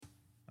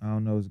I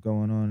don't know what's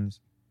going on. It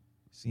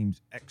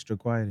seems extra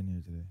quiet in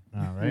here today.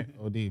 All right,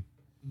 OD.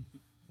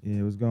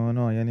 Yeah, what's going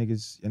on? Y'all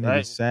niggas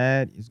Right.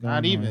 sad? What's going Not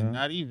on, even, y'all?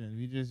 not even.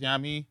 We just, you know what I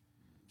mean?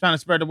 Trying to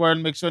spread the word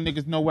and make sure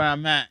niggas know where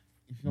I'm at.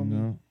 You feel You me?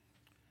 know?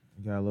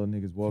 You got little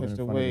niggas walking Catch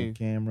in the front of wave. the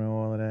camera and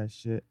all of that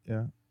shit.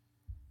 Yeah.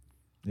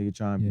 Nigga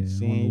trying to Yeah, I be don't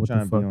know seen, what the trying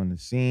to be fuck. on the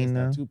It's scene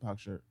now. that Tupac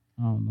shirt.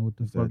 I don't know what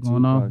the It's fuck that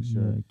going on. Tupac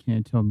shirt. Yeah,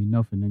 can't tell me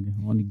nothing, nigga.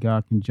 Only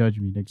God can judge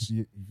me, nigga.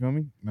 You feel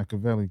me?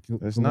 Machiavelli.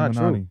 That's not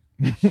true.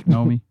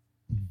 Know me?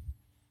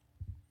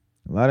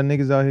 A lot of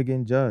niggas out here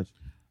getting judged.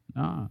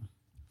 Nah.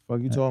 Fuck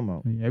you talking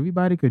about?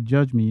 Everybody could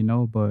judge me,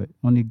 but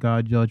only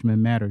God judgment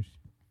matters.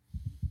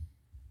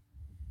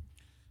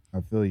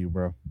 I feel you,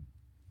 bro.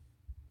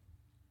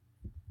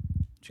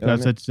 You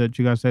guys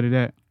said it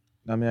that.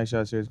 Let me ask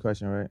y'all a serious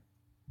question, right?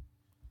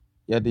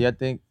 Yeah, do y'all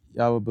think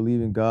y'all would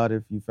believe in God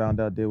if you found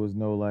out there was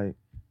no, like,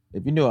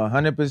 if you knew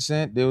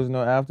 100% there was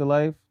no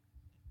afterlife?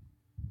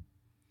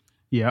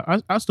 Yeah,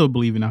 I still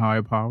believe in a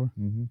higher power.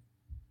 Mm-hmm.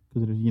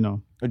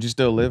 Because, Would you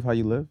still live how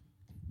you live?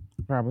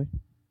 Probably.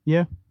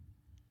 yeah.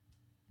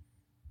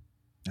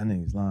 That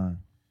nigga's lying.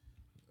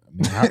 I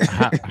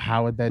mean,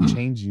 how would that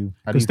change you?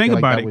 Because think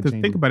about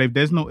it.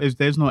 If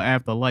there's no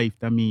afterlife,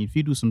 I mean, if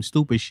you do some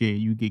stupid shit,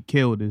 you get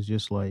killed. It's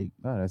just like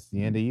Oh, that's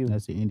the end of you.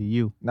 that's the end of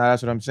you. Nah,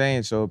 that's what I'm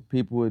saying. So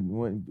people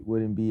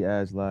wouldn't be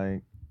as,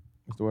 like,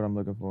 what's the word I'm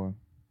looking for?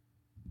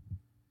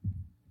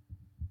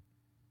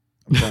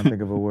 I'm trying to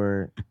think of a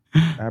word.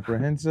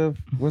 Apprehensive?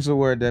 What's the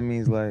word that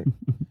means, like,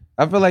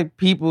 I feel like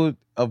people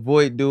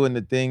avoid doing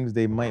the things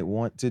they might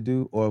want to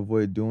do or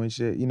avoid doing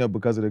shit,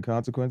 because of the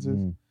consequences.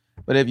 Mm.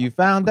 But if you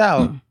found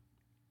out,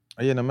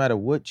 yeah, no matter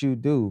what you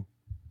do,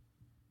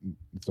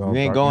 It's all you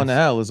ain't going to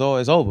darkness. hell.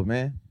 It's over,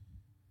 man.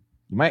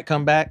 You might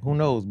come back, who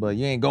knows? But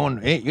you ain't going.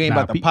 You ain't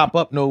Nah, about to pop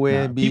up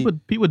nowhere and be.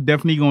 People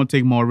definitely gonna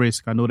take more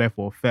risk. I know that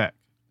for a fact.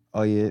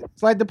 Oh yeah,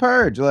 it's like the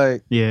purge.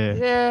 Like Yeah.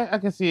 Yeah, I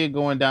can see it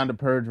going down the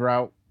purge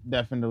route.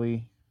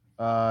 Definitely.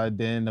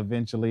 Then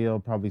eventually it'll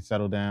probably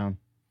settle down.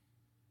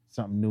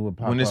 Something new will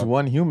pop when there's up.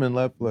 one human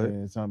left, like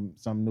Yeah,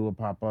 something new will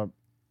pop up.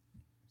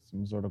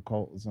 Some sort of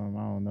cult or something.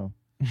 I don't know.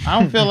 I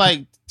don't feel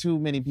like too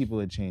many people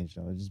would change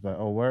though. It's just like,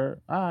 oh, word.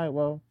 All right,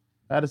 well,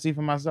 I had to see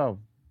for myself.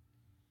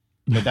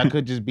 But that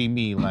could just be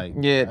me. Like,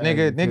 yeah, it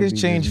could be niggas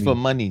just change me. for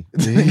money.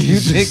 You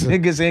think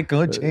niggas ain't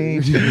gonna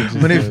change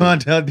when they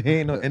find out there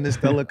ain't no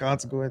interstellar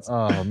consequence?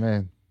 Oh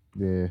man,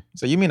 yeah.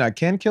 So you mean I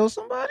can kill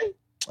somebody?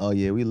 Oh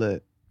yeah, we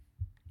lit.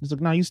 It's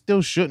like, no, you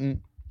still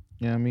shouldn't.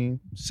 You know what I mean?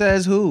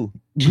 Says who?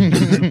 Oh,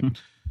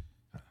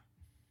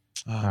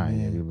 All right,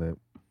 yeah, man. we lit.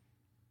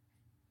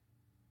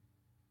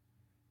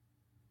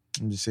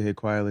 I'm just sit here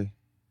quietly.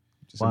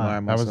 Just Wow,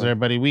 admire that was myself.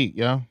 everybody week,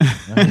 yo.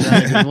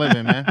 Just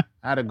living, man.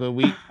 I had a good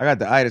week. I got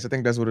the itis. I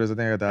think that's what it is. I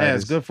think I got the Yeah,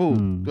 itis. it's good food.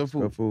 Mm. Good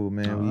food. Good food,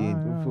 man. We eat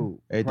Good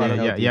food. everything Product-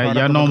 healthy. Yeah, Product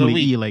y'all of a normally good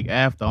week. eat like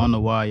after. I don't know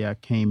why y'all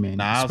came in.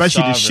 Nah, I was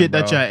Especially the starving, shit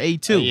that bro. y'all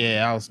ate too.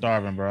 Yeah, I was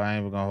starving, bro. I ain't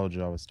even gonna hold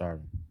you. I was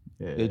starving.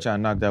 They trying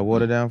to knock that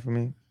water down for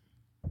me.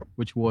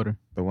 Which water?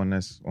 The one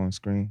that's on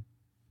screen.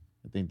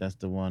 I think that's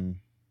the one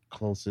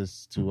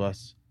closest to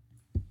us.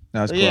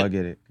 No, it's But cool. yeah. I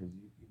get it. 'Cause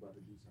you about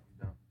to do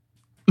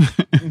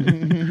something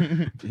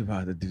dumb. You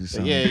about to do But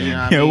something yeah, dumb. you know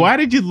what I Yeah, mean? why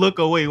did you look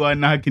away while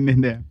knocking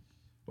in there?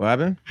 What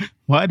happened?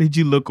 Why did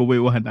you look away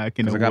while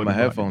knocking in Because there? I got my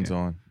headphones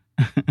on.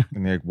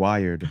 And they're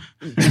wired.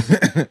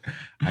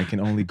 I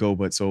can only go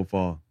but so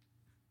far.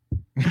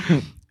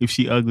 If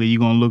she ugly, you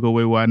gonna look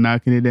away while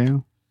knocking it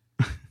down?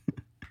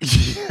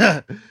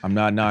 I'm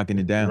not knocking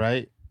it down.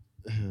 Right?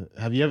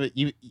 Have you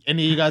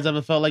any of you guys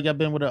ever felt like y'all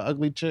been with an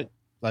ugly chick?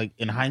 Like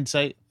in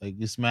hindsight, like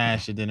you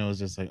smashed it, then it was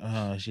just like,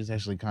 oh, she's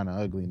actually kind of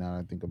ugly now that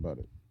I think about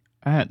it.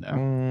 I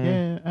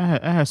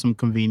had some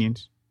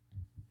convenience.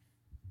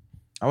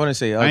 I wouldn't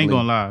say ugly. I ain't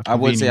gonna lie. I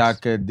would say I convenience.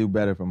 could do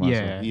better for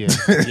myself. Yeah.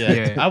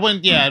 Yeah.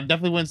 I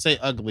definitely wouldn't say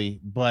ugly,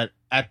 but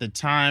at the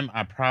time,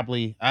 I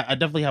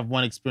definitely have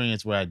one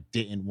experience where I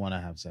didn't want to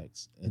have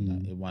sex,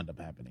 and it wound up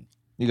happening.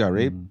 You got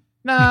raped?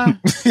 Nah,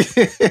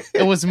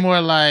 it was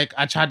more like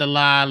I tried to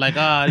lie, like,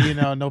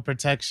 no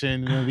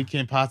protection, we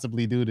can't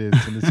possibly do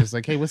this, and it's just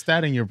like, hey, what's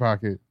that in your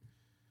pocket?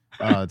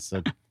 Oh, it's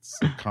a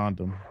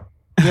condom.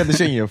 You have the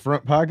shit in your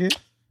front pocket?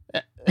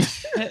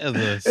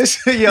 It was-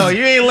 Yo,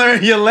 you ain't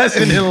learned your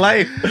lesson in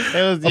life It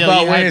was,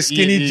 about wearing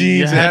skinny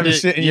jeans and having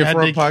shit in your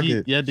front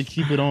pocket. You had to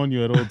keep it on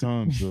you at all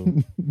times. So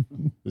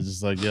it's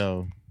just like,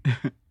 yo.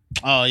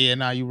 Oh yeah,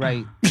 nah, you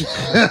right.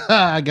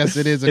 I guess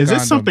it is. Is there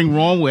something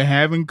wrong with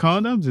having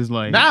condoms? It's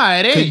like Nah,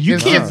 it ain't. You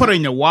It's can't not. put it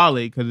in your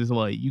wallet because it's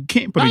like you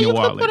can't put it in your You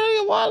wallet. can put it in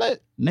your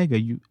wallet.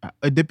 Nigga,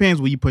 it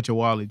depends where you put your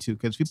wallet to.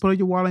 Because if you put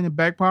your wallet in your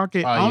back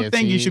pocket, I don't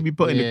think you should be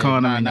putting the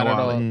condom in your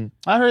wallet.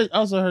 I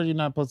also heard you're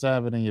not supposed to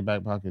have it in your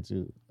back pocket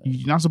too.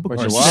 You're not supposed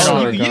But to your sit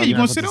wallet on or it. Yeah, condom? you're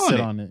gonna sit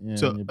on it. Yeah,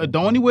 So in your back the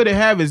only way to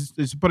have is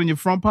to put in your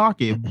front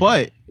pocket.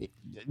 But if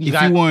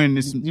you weren't,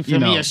 you feel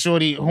me,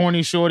 a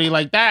horny shorty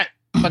like that,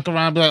 fuck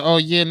around and be like, oh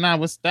yeah, nah,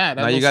 what's that?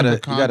 Now you gotta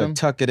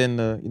tuck it in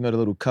the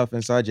little cuff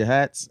inside your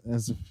hats.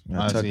 That's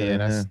Tuck it in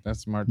there. that's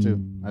smart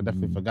too. I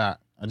definitely forgot.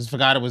 I just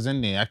forgot it was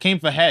in there. I came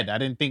for head. I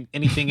didn't think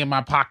anything in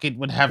my pocket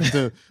would have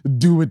to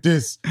do with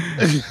this.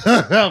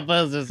 I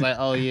was just like,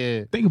 oh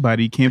yeah. Think about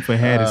it. You came for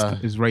head.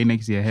 It's right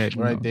next to your head.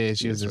 Right there.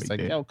 She was just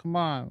like, yo, come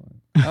on.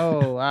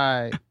 Oh, all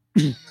right.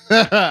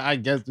 I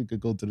guess we could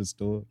go to the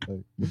store.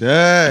 Like,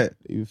 Dad.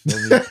 You feel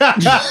me?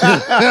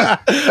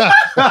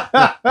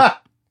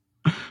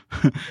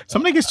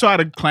 Some niggas try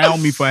to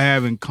clown me for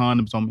having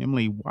condoms on me. I'm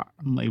like, what?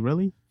 I'm like,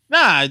 really?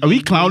 Nah. Are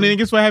we clowning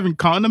niggas for having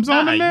condoms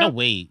on them now? No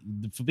way.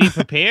 For being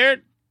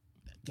prepared?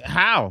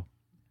 How?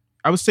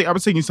 I was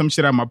taking some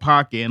shit out of my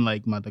pocket and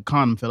like the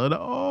condom fell out.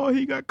 Oh,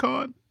 he got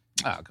con.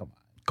 Oh, come on.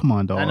 Come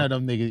on, dog. I know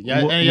them niggas.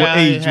 Y'all, What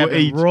age?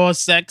 age? Raw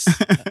sex.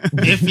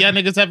 If y'all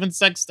niggas having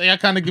sex, y'all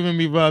kind of giving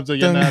me vibes of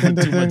y'all not having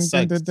too much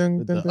sex.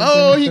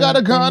 Oh, he got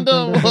a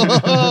condom.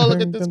 Oh,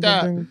 look at this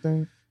guy.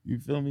 You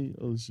feel me?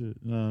 Oh, shit.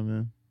 Nah,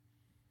 man.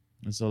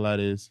 That's all that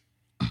is.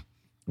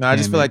 No, I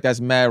just feel like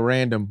that's mad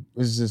random.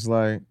 It's just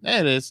like...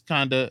 It is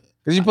kind of...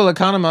 Because you pull a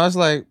condom out, it's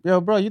like, yo,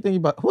 bro, you think you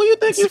about... Who you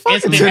think you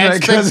fucking It's the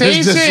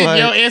expectation.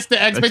 Yo, it's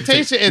the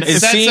expectation. It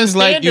seems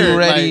like you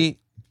ready...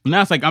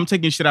 Now it's like I'm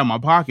taking shit out of my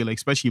pocket, like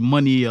especially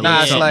money. Or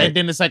Nah, it's like, and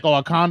then it's like, oh,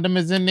 a condom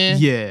is in there.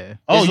 Yeah.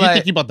 Oh, it's you like,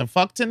 think you about to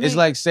fuck tonight? It's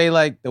like, say,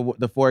 like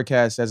the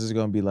forecast says it's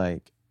gonna be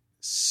like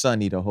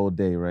sunny the whole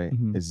day, right?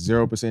 Mm-hmm. It's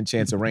 0%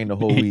 chance of rain the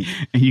whole week,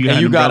 and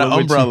you got an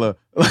umbrella.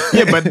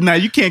 Yeah, but now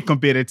you can't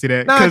compare it to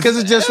that. Nah, because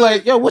it's just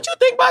like, yo, what you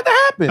think about to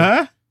happen?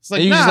 Huh? It's like,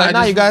 and you just like,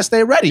 nah, you gotta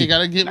stay ready. You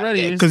gotta get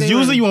ready. Because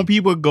usually when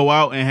people go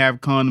out and have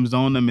condoms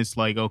on them, it's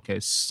like, okay,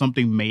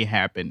 something may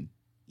happen.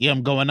 Yeah,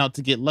 I'm going out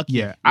to get lucky.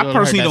 Yeah, I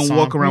personally don't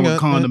walk around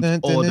with condoms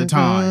all the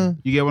time.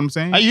 You get what I'm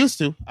saying? I used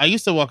to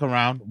walk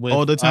around with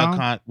all the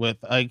time with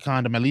a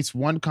condom, at least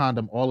one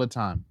condom all the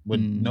time, with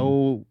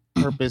no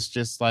purpose.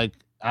 Just like,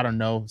 I don't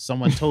know.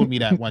 Someone told me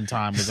that one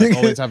time. Was like,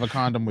 always have a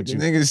condom with you.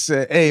 Niggas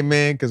said, hey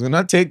man, because when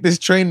I take this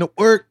train to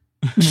work,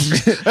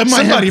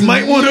 somebody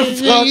might want to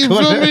fuck. You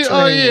feel me?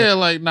 Oh yeah,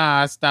 like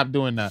nah, I stopped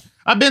doing that.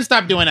 I've been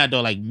stopped doing that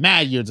though, like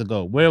mad years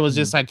ago, where it was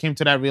just I came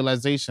to that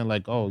realization,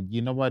 like, oh,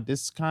 you know what?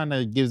 This kind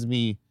of gives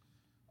me,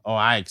 oh,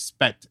 I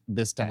expect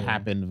this to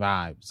happen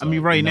vibes. So, I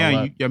mean, right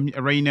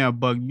now,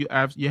 Bug,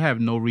 you have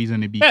no reason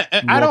to be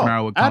walking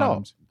around with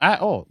condoms. At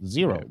all.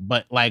 Zero. Yeah.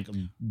 But like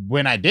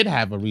when I did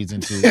have a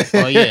reason to,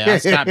 oh yeah, I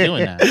stopped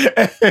doing that.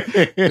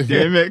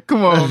 Damn it.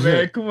 Come on,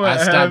 man. Come on. I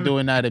stopped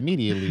doing that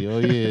immediately. Oh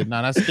yeah.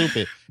 No, that's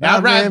stupid.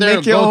 I'd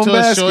rather go to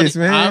a shorty.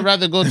 I'd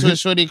rather go to a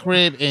shorty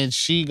crib and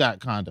she got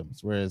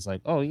condoms. Where it's like,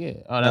 oh yeah.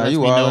 Oh, that lets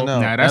me know.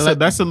 Nah,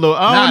 that's a little.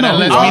 I don't know.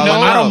 That lets me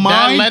know. I don't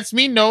mind. That lets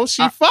me know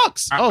she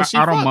fucks.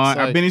 I don't mind.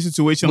 I've been in a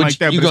situation like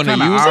that, but it's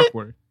kind of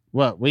awkward.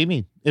 What do you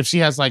mean? If she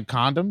has like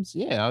condoms,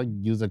 yeah, I'll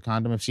use a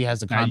condom. If she has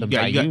the condoms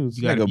I use,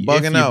 you gotta be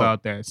bugging out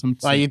about that.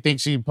 Why you think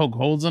she poke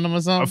holes in them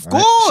or something? Of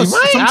course,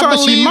 I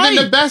believe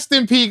in the best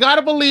in people.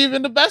 Gotta believe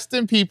in the best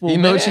in people. You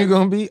know what you're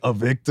gonna be? A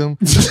victim.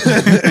 This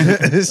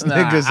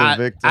nigga's a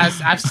victim.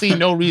 I've seen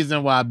no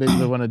reason why a bitch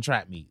would want to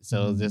trap me.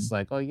 So it's just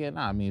like, oh yeah,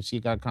 nah. I mean, if she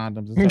got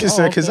condoms, it's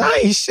like, because I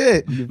ain't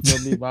shit. You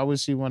feel me? Why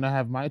would she want to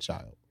have my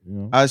child? You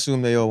know? I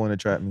assume they all want to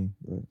trap me.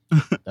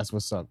 That's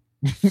what's up.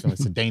 So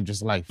it's a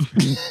dangerous life.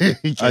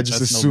 I just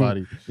assume.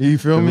 Nobody. You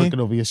feel me? Looking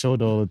over your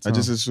shoulder all the time. I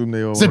just assume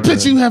they all. So,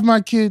 bitch, you have my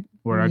kid.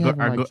 Where I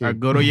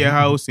go to your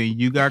house and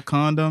you got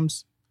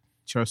condoms.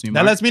 Trust me.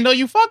 That lets me know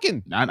you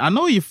fucking. I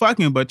know you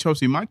fucking, but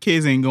trust me, my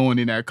kids ain't going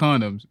in that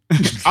condoms.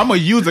 I'm gonna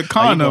use a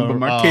condom, but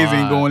my kids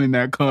ain't going in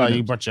that condom.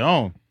 You brought your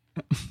own.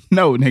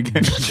 No, nigga.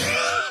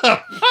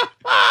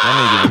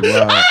 That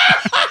nigga wild.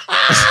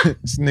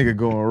 This nigga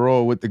going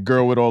raw with the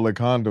girl with all the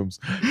condoms.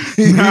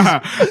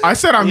 I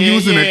said I'm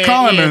using a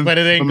condom, but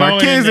my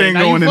kids ain't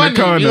going in the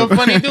condom. You're a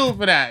funny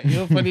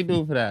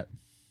dude for that.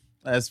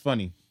 That's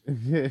funny.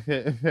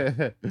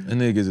 The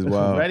niggas is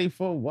wild. Ready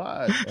for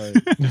what?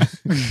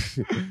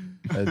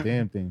 That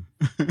damn thing.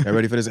 Y'all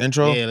ready for this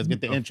intro? Yeah, let's get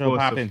the intro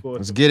popping.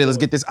 Let's get it. Let's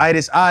get this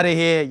itis out of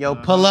here. Yo,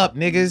 pull up,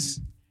 niggas.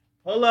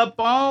 Pull up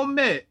on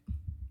me.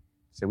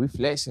 So we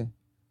flexing.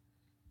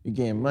 We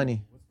getting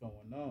money. What's going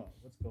on?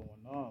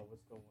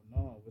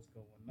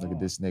 Look at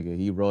this nigga.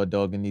 He raw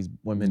dogging these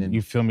women. And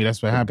you feel me?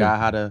 That's what happened. Got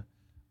how to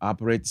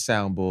operate the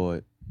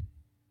soundboard.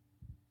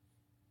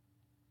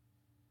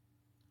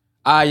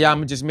 Y'all,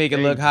 I'ma just make it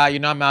look high. You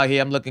know, I'm out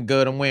here. I'm looking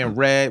good. I'm wearing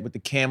red with the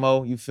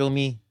camo. You feel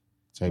me?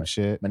 Type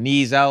shit. My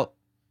knees out.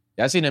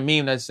 Y'all seen a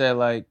meme that said,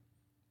 like,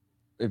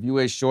 if you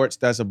wear shorts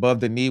that's above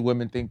the knee,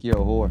 women think you're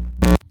a whore.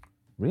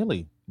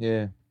 Really?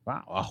 Yeah.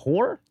 Wow. A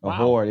whore? A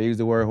whore. They use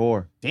the word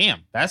whore. Damn.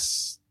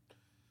 That's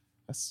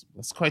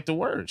quite the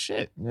word.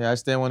 Shit. Yeah, I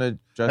still want to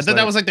dress. I thought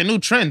that was like the new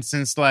trend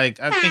since like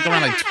I think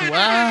around like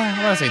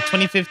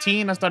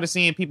 2015. I started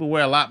seeing people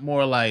wear a lot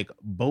more like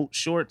boat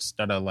shorts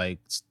that are like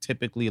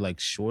typically like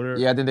shorter.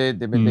 Yeah, I think they've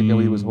been thinking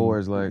we was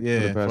whores like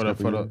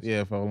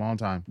for a long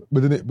time.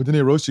 But then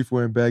they roast you for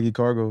wearing baggy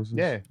cargos.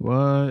 Yeah.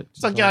 What?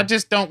 It's like I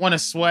just don't want to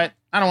sweat.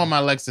 I don't want my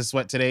legs to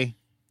sweat today.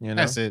 You know?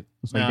 That's it.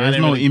 It's like there's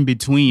no in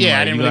between. Yeah, like,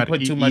 I didn't really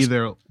put too much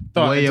either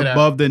thought way into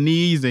above the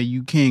knees, and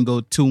you can't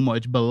go too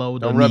much below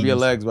the knees. Don't rub your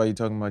legs while you're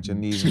talking about your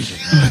knees and shit.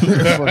 What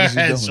the fuck is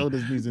you doing?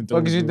 Shoulders, knees, and toes.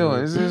 What is you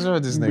doing? This is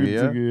what this nigga,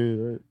 yeah?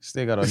 Right. This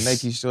nigga got a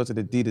Nike shorts and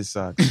Adidas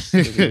socks.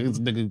 This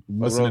nigga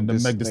listening to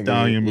Meg Thee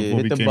Stallion before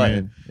we hit the came button.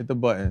 in. Hit the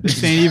button.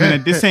 This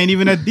ain't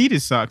even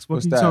Adidas socks.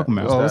 What are you talking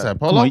about? Oh, what's that?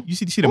 Polo? Come on, you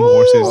see them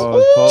horses?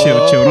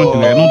 Chill. Don't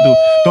do that.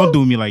 Don't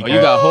do me like that.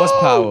 You got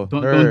horsepower.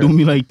 Don't do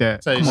me like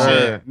that. Say Come on,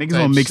 shit. niggas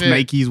don't mix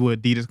Nikes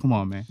with Adidas. Come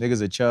on, man.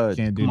 Niggas a chud.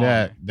 Can't do Come on,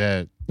 that.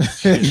 That.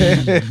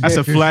 That's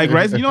a flag,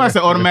 right? You know that's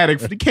an automatic.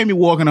 They can't be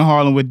walking in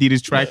Harlem with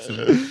Adidas tracks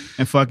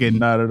and fucking.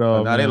 Not at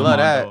all. Nah, they love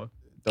that.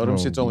 Throw them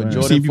shits on with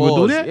Jordan seen people 4s.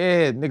 do that?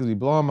 Yeah, niggas be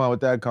blowing them out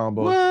with that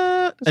combo.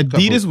 What?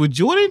 Adidas with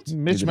Jordans?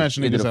 Mismatch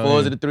Either niggas the out 4s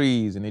here. or the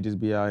 3s, and they just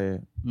be out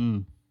here.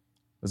 Mm.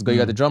 Let's go. You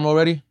got the drum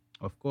already?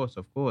 Of course.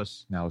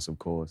 Now it's of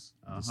course.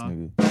 This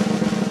nigga.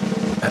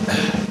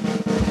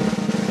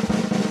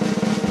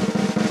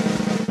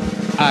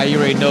 You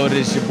already know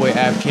this. Your boy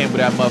Av Campbell,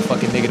 that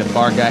motherfucking nigga, the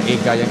bar guy,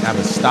 8 guy, young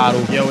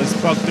Aristotle. Yo, it's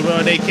Buck the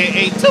World,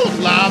 a.k.a. Too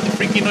Loud, the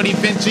freaking naughty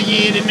venture,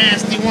 yeah, the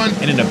nasty one.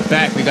 And in the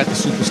back, we got the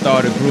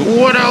superstar of the group.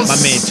 What else? My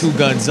man, 2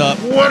 Guns Up.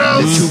 What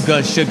else? The 2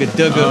 Gun Sugar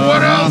Dugger.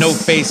 What else? No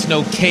Face,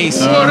 No Case.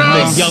 What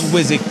else? The Young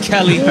Wizard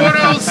Kelly. What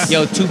else?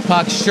 Yo,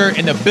 Tupac shirt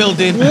in the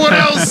building. What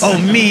else? Oh,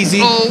 Meezy.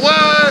 Oh,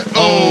 what?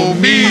 Oh,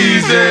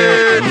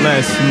 Meezy.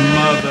 Let's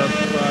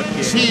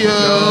motherfucking Cheer.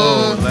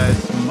 go.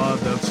 Let's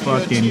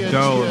motherfucking Cheer.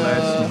 go.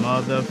 Let's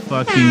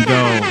motherfucking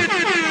go.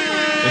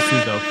 This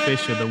is the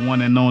official, the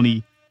one and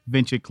only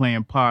Venture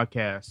Clan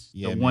podcast.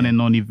 Yeah, the man. one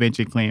and only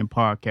Venture Clan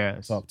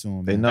podcast. Talk to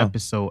him. They man. know.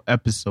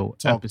 Episode.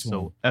 Talk to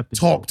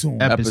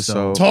him.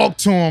 Episode. Talk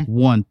to him.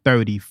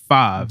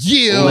 135.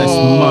 Yeah. Let's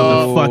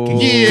motherfucking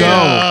Yeah.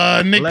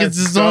 go. Niggas Let's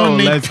is go, on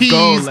their let's P's.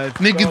 go, let's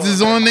Niggas go.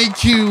 is on their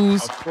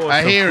Q's. Of course,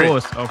 I hear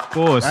it. Of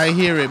course. I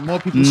hear it. More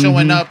people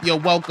showing up. Yo,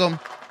 welcome.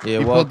 Yeah,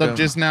 You welcome. pulled up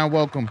just now.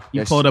 Welcome.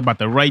 You pulled up at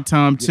the right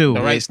time too.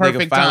 The right- This nigga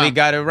perfect finally time.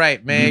 got it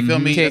right, man. You feel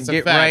me? Can't That's a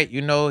get fact. right.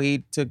 You know, he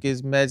took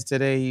his meds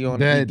today. He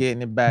Dead.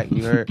 getting it back.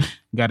 You heard?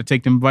 Got to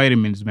take them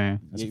vitamins, man.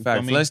 That's a You fact.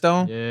 feel me?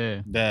 Flintstone?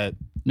 Yeah. That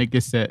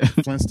Nigga said.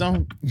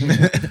 Flintstone.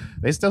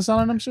 They still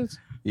selling them shits?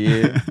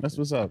 Yeah. That's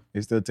what's up.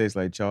 It still tastes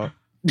like chalk.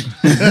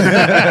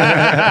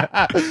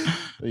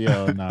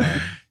 Yo, nah.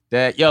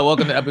 Yo,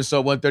 welcome to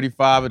episode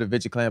 135 of the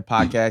Venture Clan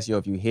podcast. Yo,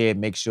 if you here,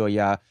 make sure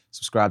y'all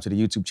subscribe to the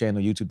YouTube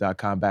channel,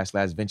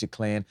 youtube.com/Venture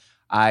Clan.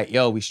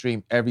 We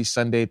stream every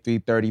Sunday,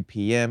 3:30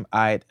 p.m.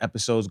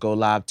 Episodes go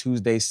live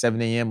Tuesday, 7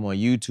 a.m. on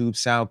YouTube,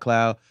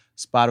 SoundCloud,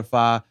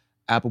 Spotify,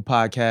 Apple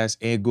Podcasts,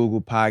 and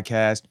Google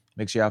Podcasts.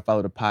 Make sure y'all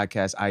follow the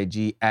podcast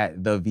IG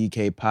at the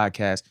VK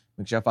Podcast.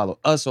 Make sure y'all follow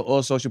us on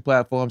all social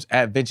platforms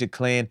at Venture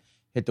Clan.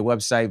 Hit the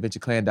website,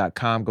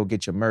 ventureclan.com. Go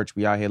get your merch.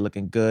 We out here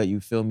looking good. You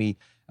feel me?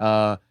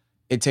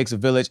 It Takes a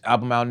Village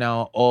album out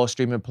now on all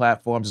streaming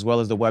platforms as well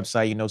as the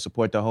website. You know,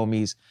 support the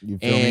homies. You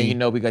feel And me? you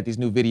know, we got these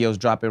new videos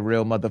dropping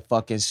real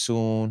motherfucking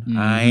soon. Mhm.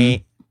 I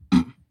ain't.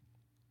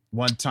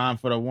 One time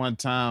for the one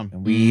time.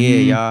 And we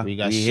here, y'all. We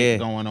got we shit here.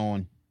 going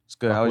on. It's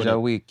good. Fuck How was with your it.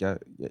 week?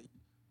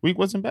 Week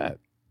wasn't bad.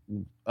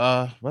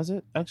 Was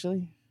it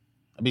actually?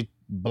 I be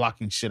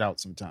blocking shit out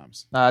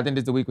sometimes. Nah, I think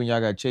this is the week when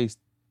y'all got chased.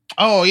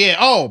 Oh yeah.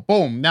 Oh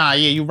boom. Nah,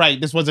 yeah, you're right.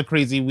 This was a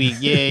crazy week.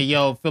 Yeah,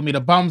 yo, feel me? The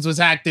bums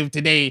was active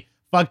today.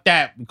 Fuck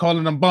that. We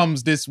calling them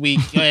bums this week.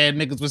 Yeah,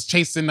 niggas was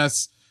chasing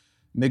us.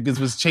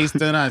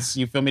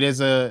 You feel me?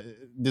 There's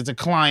a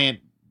client,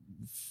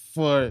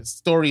 for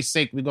story's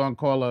sake, we're gonna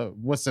call her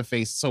What's Her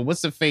Face. So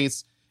What's Her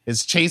Face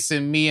is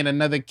chasing me and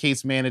another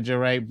case manager,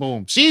 right?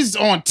 Boom. She's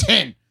on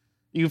 10.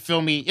 You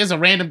feel me? It's a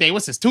random day.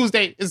 What's this?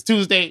 Tuesday? It's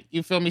Tuesday.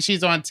 You feel me?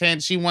 She's on 10.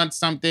 She wants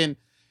something.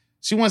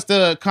 She wants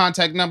the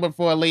contact number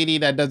for a lady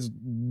that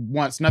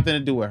wants nothing to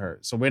do with her.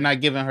 So we're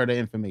not giving her the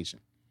information.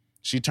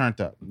 She turned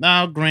up.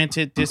 Now,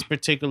 granted, this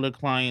particular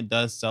client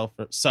does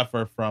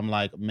suffer from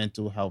like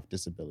mental health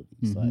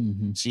disabilities. Like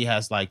she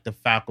has like the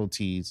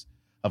faculties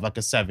of like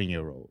a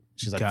 7-year-old.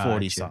 She's like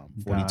 40 something,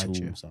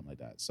 42, something like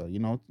that. So, you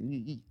know,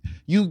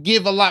 you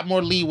give a lot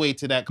more leeway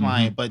to that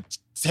client. But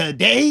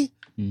today,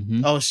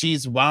 oh,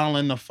 she's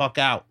wilding the fuck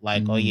out.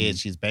 Like, oh yeah,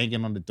 she's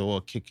banging on the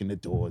door, kicking the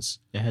doors.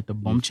 They had the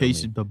bum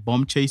chases in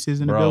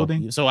the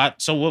building. So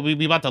what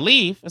we about to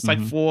leave. It's like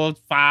 4,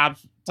 5.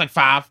 It's like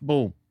 5.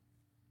 Boom.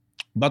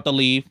 About to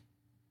leave.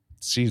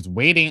 She's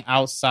waiting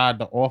outside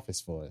the office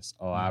for us.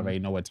 Oh, I already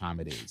know what time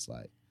it is.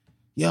 Like,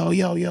 yo,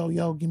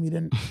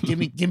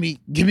 give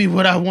me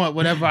what I want,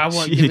 whatever I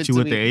want. She give hit it you to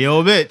with me. the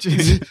AO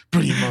bitch.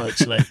 Pretty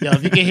much. Like, yo,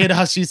 if you can hear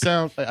how she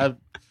sounds, like,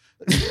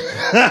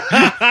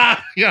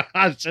 yo,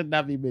 I should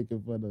not be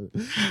making fun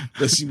of her.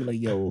 But she be like,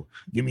 yo,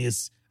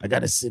 I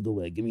got a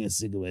cigarette. Give me a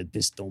cigarette.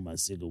 Bitch stole my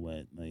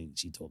cigarette. Like,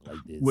 she talk like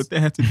this. What that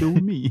has to do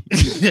with me?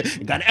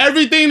 It got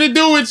everything to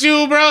do with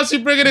you, bro. She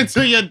bringing it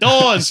to your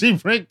door. She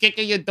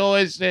kicking your door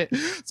and shit.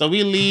 So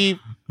we leave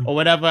or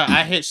whatever.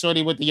 I hit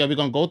shorty with we're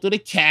going to go through the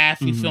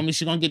calf. You feel me?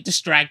 She going to get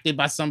distracted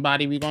by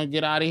somebody. We going to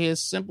get out of here.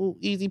 Simple,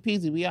 easy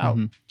peasy. We out.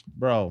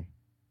 Bro,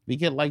 we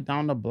get like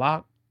down the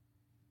block.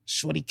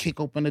 Shorty kick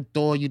open the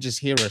door. You just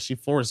hear her. She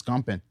Forrest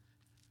Gumping.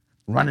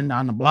 Running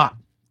down the block.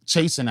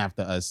 chasing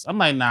after us. I'm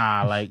like,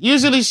 nah, like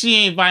usually she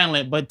ain't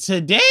violent, but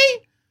today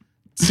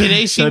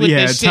she with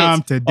this shit.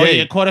 Oh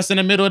yeah, caught us in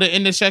the middle of the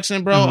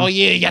intersection, bro. Oh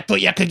yeah, y'all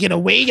thought y'all could get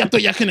away? Y'all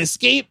thought y'all can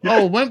escape?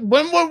 Oh, when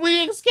were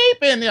we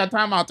escaping? Yeah,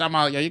 time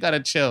out. Yo, you gotta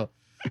chill.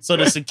 So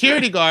the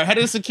security guard, head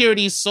of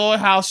security, saw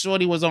how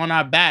Shorty was on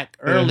our back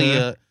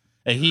earlier.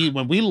 And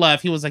when we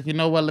left, he was like, you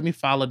know what? Let me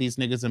follow these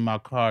niggas in my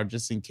car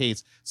just in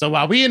case. So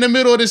while we in the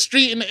middle of the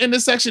street in the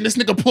intersection, this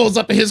nigga pulls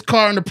up in his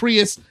car in the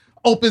Prius,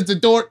 opens the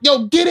door.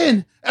 Yo, get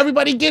in.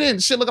 Everybody get in.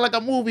 Shit look like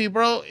a movie,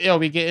 bro. Yo,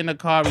 we get in the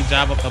car. We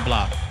drive up the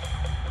block.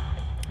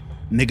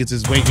 Niggas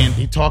is waiting.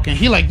 He talking.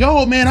 He like,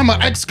 yo, man, I'm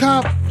an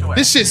ex-cop.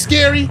 This shit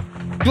scary.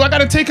 Do I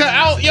gotta take her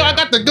out? Yo, I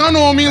got the gun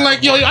on me.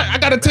 Like, yo, I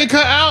gotta take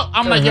her out.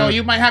 I'm like, yo,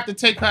 you might have to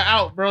take her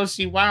out, bro.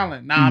 She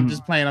wildin'. Nah, I'm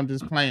just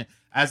playing.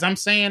 As I'm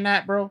saying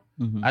that, bro,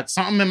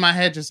 something in my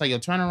head just like, yo,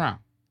 turn around.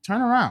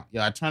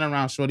 Yo, I turn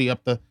around, Shorty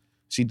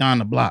she down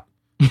the block.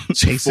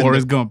 Chasing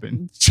Forrest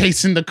Gumping.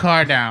 Chasing the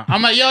car down.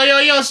 I'm like,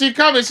 yo, she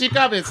coming.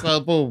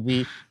 So boom,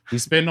 we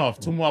spin off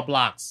 2 more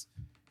blocks.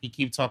 He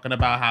keep talking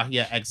about how he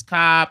an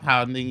ex-cop,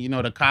 how, you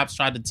know, the cops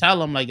tried to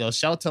tell him, like, yo,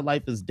 shelter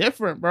life is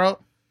different, bro.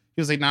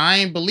 He was like, nah, I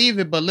ain't believe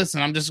it, but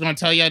listen, I'm just going to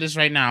tell y'all this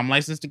right now. I'm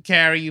licensed to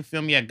carry, you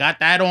feel me? I got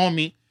that on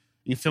me.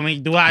 You feel me?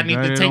 Do I need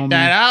to take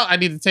that out? I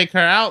need to take her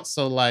out.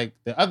 So, like,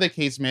 the other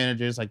case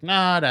manager is like,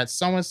 nah, that's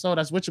so-and-so.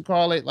 That's what you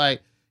call it.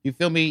 Like, you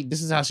feel me?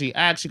 This is how she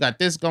acts. She got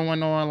this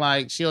going on.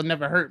 Like, she'll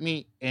never hurt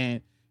me.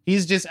 And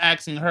he's just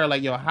asking her,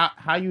 like, yo,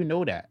 how you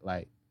know that?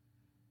 Like,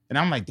 and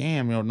I'm like,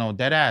 damn, yo, no,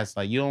 dead ass.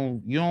 Like, you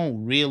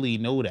don't really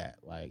know that.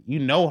 Like, you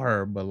know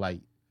her, but, like,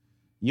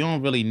 you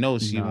don't really know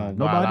she won't.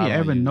 Nobody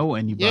ever know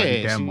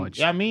anybody that much.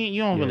 I mean,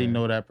 you don't really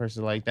know that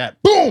person like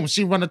that. Boom!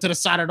 She running to the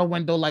side of the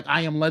window like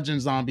I Am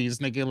Legend zombies,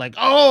 nigga. Like,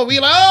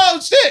 oh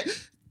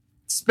shit!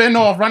 Spin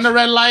off, run the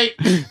red light.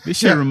 This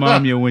shit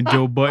remind me of when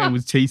Joe Budden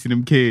was chasing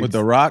them kids. With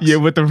the rocks? Yeah,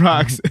 with the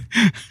rocks.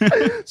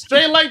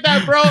 Straight like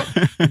that, bro.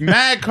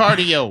 Mad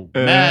cardio.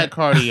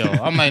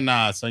 I'm like,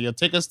 nah, so yo,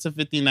 take us to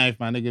 59th,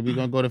 my nigga. We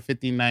gonna go to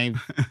 59th.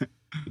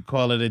 We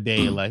call it a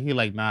day. Like, he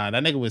like, nah,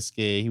 that nigga was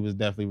scared. He was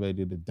definitely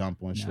ready to dump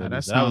on shit. That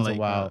was like, a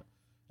wild.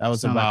 That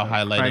was about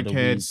highlight of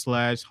the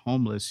week. /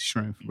 homeless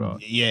strength, bro.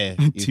 Yeah.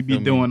 To be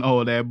doing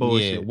all that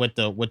bullshit.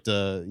 Yeah, with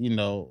the, you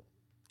know,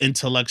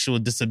 intellectual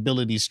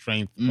disability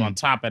strength on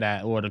top of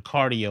that, or the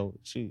cardio.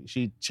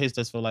 She chased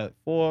us for like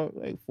 4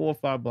 or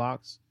 5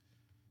 blocks.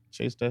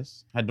 Chased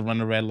us. Had to run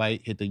the red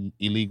light, hit the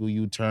illegal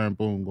U-turn,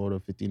 boom, go to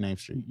 59th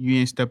Street. You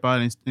didn't step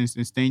out and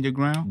stand your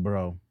ground?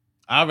 Bro,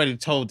 I already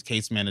told the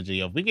case manager,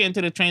 yo, if we get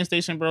into the train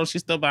station, bro, she's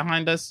still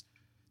behind us.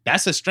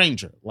 That's a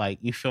stranger. Like,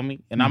 you feel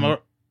me? And I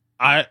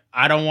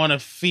don't want to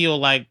feel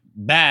like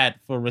bad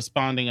for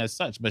responding as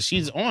such, but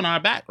she's on our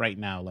back right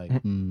now. Like,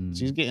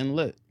 she's getting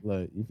lit.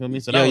 Like, you feel me?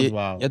 So that was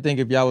wild. I think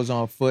if y'all was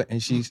on foot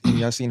and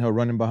y'all seen her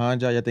running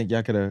behind y'all think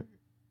y'all could have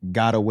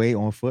got away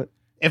on foot?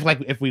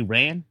 If we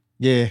ran?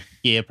 Yeah.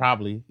 Yeah,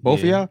 probably.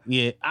 Both of y'all?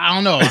 Yeah. I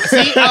don't know.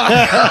 See?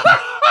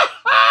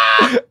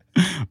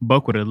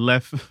 Buck would have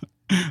left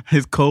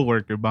his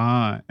coworker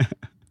behind.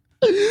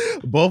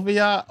 Both of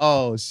y'all?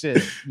 Oh,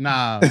 shit.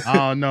 Nah, I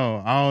don't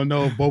know. I don't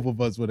know if both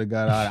of us would have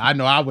got out. I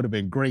know I would have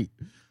been great.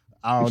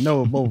 I don't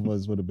know if both of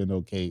us would have been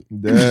okay.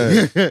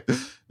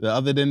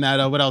 Other than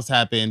that, what else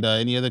happened?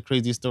 Any other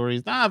crazy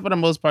stories? Nah, for the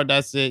most part,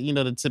 that's it. You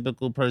know, the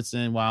typical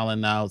person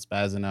wilding out,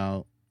 spazzing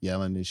out,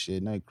 yelling and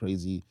shit. Not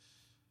crazy.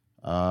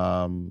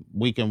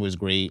 Weekend was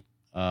great.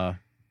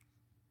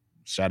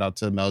 Shout out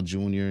to Mel Jr.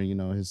 You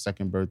know, his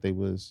second birthday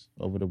was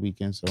over the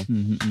weekend. So,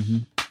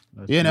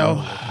 you know,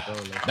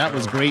 that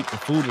was great. The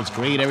food was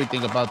great.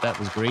 Everything about that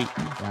was great.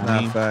 You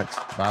know Facts.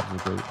 Bob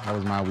was great. That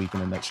was my week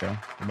in a nutshell.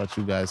 What about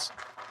you guys?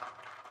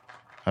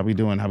 How we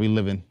doing? How we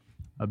living?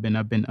 I've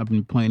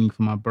been planning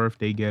for my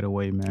birthday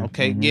getaway, man.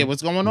 Okay, yeah.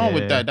 What's going on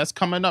with that? That's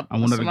coming up. I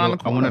wanted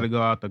to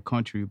go out the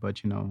country,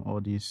 but you know, all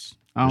these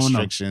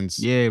restrictions.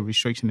 Yeah,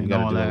 restrictions and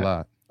all that. Do a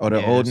lot. Oh,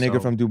 the old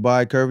nigga from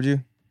Dubai curved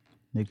you?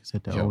 Nigga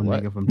said the old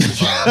nigga from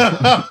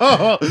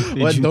Dubai.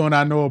 What don't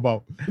I know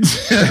about?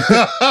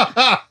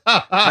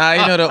 Nah,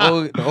 you know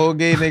the old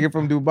gay nigga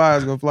from Dubai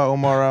is gonna fly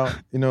Omar out.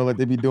 You know, like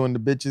they be doing the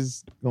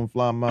bitches, gonna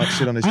fly him out,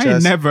 shit on his chest. I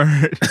ain't never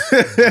heard.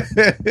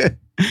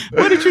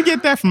 Where did you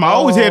get that from? I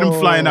always hear them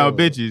flying out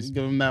bitches.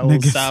 Give him that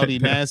old Saudi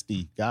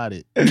nasty. Got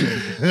it.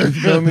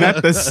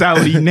 Not the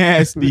Saudi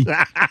nasty.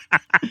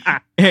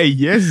 Hey,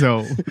 yes,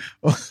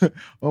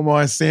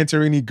 Omar in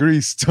Santorini,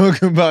 Greece,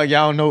 talking about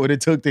y'all don't know what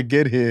it took to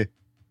get here.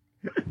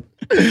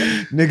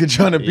 Nigga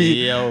trying to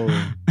be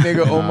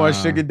Omar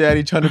Sugar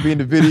Daddy trying to be in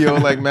the video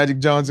like Magic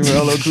Johnson with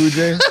LL Cool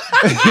J.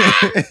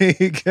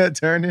 He kept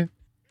turning.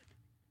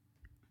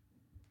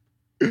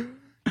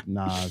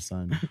 Nah,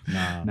 son.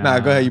 Nah,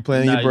 go ahead. You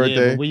planning your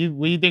birthday? Yeah,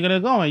 where you thinking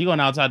of going? You going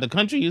outside the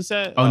country? You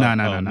said? Oh, no.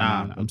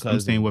 I'm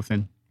staying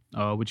within.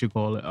 What you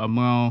call it?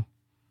 Well,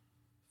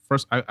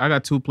 first I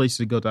got 2 places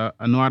to go to.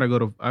 I know I gotta go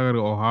to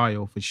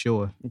Ohio for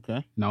sure.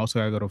 Okay. And I also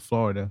gotta go to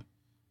Florida.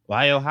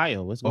 Why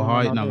Ohio? What's going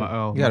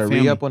on? You gotta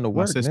re-up on the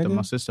work,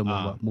 My sister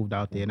moved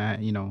out there, and I,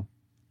 you know,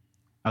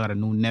 I got a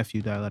new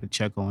nephew that I got to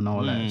check on and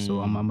all that.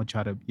 So I'm gonna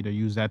try to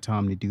use that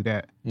time to do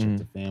that. Check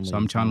the family. So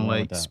I'm trying to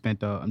like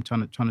I'm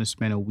trying to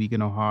spend a week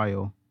in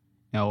Ohio,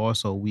 and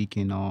also a week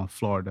in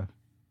Florida.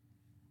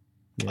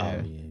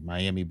 Yeah. Oh yeah,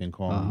 Miami been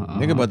calling.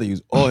 Nigga about to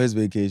use all his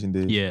vacation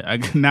days. Yeah, I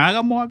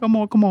got more.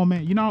 Come on,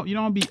 man. You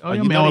don't be.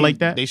 You know, all like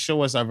that. They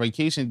show us our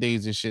vacation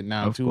days and shit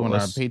now too, on our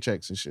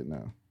paychecks and shit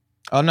now.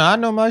 Oh no, I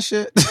know my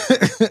shit.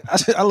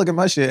 I look at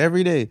my shit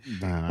every day.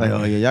 Like,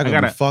 oh yeah, y'all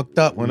gonna be fucked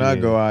up when I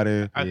go out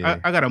here.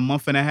 I got a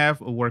month and a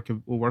half of work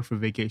for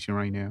vacation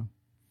right now.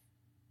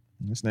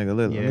 This nigga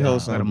lit. Yeah, I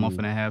got a month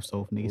and a half,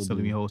 so niggas still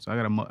let me host. I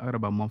got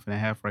about a month and a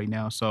half right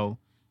now. So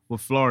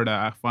with Florida,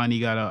 I finally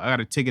got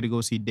a ticket to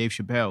go see Dave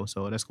Chappelle.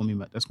 So that's gonna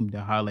be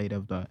the highlight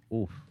of the.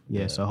 Oof.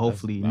 Yeah, so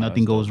hopefully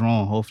nothing goes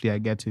wrong. Hopefully I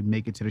get to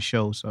make it to the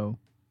show. So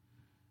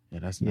yeah,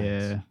 that's nice.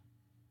 Yeah,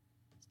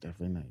 it's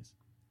definitely nice.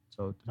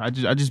 So I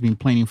just been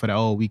planning for that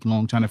all week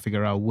long, trying to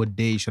figure out what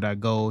day should I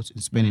go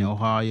and spend in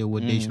Ohio,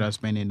 what day should I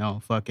spend in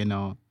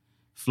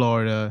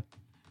Florida.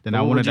 Then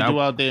what would you do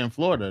out there in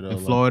Florida though? In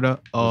Florida,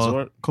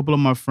 a couple of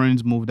my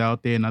friends moved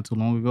out there not too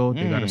long ago.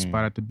 They got a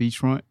spot at the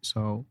beachfront,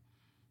 so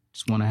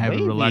just want to have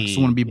it relaxed. Just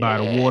want to be by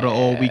the water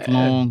all week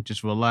long,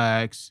 just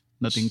relax,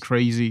 nothing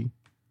crazy.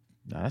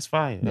 Nah, that's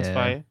fire. That's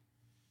fire.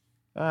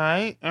 All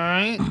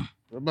right.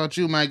 What about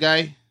you, my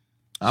guy?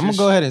 I'm gonna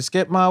go ahead and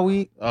skip my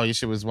week. Oh, your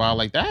shit was wild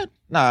like that?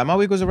 Nah, my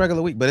week was a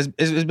regular week, but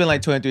it's been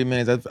like 23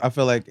 minutes. I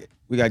feel like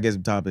we gotta get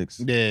some topics.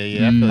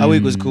 Yeah. My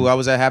week was cool. I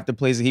was at half the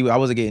places. I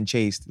wasn't getting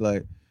chased.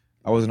 Like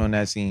I wasn't on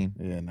that scene.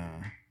 Yeah, nah,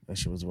 that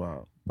shit was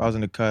wild. I was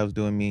in the Cubs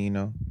doing me,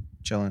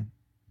 chilling,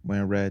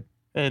 wearing red.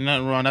 Hey,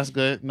 nothing wrong. That's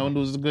good. No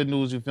news is good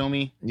news. You feel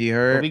me? You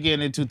heard? What we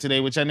getting into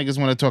today? What y'all niggas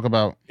want to talk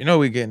about? You know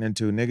what we getting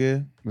into,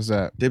 nigga? What's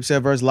that?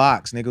 Dipset versus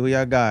Locks, nigga. Who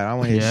y'all got? I don't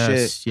want to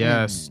hear shit.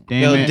 Yes.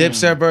 Yo,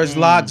 Dipset versus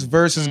Locks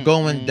versus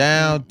going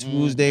down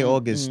Tuesday,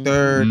 August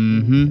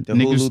 3rd. The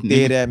Hulu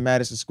Theater at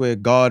Madison Square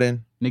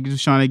Garden. Niggas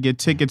was trying to get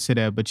tickets to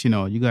that, but you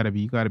gotta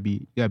be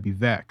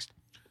vaxxed.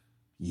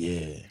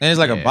 Yeah. And it's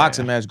like a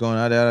boxing match going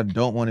on that I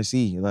don't want to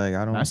see. Like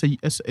I don't.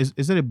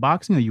 Is it a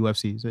boxing or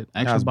UFC? Is it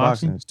actual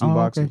boxing? It's two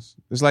boxers.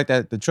 Okay. It's like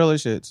that. The Triller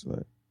shits.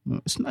 Like.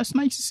 It's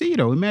nice to see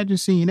though. Imagine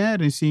seeing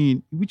that and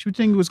seeing which you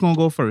think was gonna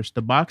go first,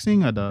 the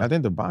boxing or the. I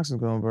think the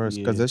boxing's going first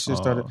because that shit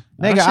started.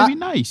 Nigga, that should be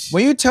nice.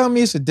 When you tell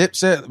me it's a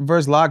Dipset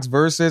versus Locks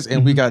versus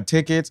and we got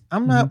tickets,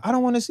 I'm not. I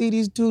don't want to see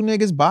these two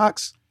niggas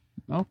box.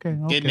 Okay.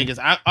 Get niggas.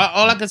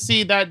 All I can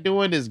see that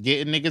doing is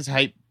getting niggas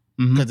hype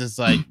because it's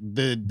like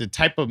the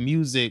type of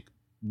music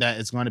that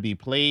is going to be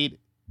played.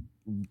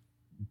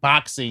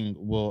 Boxing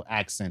will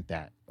accent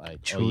that.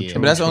 Like, true.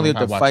 But that's only if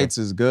the fights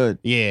is good.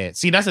 Yeah.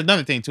 See, that's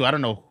another thing too. I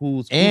don't know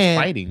who's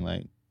fighting.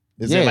 Like,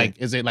 is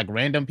it like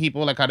random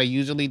people like how they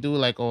usually do,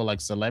 like like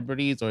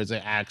celebrities, or is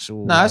it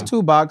actual? Nah, it's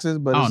two boxes,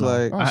 but it's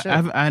like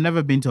I've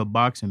never been to a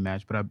boxing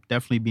match, but I've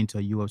definitely been to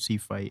a UFC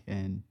fight,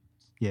 and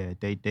yeah,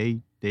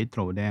 they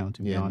throw it down,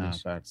 to be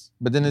honest. Nah, facts.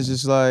 But then it's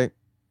just like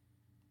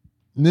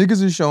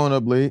niggas is showing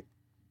up late.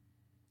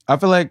 I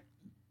feel like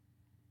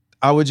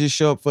I would just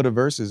show up for the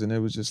verses, and it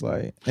was just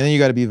like, and then you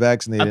got to be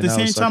vaccinated. At the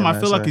same time, I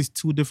feel like it's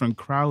two different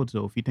crowds,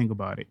 though. If you think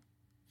about it,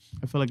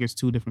 I feel like it's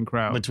two different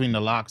crowds between the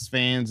Locks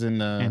fans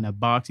and the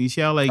boxing. You see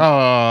how like?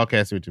 Oh,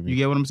 okay, I see what you mean. You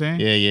get what I'm saying?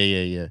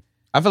 Yeah.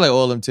 I feel like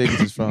all them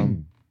tickets is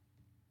from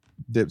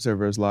Dipset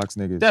versus Locks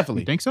niggas.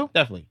 Definitely, you think so?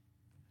 Definitely.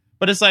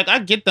 But it's like I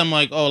get them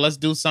like, oh, let's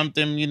do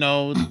something.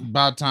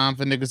 About time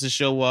for niggas to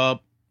show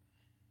up.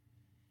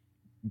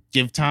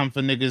 Give time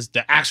for niggas,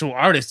 the actual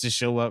artists, to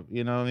show up.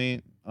 You know what I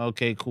mean?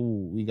 Okay,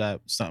 cool. We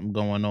got something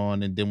going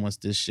on, and then once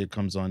this shit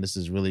comes on, this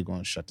is really going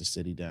to shut the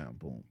city down.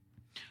 Boom.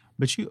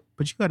 But you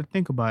got to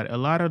think about it. A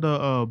lot of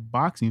the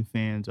boxing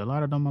fans, a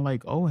lot of them are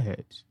like old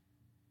heads.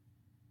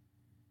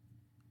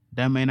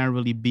 That may not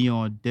really be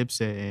on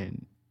Dipset,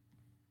 and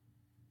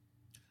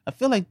I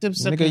feel like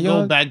Dipset can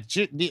go back.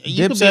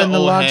 Dipset and the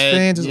Locks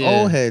fans is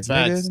old heads.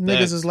 Facts,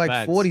 niggas is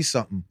like 40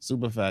 something.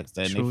 Super facts.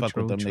 That they fuck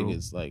with them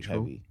niggas like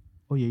heavy.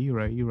 Oh yeah, you're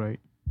right.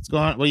 What's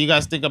going on? What you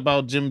guys think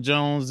about Jim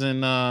Jones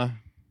and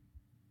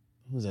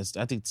who's that?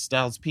 I think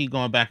Styles P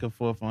going back and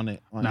forth on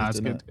it. It's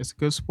good. It's a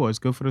good sport. It's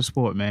good for the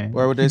sport, man.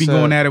 Where would they be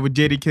going at it with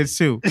JD Kids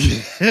too?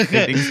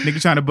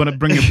 Niggas trying to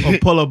bring a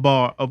pull-up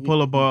bar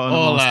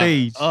on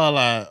stage. Have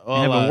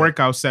a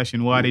workout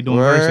session while they doing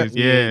verses.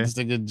 Yeah, this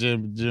nigga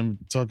Jim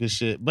talking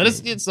shit, but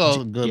it's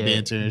all good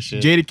banter and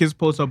shit. JD Kids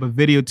posted up a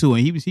video too,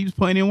 and he was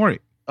putting in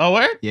work. Oh,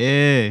 word?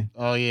 Yeah.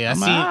 Oh yeah.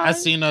 I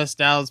seen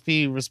Styles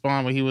P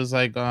respond when he was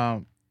like,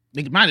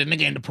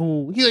 nigga in the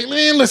pool. He's like,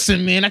 man,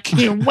 listen, man, I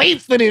can't wait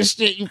for this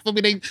shit. You feel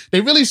me? They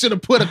really should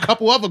have put a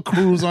couple other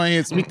crews on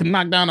here so we can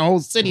knock down the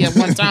whole city at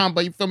one time.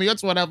 But you feel me?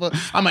 That's whatever.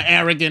 I'm an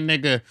arrogant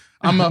nigga.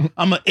 I'm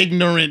an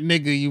ignorant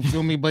nigga. You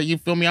feel me? But you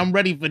feel me? I'm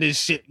ready for this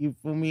shit. You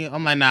feel me?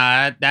 I'm like,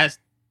 nah, that's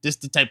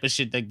just the type of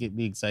shit that get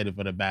me excited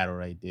for the battle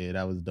right there.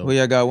 That was dope. Who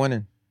y'all got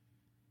winning?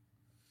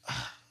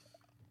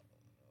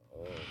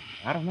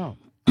 I don't know.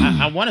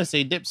 I want to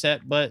say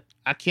Dipset, but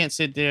I can't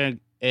sit there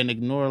and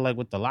ignore like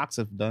what the Locks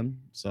have done.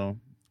 So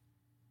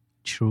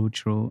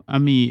True. I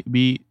mean,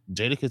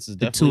 Jadakiss is the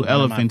definitely two one of my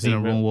elephants in the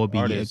favorite room will be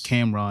artists.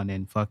 Cameron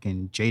and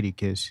fucking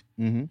Jadakiss.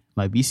 Mm-hmm.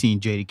 Like we seen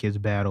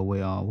Jadakiss battle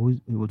with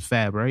it was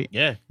Fab, right?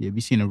 Yeah. Yeah, we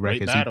seen the Great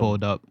records he battle.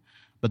 pulled up.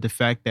 But the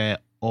fact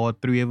that all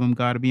three of them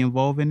got to be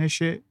involved in this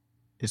shit,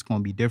 it's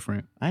gonna be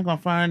different. I ain't gonna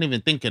front. I didn't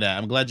even think of that.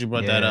 I'm glad you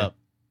brought that Yeah. up.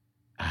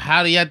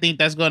 How do y'all think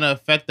that's gonna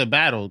affect the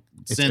battle?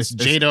 Since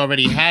it's- Jada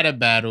already had a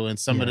battle, and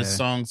some of the Yeah.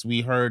 songs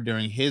we heard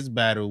during his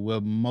battle we'll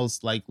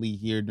most likely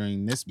hear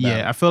during this battle.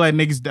 Yeah, I feel like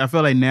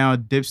now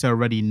Dipset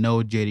already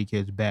know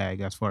Jadakiss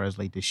bag as far as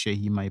like the shit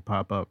he might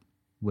pop up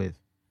with.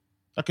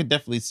 I could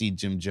definitely see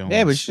Jim Jones.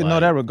 Yeah, but you should know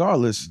that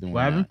regardless. doing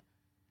What happened? that.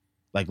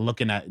 Like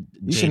looking at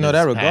You should know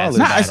that Jada's past regardless.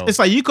 Nah, battle. it's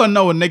like you can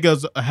know a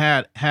nigga's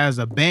has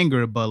a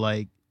banger, but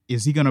like,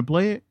 is he gonna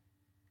play it?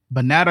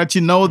 But now that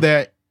you know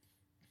that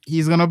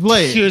he's gonna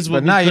play it, Here's what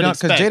But now we you could don't,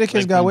 because expect, Jadakiss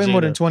like, got from way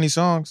more than Jada. 20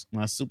 songs.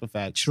 Nah, super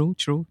facts. true.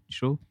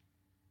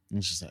 And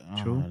it's just like,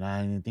 oh, True. I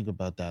didn't even think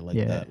about that like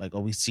Yeah. that. Like,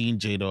 we seen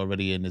Jada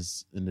already in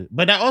this.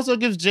 But that also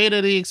gives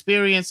Jada the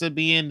experience of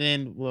being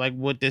in like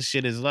what this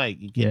shit is like.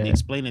 You can Yeah.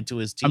 explain it to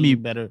his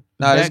team better.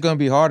 Nah, it's Back- gonna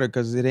be harder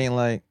because it ain't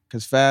like,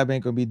 because Fab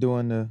ain't gonna be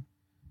doing the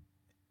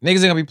niggas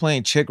ain't gonna be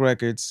playing chick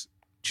records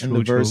in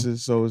the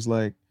verses. So it's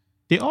like,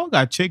 They all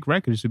got chick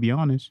records, to be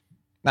honest.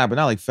 nah, but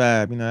not like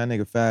Fab. You know, that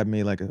nigga Fab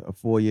made like a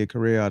 4-year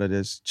career out of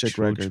this chick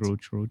records.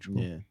 True.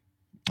 Yeah.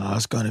 Oh,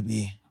 it's gonna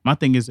be. My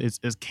thing is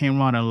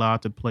Cameron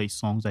allowed to play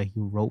songs that he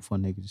wrote for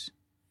niggas?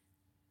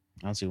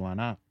 I don't see why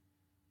not.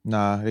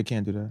 Nah, they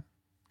can't do that.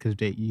 Because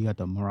you got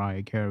the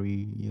Mariah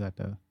Carey, you got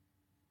the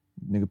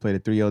Nigga played a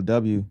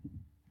 3LW.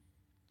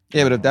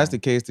 Yeah, but if that's the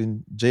case,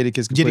 then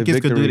Jadakiss can play Jadakiss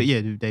Victory. could do that.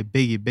 Yeah, they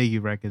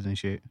Biggie records and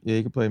shit. Yeah,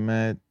 he can play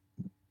Mad.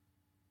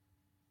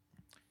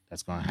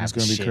 That's gonna have It's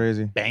gonna be shit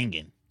crazy.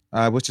 banging.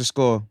 All right, what's your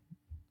score?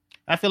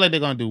 I feel like they're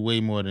gonna do way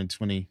more than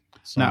 20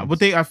 songs. Now,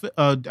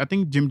 I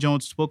think Jim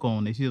Jones spoke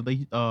on this.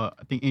 I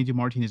think Angie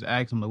Martinez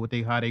asked him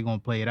like, how they gonna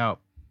play it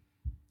out,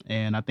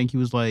 and I think he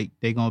was like,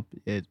 it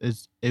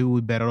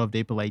would be better if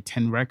they put like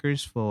 10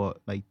 records for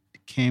like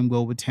Cam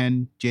go with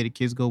 10,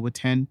 Jadakiss go with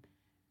 10,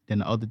 then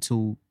the other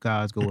two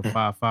guys go with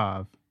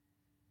 5.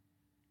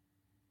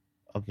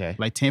 Okay.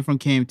 Like 10 from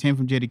Cam, 10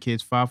 from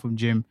Jadakiss, 5 from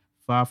Jim,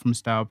 5 from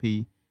Style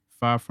P,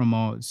 5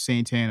 from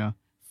Santana,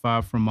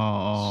 5 from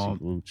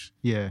Luch.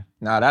 yeah.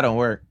 Nah, that don't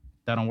work.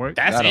 That don't work.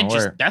 That's That don't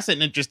interesting. work. That's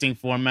an interesting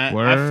format. I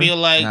Word. feel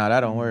like Nah,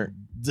 that don't work.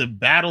 the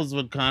battles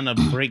would kind of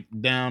break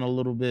down a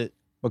little bit.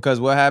 Because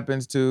what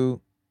happens to,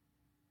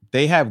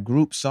 they have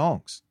group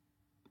songs.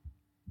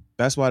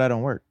 That's why that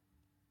don't work.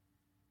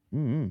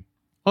 Mm-hmm.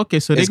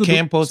 Okay, so they Is could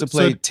Cam supposed to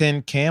play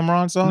 10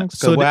 Cameron songs?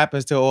 Because what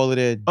happens to all of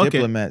their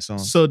Diplomat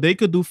songs? So they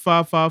could do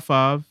 5,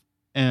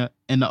 and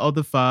the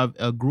other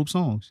 5 group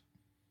songs.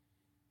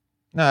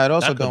 Nah, it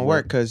also That could don't work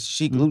work. because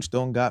Sheik Luch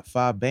don't got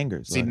 5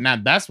 bangers. See, Like, now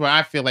that's where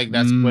I feel like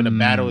that's where the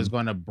battle is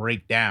going to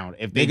break down.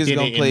 If they Niggas did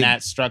gonna it play in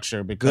that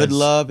structure, because Good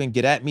Love and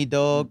Get At Me,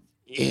 Dog.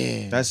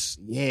 yeah, That's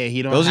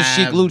he don't. those are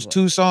Sheik have- Luch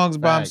 2 songs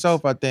by Facts.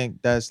 himself. I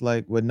think that's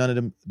like with none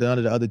of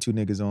the other 2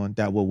 niggas on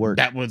that will work.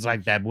 That was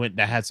like that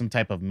had some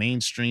type of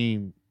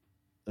mainstream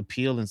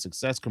appeal and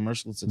success,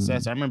 commercial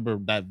success. I remember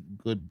that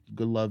good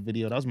love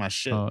video. That was my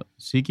shit.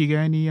 Zeke got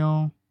any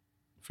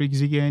Freaky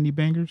Zeke got any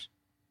bangers?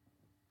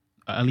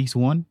 At least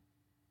one.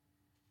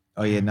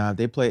 Oh yeah, nah.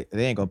 They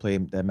ain't gonna play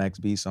that Max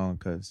B song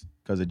because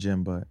of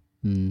Jim, but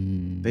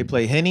they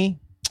play Henny.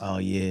 Oh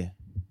yeah,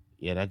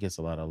 Yeah, that gets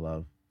a lot of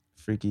love.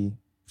 freaky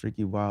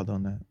wild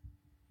on that.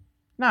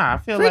 Nah, I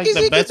feel Freaky like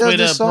the Zeke best does way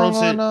to the song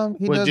approach it on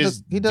he would does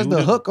just he does do the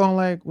the- hook on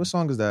like what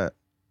song is that?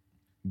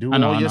 do I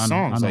know, all your I know,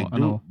 songs. I know, like, I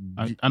know.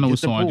 I know get what the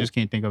song. I pool. just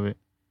can't think of it.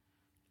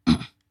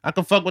 I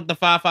can fuck with the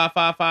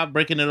 5,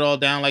 breaking it all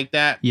down like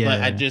that. Yeah.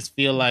 But I just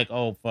feel like,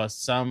 for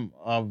some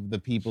of the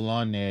people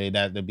on there,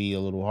 that'd be a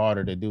little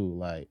harder to do.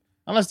 Like,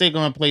 unless they're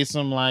gonna play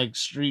some like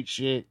street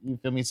shit, you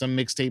feel me, some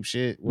mixtape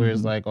shit, where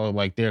it's like,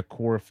 like their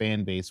core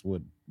fan base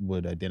would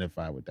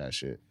identify with that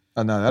shit.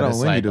 Oh no, that But don't it's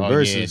win like, you the yeah,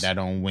 verses. that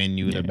don't win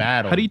you the Yeah.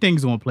 battle. How do you think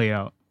it's gonna play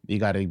out? You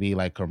gotta be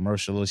like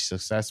commercially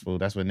successful.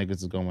 That's what niggas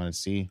is gonna want to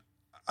see.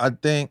 I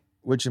think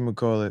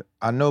whatchamacallit,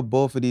 I know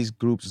both of these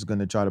groups is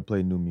gonna try to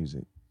play new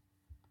music.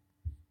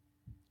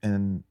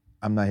 And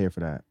I'm not here for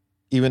that.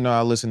 Even though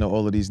I listen to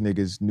all of these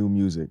niggas' new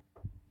music,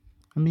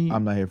 I mean,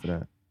 I'm not here for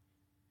that.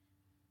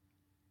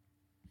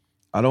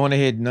 I don't want to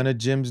hear none of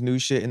Jim's new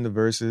shit in the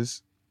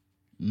verses.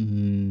 I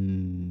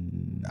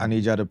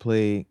need y'all to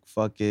play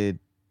fucking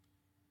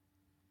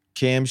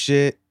Cam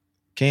shit.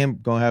 Cam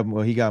gonna have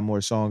he got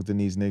more songs than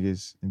these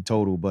niggas in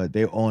total, but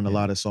they own a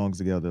lot of songs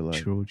together.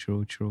 Like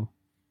true.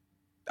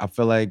 I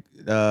feel like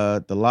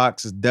the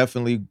Locks is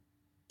definitely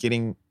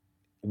getting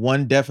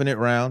one definite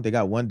round. They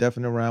got one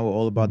definite round with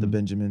All About the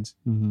Benjamins.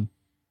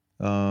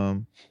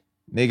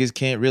 Niggas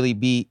can't really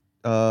beat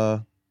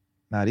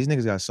these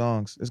niggas got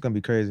songs. It's gonna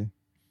be crazy.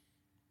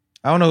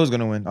 I don't know who's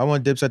gonna win. I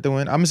want Dipset to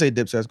win. I'm gonna say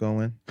Dipset's gonna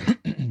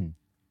win.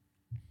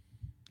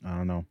 I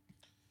don't know.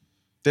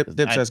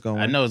 Dipset's gonna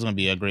win. I know it's gonna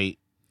be a great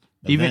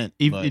Even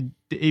event.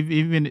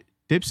 even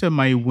Dipset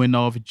might win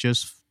off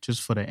just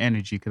for the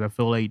energy, because I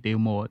feel like they're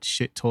more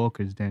shit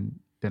talkers than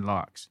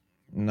Locks.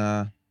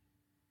 Nah.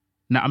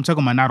 Now I'm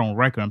talking about not on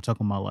record. I'm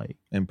talking about like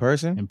In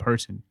person? in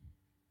person.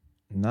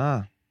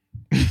 Nah.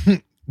 know.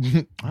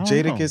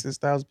 Jadakiss and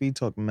Styles P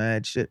talk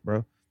mad shit,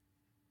 bro.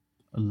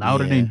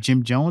 Louder Yeah. than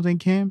Jim Jones and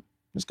Cam.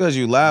 Just because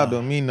you loud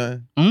don't mean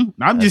nothing.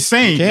 I'm just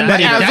saying. Cam That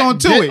might- adds on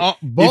to it.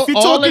 If you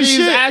all of talking these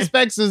shit,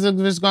 aspects is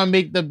just gonna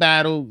make the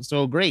battle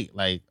so great.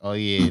 Like, oh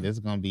yeah, this is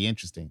gonna be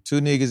interesting.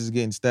 2 niggas is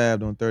getting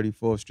stabbed on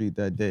 34th Street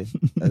that day.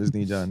 I just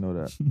need y'all to know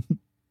that.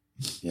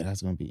 Yeah,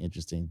 that's gonna be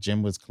interesting.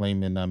 Jim was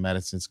claiming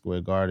Madison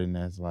Square Garden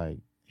as like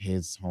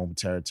his home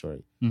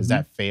territory. Is Mhm.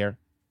 that fair?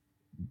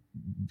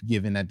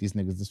 Given that these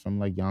niggas is from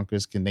like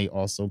Yonkers, can they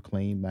also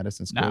claim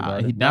Madison Square nah,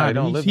 Garden? he Nah, died. he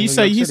don't He, live he in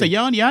said New York he said City.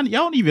 y'all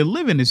don't even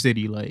live in the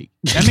city. Like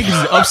that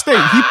niggas is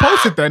upstate. He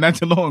posted that not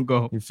too long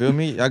ago. You feel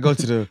me? I go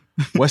to the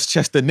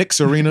Westchester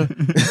Knicks arena.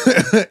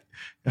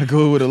 I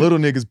go where the little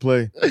niggas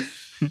play.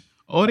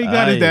 All they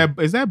got Aye.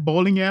 is that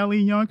bowling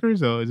alley in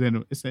Yonkers or is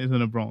it's in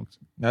the Bronx?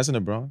 That's in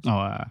the Bronx.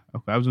 Oh,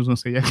 okay. I was just gonna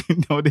say yeah,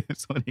 no,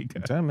 that's all they I'm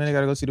got. telling you, man, they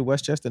gotta go see the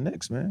Westchester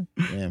Knicks, man.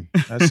 Damn.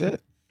 That's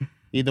it.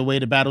 Either way,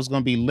 the battle's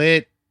gonna be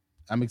lit.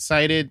 I'm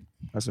excited.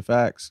 That's the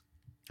facts.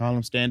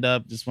 Harlem stand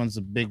up. This one's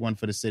a big one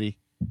for the city.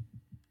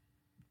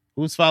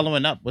 Who's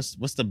following up? What's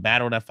the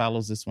battle that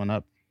follows this one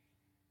up?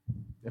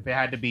 If it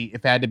had to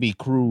be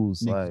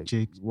crews, Nigga, like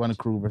Jake. one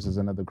crew versus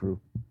another crew.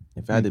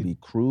 If I had to be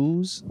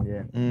Cruz,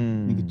 Yeah.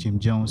 Nigga Jim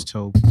Jones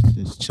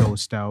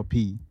chose Style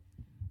P.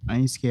 I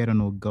ain't scared of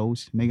no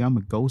ghost. Nigga, I'm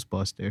a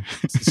ghostbuster.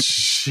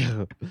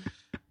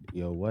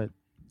 Yo, what?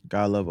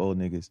 God love old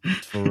niggas.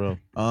 For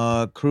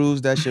real.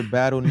 Cruz, that should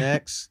battle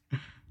next.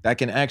 That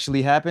can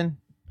actually happen.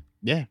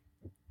 Yeah.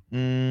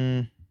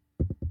 No,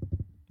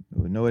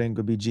 it ain't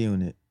gonna be G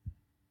Unit.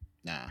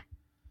 Nah.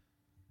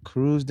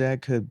 Cruz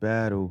that could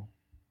battle.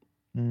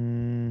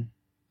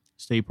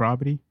 State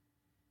property.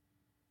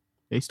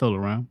 They still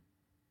around.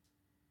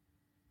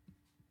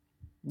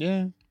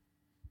 Yeah.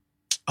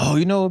 Oh,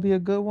 you know what would be a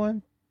good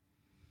one?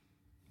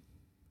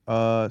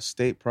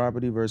 State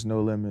property versus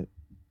No Limit.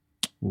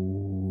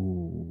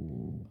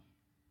 Ooh.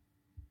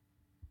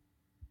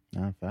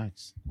 Nah,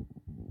 facts.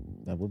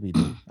 That would be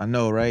dope. I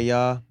know, right,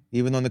 y'all?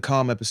 Even on the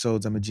calm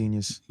episodes, I'm a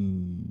genius.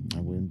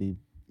 That wouldn't be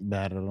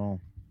bad at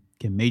all.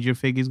 Can major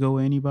figures go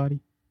with anybody?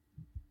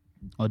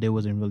 Oh, there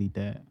wasn't really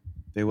that.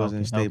 They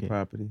wasn't Okay, state okay.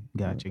 property.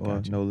 Gotcha, or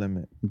gotcha. No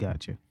Limit.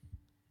 Gotcha.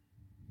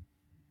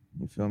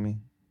 You feel me?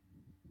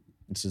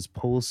 This is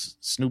post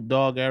Snoop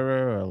Dogg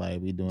era, or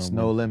like we doing It's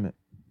No Limit.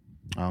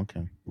 Oh,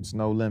 okay. It's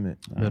No Limit.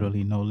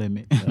 Literally no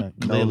limit. Yeah, No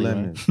clearly,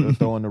 Limit. We're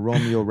throwing the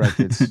Romeo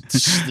records.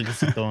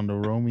 Niggas throwing the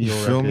Romeo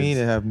You feel me? records.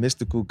 They have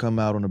Mystical come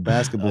out on a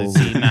basketball.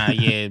 See, nah,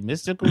 yeah,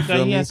 Mystical You guy,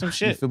 feel he me? had some You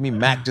shit. feel me?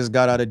 Mac just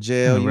got out of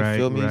jail. You Right,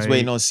 feel me? He's right.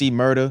 waiting on C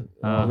Murder.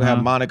 Uh-huh. We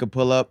have Monica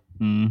pull up,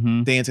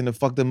 Mm-hmm. dancing to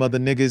fuck them other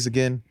niggas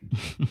again.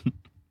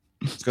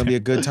 It's gonna be a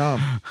good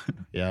time.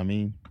 Yeah, I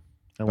mean,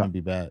 that wouldn't be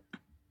bad.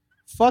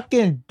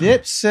 Fucking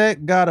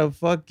Dipset got a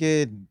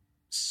fucking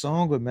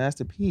song with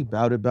Master P.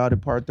 Bout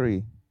It Part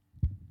 3.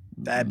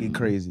 That'd be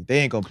crazy. They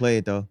ain't gonna play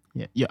it though.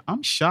 Yeah.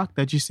 I'm shocked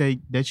that you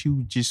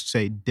just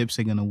say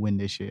Dipset gonna win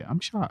this shit. I'm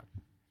shocked.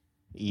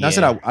 Yeah. I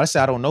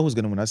said I don't know who's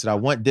gonna win. I said I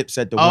want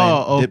Dipset to win.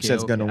 Okay,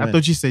 Dipset's gonna I win.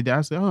 thought you said that.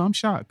 I said, I'm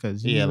shocked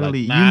because Yeah, like,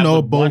 really, nah, I you know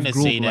would both wanna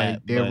group say like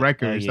that, their but,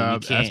 records. yeah, you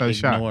That's can't why I'm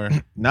shocked. ignore.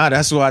 Nah,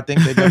 that's what I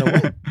think they're gonna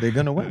win. They're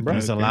gonna win, bro.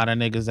 There's a lot of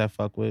niggas that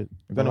fuck with.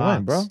 They're gonna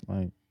win, bro.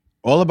 Like,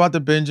 All About the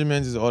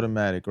Benjamins is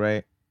automatic,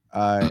 right?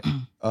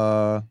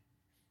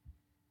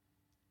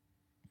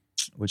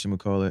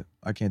 Whatchamacallit?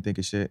 I can't think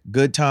of shit.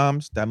 Good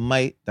Times, that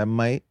might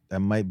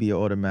be an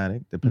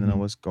automatic, depending on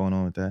what's going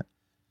on with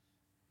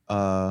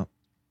that.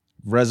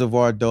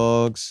 Reservoir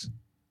Dogs,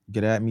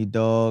 Get At Me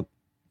Dog.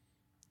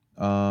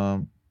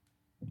 Niggas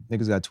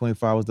got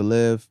 24 hours to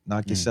live,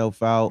 knock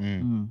yourself out.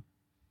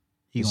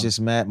 He It's gonna-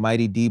 just mad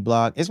Mighty D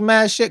Block. It's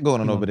mad shit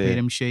going on he over gonna pay there.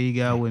 them shit he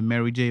got with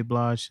Mary J.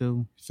 Blige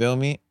too. Feel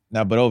me?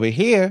 Now, but over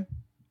here,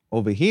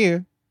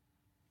 you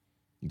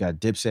got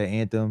Dipset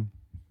Anthem.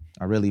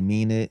 I Really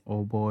Mean It.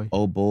 Oh boy.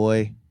 Oh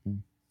boy.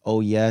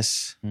 Oh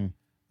yes.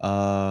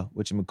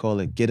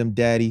 Whatchamacallit? Get 'em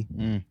Daddy.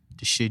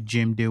 The shit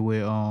Jim did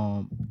with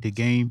the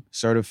game.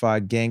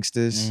 Certified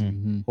Gangsters.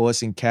 Mm-hmm.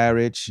 Horse and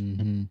Carriage.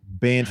 Mm-hmm.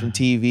 Banned from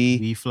TV.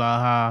 We Fly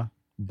High.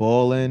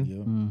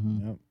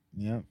 Ballin'.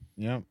 Mm-hmm.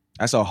 Yep.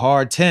 That's a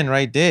hard 10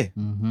 right there.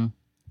 Mm-hmm.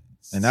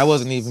 And that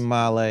wasn't even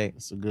my like,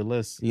 It's a good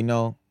list. you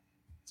know.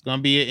 It's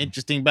gonna be an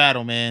interesting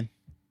battle, man.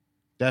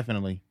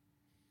 Definitely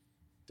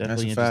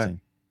That's a interesting.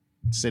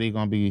 City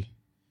gonna be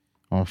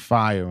on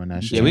fire when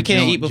that shit. Yeah, we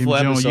can't eat Jim before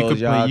Jones, you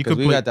episodes, could play- y'all, you because could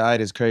we play- got the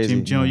itis crazy.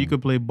 Jim Jones, you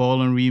could play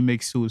Ball and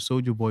Remix too.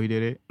 Soulja Boy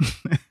did it.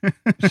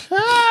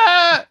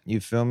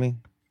 You feel me?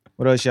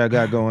 What else y'all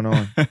got going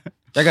on?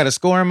 Y'all got to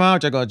score him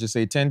out? Y'all gonna just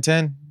say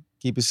 10-10?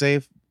 Keep it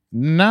safe?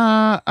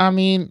 Nah, I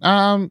mean,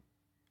 I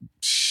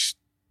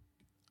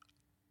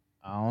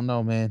don't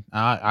know, man.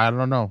 I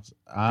don't know.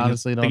 I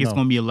honestly I don't think know. it's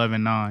gonna be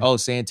 11-9. Oh,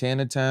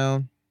 Santana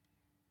Town,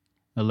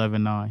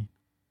 11-9.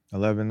 11-9.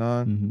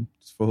 Mm-hmm.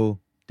 It's for who?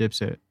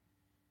 Dipset.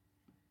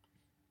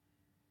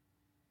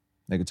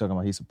 Nigga talking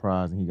about he's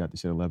surprised and he got the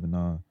shit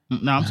 11-9.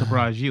 No, I'm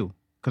surprised you.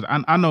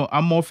 because I know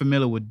I'm more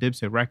familiar with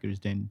Dipset records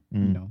than you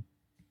know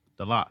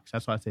the locks.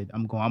 That's why I said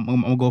I'm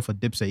gonna go for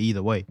Dipset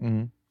either way.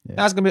 Mm-hmm. Yeah.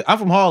 That's gonna be. I'm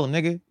from Harlem,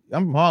 nigga.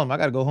 I'm from Harlem. I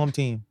gotta go home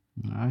team.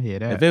 I hear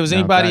that. If it was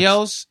anybody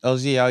else,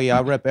 yeah,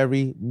 I rep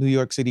every New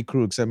York City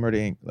crew except Murder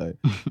Inc. Like,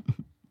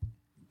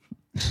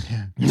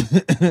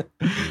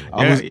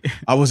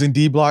 I was in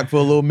D Block for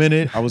a little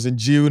minute. I was in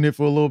G Unit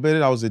for a little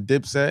bit. I was in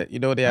Dipset. You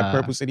know, they had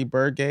Purple City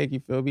Bird Gang. You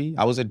feel me?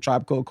 I was in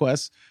Tribe Called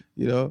Quest.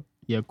 You know.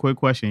 Yeah. Quick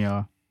question,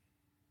 y'all.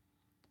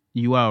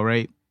 You out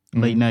right?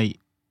 Late night.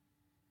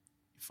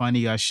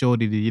 Finally got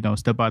shorty to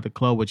step out the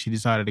club, but she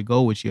decided to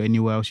go with you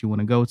anywhere else you want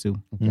to go to.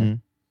 Okay. Mm-hmm.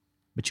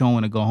 But you don't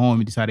want to go home.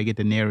 You decide to get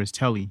the nearest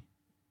telly.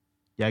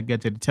 Y'all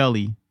get to the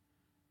telly.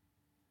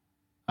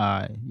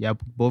 Y'all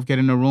both get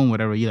in the room,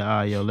 whatever. You're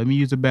like, yo, let me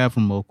use the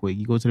bathroom real quick.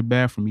 You go to the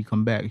bathroom, you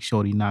come back,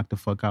 shorty knock the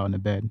fuck out in the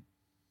bed.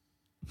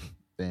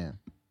 Damn.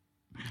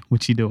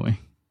 What you doing?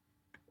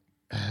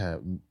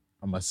 I'm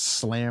gonna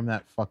slam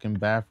that fucking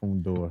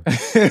bathroom door.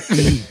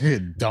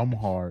 Dumb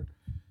hard.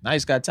 Now you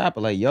got to tap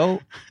it like, yo,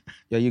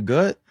 you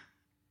good?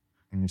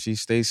 And she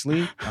stay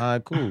asleep. All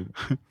right, cool.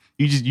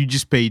 You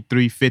just paid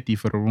 $350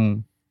 for the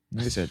room.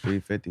 You said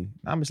 $350.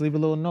 I'm just leave a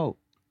little note.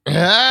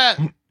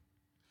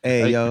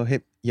 Hey,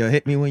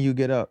 hit me when you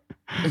get up.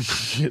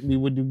 Hit me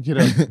when you get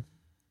up.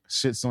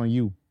 Shit's on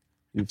you.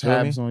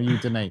 Tabs on you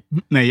tonight.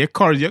 Nah, your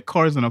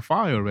car's on a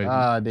fire already.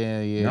 Ah,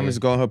 damn, yeah. I'm just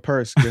going her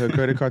purse, get her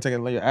credit card, take it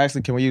later.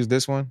 Actually, can we use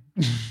this one?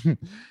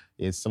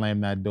 Yeah, slam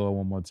that door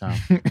one more time.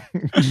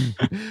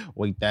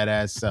 Wake that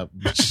ass up.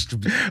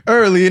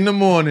 Early in the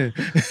morning.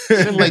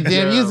 Like,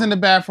 damn, you was in the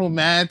bathroom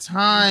mad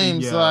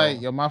times. Yo.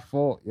 Like, yo, my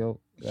fault. Yo,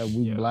 that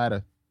weak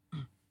bladder.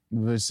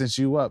 Since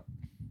you up.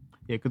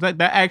 Yeah, because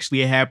that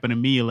actually happened to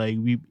me. Like,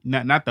 we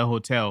not the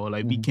hotel.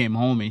 Like, we came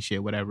home and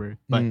shit, whatever.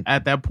 But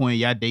at that point,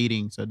 y'all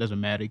dating, so it doesn't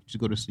matter. You just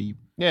go to sleep.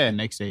 Yeah. The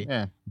next day.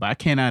 Yeah. But I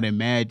cannot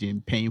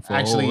imagine paying for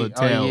a whole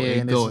hotel.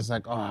 And it's just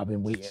like, I've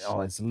been waiting.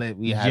 Oh, it's lit.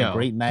 We had a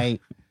great night.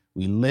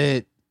 We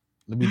lit.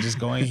 Let me just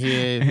go in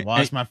here,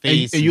 wash my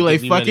face. And you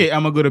like, fuck it,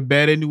 I'm gonna go to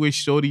bed anyway.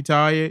 Shorty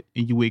tired,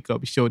 and you wake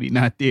up, Shorty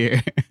not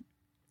there.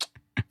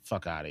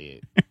 Fuck out of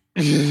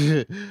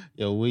here.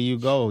 Yo, where you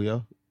go,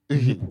 yo?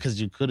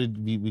 Because we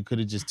could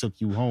have just took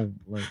you home.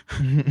 Like,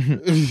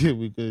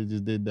 we could have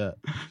just did that.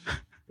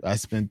 I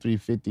spent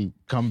 $350.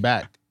 Come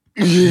back.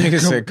 Nigga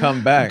said,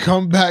 come back.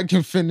 Come back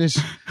and finish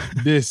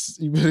this.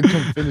 You better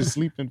come finish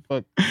sleeping.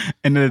 Fuck.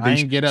 And then I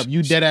ain't get up.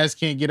 You dead ass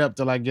can't get up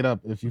till I get up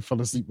if you fell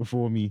asleep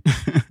before me.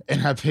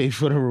 And I paid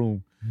for the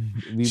room.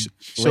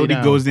 Shorty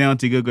goes down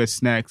to go get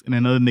snacks, and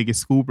another nigga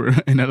scoop her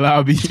in the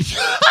lobby.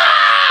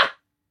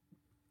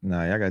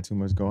 Nah, y'all got too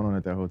much going on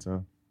at that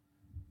hotel.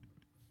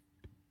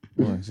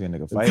 You want to see a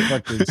nigga fight?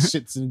 Fucking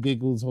shits and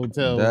giggles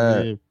hotel.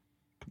 That.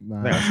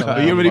 Nah,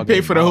 you already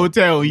paid for the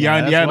hotel.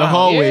 Y'all in the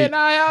hallway.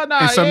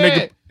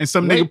 Yeah, and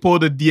some nigga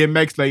pulled a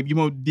DMX, like, you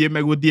know,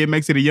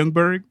 DMX at the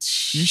Youngberg.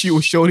 You see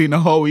what Shorty in the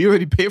hallway. You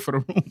already paid for the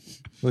room.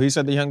 Well, he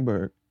said the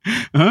Youngberg.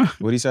 Huh?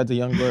 What he said to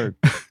Youngberg?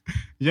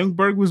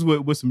 Youngberg was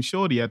with some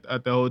Shorty at the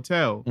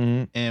hotel.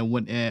 Mm-hmm. And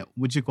when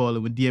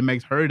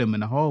DMX heard him in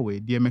the hallway,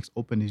 DMX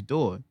opened his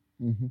door.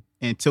 Mm-hmm.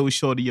 And told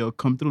Shorty, yo,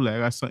 come through. Like, I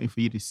got something for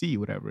you to see,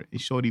 whatever.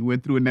 And Shorty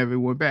went through and never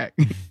went back.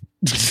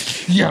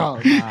 Yo,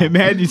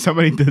 imagine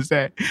somebody does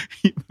that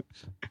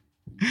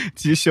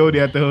to your Shorty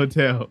at the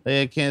hotel.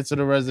 Hey, cancel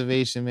the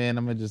reservation, man.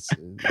 I'm gonna just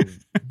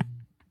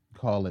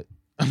call it.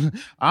 I'm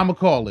gonna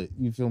call it.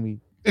 You feel me?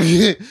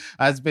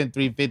 I spent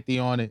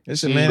 $350 on it.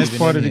 Listen, man, it's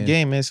part of the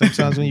game, man.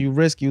 Sometimes when you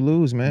risk, you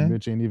lose, man.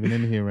 Bitch ain't even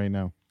in here right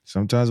now.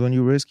 Sometimes when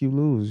you risk, you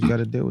lose. You got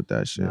to deal with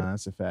that shit. Nah,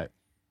 that's a fact.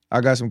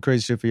 I got some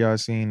crazy shit for y'all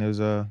seen. There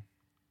was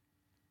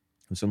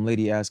some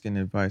lady asking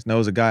advice. No, it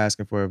was a guy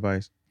asking for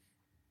advice.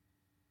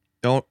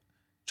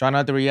 Try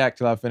not to react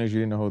till I finish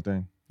reading the whole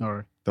thing. All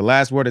right. The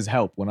last word is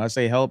help. When I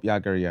say help, y'all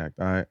can react.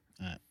 All right.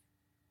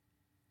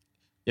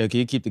 Yo, can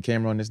you keep the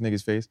camera on this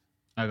nigga's face?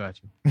 I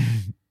got you.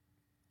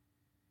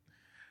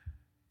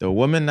 The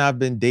woman I've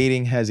been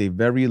dating has a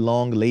very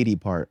long lady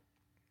part.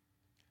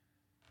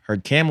 Her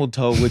camel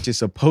toe, which is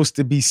supposed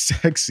to be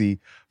sexy,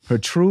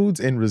 protrudes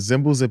and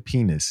resembles a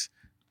penis.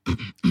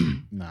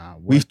 Nah,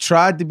 what? We've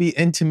tried to be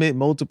intimate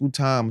multiple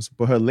times,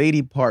 but her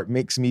lady part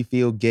makes me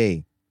feel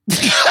gay.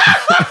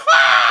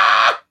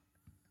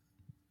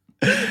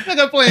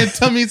 Nigga playing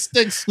tummy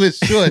sticks with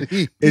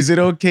Shorty. Is it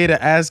okay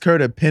to ask her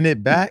to pin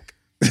it back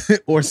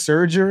or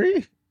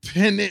surgery?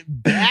 Pin it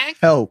back?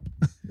 Help.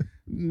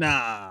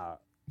 Nah.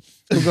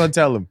 Who's gonna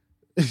tell him?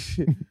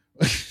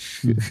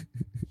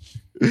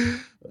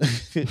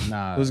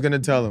 Nah. Who's gonna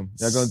tell him?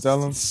 Y'all gonna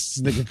tell him?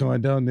 This nigga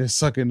going down there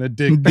sucking a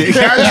dick. I was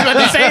about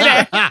to say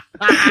that.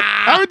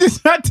 I was just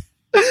about to...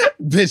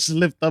 Bitch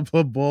lift up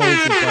her balls.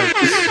 And like,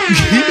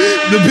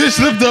 the bitch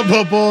lift up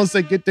her balls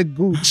and get the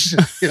gooch.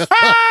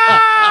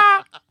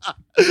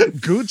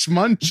 Gooch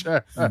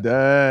muncher.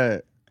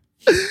 Dad.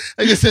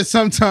 Like I said,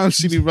 sometimes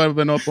she be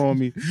rubbing up on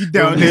me. You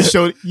down there,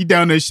 show,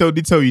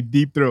 they tell you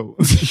deep throat.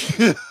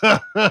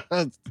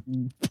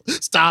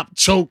 Stop,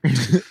 choke.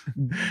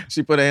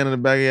 She put her hand on the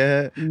back of your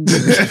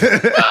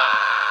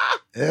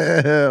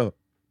head. Hell.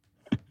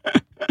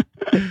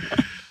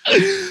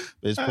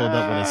 Bitch pulled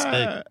up with a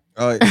stick.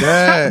 Oh,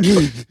 yeah.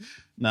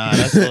 Nah,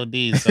 that's OD,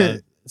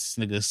 son. This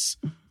nigga's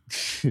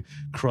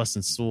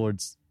crossing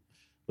swords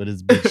with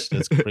his bitch.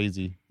 That's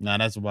crazy. Nah,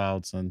 that's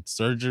wild, son.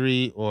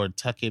 Surgery or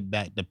tuck it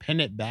back. The pin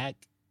it back.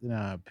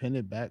 Nah, pin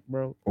it back,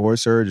 bro. Or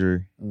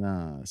surgery.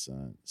 Nah,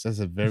 son. That's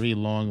a very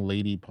long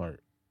lady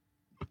part.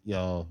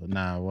 Yo,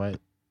 nah, what?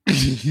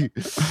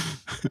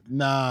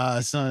 Nah,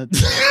 son.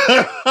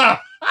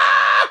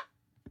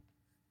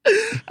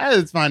 I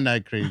just find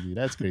that crazy.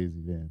 That's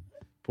crazy, man.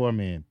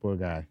 Man, poor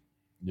guy.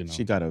 You know,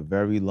 She got a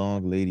very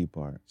long lady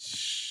part.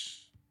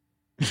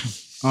 I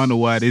don't know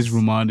why this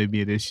reminded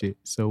me of this shit.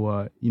 So,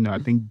 I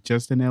think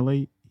Justin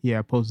LA, he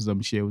had posted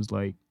some shit. It was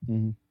like,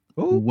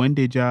 when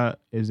did y'all,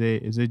 is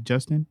it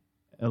Justin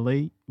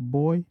LA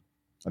boy?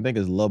 I think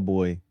it's Love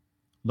Boy.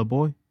 La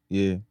Boy?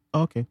 Yeah.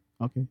 Oh, okay.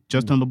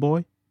 Justin La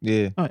Boy?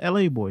 Yeah. Oh,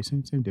 LA boy,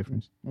 same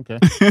difference. okay.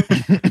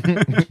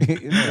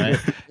 Right.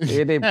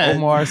 Yeah, they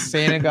Omar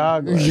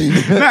Synagogue. Nah,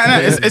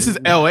 it's just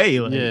LA.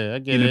 Like, Yeah, I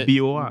get in it. the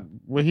BOI.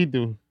 What he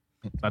do?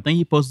 I think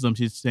he posted some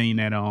shit saying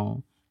that,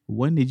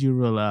 when did you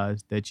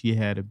realize that you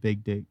had a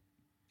big dick?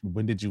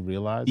 When did you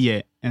realize?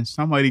 Yeah, and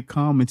somebody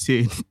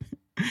commented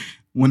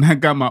when I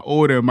got my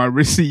order, my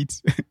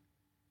receipts,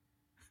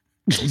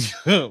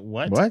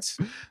 What?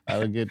 I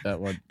don't get that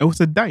one. it was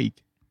a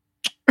dyke.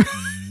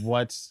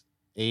 What?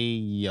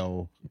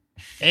 Ayo.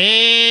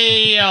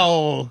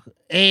 Ayo.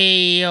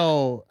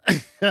 Ayo.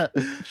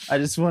 I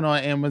just went on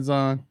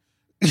Amazon.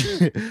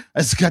 I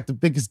just got the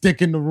biggest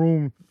dick in the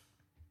room.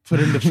 Put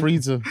in the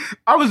freezer.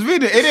 I was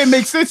reading it. It didn't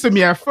make sense to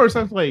me at first.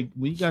 I was like,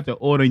 when you got the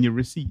order in your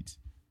receipts.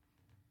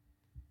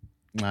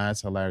 Nah,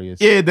 that's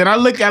hilarious. Yeah, then I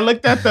looked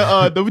at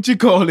the what you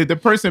call it, the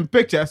person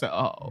picture. I said,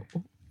 oh.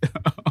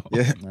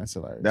 Yeah. That's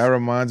hilarious. That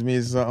reminds me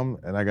of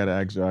something, and I got to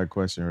ask you a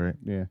question, right?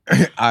 Yeah.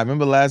 I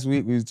remember last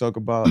week we was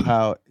talking about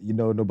how,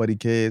 nobody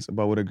cares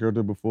about what a girl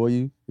did before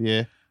you.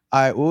 Yeah.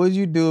 All right, what would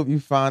you do if you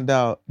found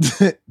out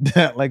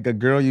that, like, a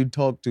girl you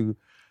talked to,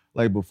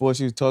 like, before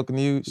she was talking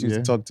to you, she was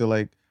talking to,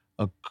 like,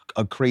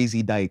 a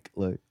crazy dyke,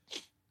 like.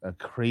 A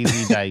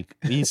crazy dyke.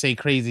 When you say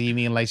crazy, you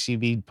mean like she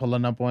be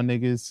pulling up on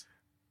niggas?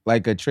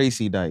 Like a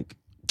Tracy dyke.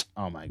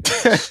 Oh my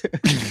gosh.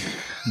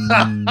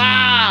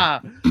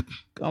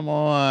 Come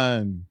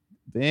on.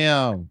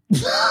 Damn.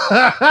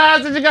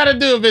 That's what you gotta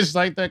do, bitch,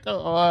 like that.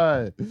 Come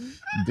on.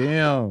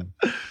 Damn.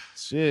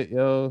 Shit,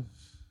 yo.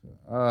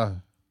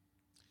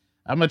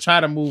 I'm gonna try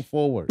to move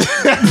forward. But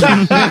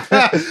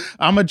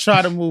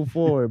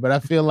I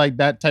feel like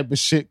that type of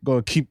shit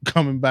gonna keep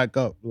coming back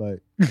up.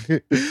 Like,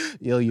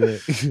 yo, your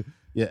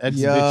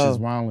ex-bitch is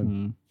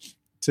wilding.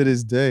 To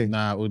this day.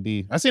 Nah,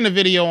 OD. I seen a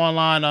video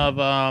online of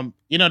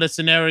the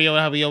scenario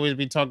how we always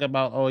be talking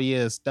about, oh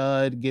yeah,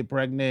 stud, get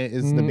pregnant,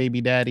 is the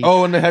baby daddy.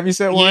 Oh, and the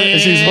heavyset one? Yeah,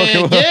 And she's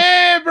fucking with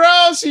yeah,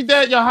 bro. She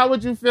dead. Yo, how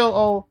would you feel?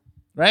 Oh,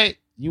 right?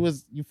 You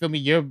feel me?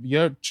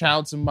 Your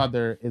child's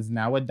mother is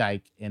now a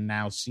dyke, and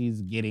now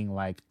she's getting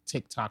like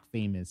TikTok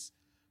famous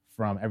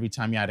from every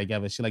time y'all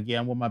together. She like, yeah,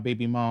 I'm with my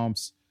baby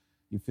moms.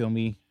 You feel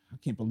me? I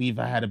can't believe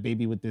I had a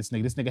baby with this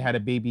nigga. This nigga had a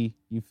baby.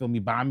 You feel me?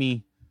 By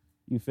me.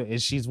 You feel?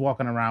 And she's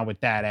walking around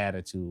with that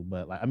attitude.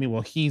 But like,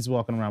 he's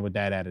walking around with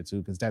that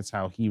attitude because that's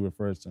how he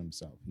refers to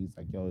himself. He's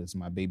like, yo, it's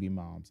my baby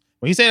moms.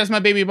 When he say that's my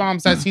baby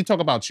moms, he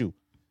talk about you.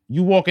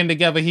 You walking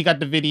together. He got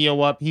the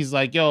video up. He's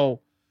like,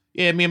 yo.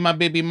 Yeah, me and my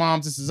baby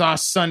moms, this is our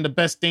son. The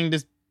best thing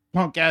this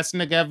punk ass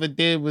nigga ever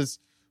did was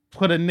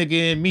put a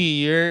nigga in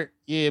me.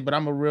 Yeah, but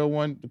I'm a real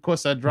one. Of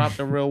course, I dropped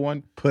a real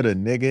one. Put a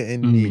nigga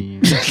in me.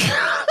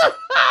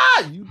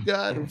 You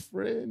got a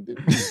friend.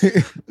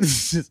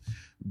 It's just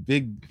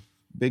big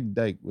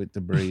dyke with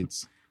the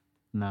braids.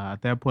 Nah,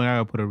 at that point, I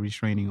gotta put a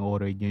restraining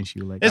order against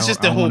you. Like, it's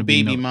just the whole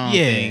baby mom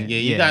thing. Yeah,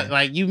 you got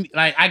like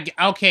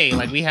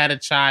like we had a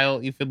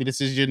child. You feel me? This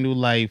is your new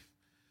life.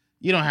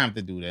 You don't have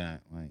to do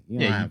that. Like,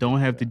 you don't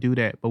have to do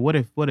that. But what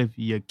if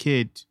your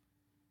kid's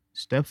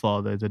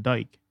stepfather is a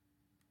dyke?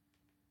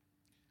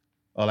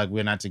 Or like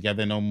we're not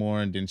together no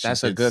more, and then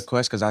That's a good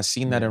question because I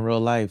seen that in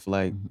real life.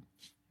 Like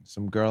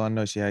some girl I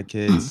know, she had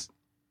kids.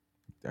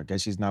 I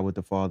guess she's not with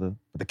the father,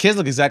 but the kids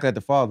look exactly like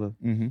the father.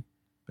 Mm-hmm.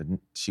 But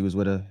she was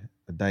with a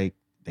dyke.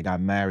 They got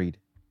married,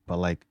 but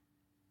like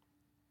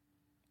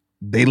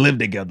they live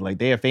together. Like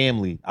they're a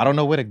family. I don't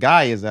know where the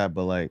guy is at,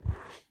 but like,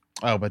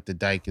 oh, but the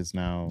dyke is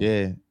now.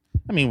 Yeah.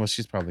 I mean, well,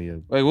 she's probably a.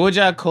 Like, what would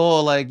y'all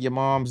call like your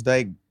mom's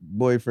dyke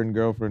boyfriend,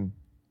 girlfriend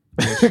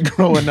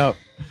growing up?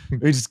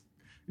 You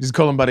just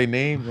call them by their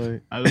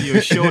name. Like, yo,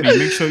 Shorty,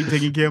 make sure you're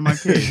taking care of my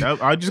kid.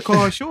 I'll just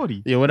call her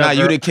Shorty. Yeah, what up?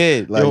 You the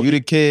kid. Like, you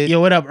the kid. Yo,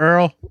 what up,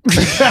 Earl?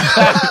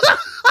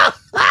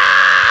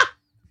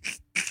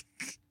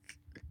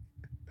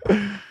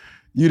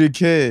 You the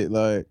kid.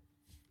 Like,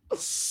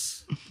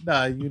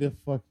 nah, you the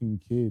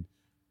fucking kid.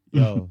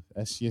 Yo,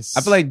 that's just.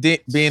 I feel like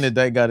being a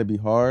dyke got to be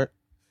hard.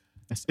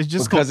 It's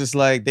just because it's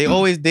like they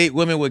always date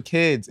women with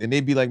kids and they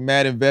be like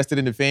mad invested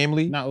in the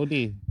family. Not OD.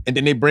 And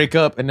then they break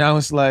up and now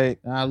it's like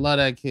I love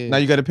that kid. Now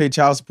you got to pay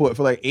child support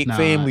for like 8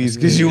 families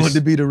because you want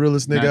to be the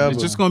realest nigga ever.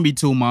 It's just gonna be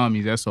 2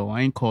 mommies. That's all. I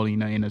ain't calling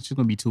nothing. It's just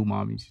gonna be 2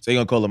 mommies. So you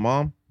gonna call her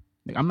mom?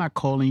 Like, I'm not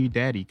calling you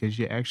daddy because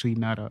you're actually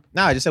not a.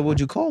 Nah, I just said, what'd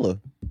you call her?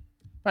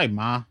 Right,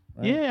 ma.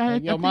 Right? Yeah,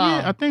 Like, yo,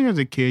 mom. I think as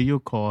a kid you'll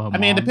call her. I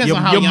mean, it mom. depends your,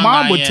 on how your young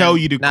mom I would am. tell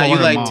you to Nah, call you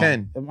her like mom.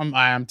 10.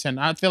 I'm 10.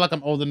 I feel like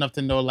I'm old enough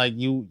to know like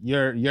you're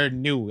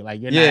new.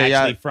 Like you're not Yeah,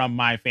 actually from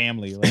my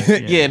family.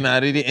 Like, Yeah, nah,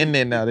 they in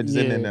there now. They're just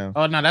in there now.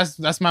 Oh no,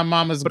 that's my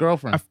mama's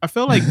girlfriend. I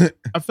feel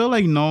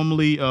like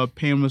normally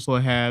parents will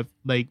have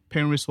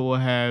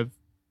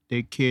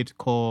their kids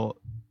call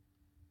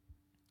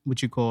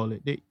what you call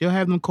it. They'll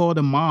have them call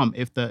the mom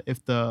if their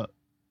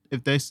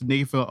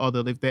significant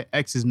other, if their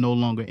ex is no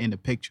longer in the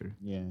picture.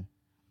 Yeah.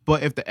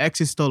 But if the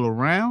ex is still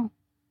around,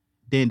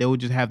 then they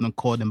would just have them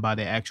call them by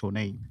their actual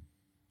name.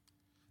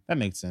 That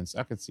makes sense.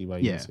 I could see why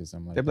you would say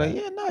something like They're that.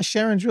 like, yeah, nah,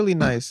 Sharon's really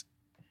nice.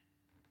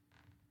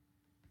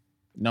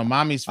 No,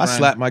 mommy's I friend.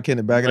 slapped my kid in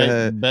the back of the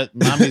head.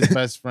 Mommy's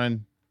best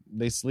friend.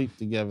 They sleep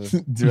together.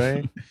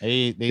 Right?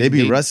 They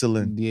be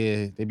wrestling.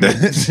 Yeah, they be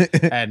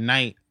at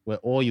night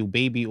with oil,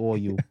 baby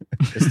oil.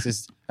 It's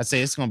just, I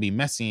say it's gonna be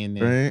messy in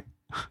there. Right?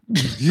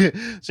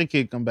 She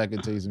can't come back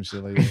and tell you some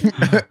shit like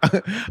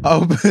that. I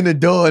opened the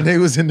door and they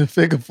was in the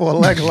figure 4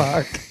 leg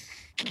lock.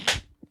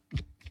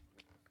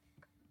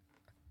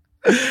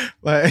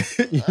 Like,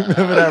 you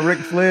remember that Ric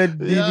Flair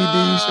DVD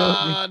you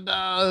showed me?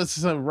 No,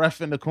 it's a ref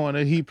in the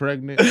corner. He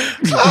pregnant.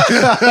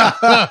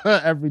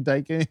 Every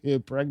dyke in here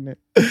pregnant.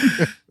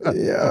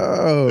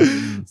 Yo.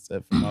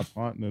 Except for my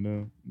partner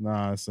though.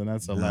 Nah, so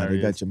that's hilarious.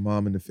 They got your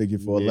mom in the figure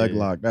 4 leg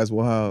lock. That's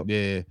wild.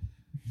 Yeah.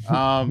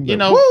 You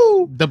know,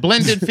 woo! The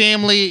blended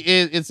family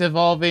is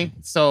evolving.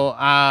 So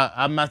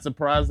I'm not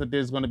surprised that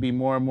there's going to be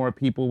more and more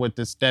people with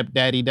the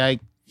stepdaddy dyke.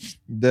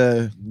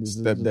 The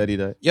stepdaddy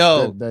dyke.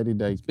 Yo, Stepdaddy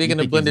dyke. speaking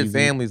of blended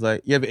families,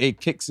 like, you ever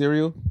ate Kix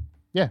cereal?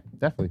 Yeah,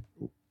 definitely.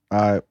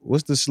 All right,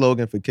 what's the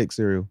slogan for Kix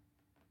cereal?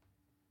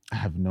 I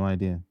have no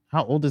idea.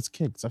 How old is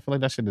Kix? I feel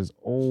like that shit is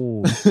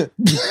old.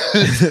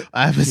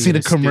 I haven't seen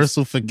a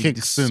commercial for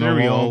Kix in a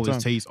Cereal long always time.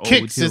 tastes old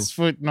Kix too. is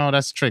for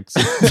that's tricks.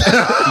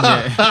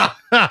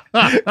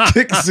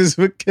 Kix is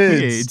for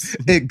kids.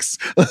 X.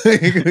 Like,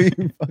 what are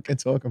you fucking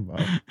talking about?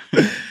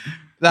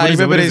 Nah, you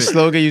remember their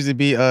slogan used to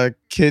be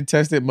kid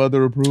tested,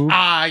 mother approved?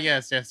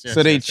 Yes.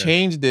 So they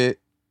changed it.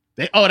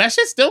 That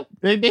shit still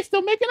they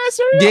still making that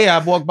cereal? Yeah, I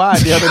walked by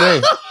it the other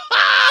day.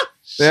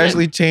 They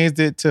actually changed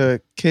it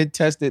to kid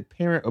tested,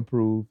 parent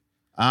approved.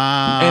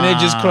 And it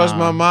just crossed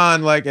my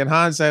mind. Like, in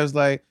hindsight, I was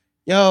like,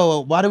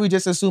 yo, why do we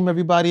just assume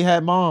everybody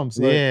had moms?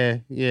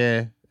 Like,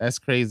 yeah. That's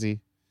crazy.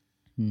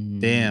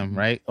 Damn,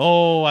 right?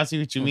 Oh, I see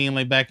what you mean.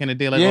 Like back in the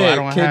day, like, yeah, I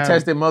don't kid have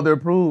tested, mother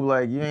approved.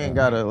 Like, you ain't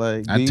gotta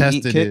like. I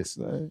tested Kix?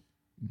 it. Like,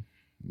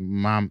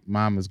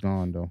 Mom is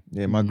gone though.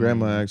 yeah, my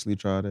grandma actually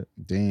tried it.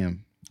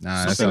 Damn.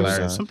 Nah, that's Something-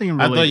 hilarious. something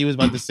I really- thought you was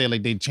about to say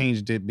like they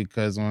changed it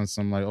because on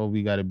some like, oh,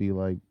 we gotta be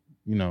like,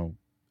 you know.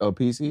 Oh,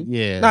 PC?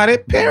 Yeah. Nah,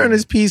 that parent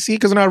is PC.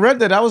 Because when I read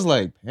that, I was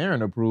like,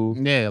 parent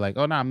approved. Yeah, like,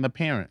 oh no, I'm the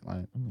parent.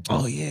 Like,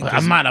 oh yeah,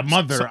 I'm not a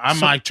mother. I'm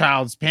my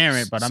child's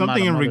parent, but I'm not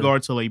something a in mother.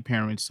 regard to like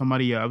parents.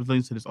 Somebody, I was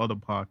listening to this other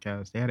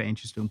podcast. They had an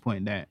interesting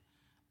point that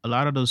a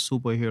lot of those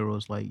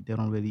superheroes, like, they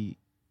don't really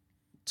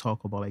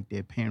talk about like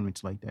their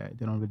parents like that.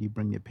 They don't really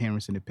bring their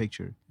parents in the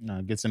picture. No,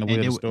 it gets in the way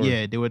of the story.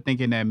 Yeah, they were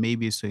thinking that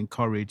maybe it's to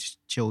encourage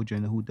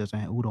children who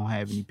don't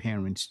have any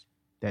parents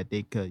that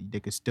they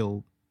could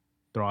still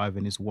thrive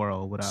in this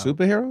world without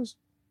superheroes.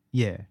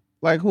 Yeah,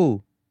 like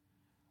who?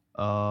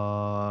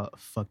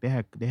 Fuck. They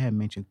had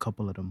mentioned a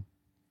couple of them.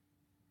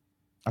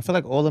 I feel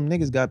like all them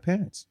niggas got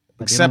parents,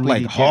 But they except don't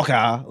like really-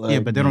 Hawkeye. Like, yeah,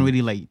 but they don't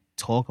really like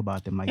talk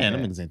about them like Yeah, that.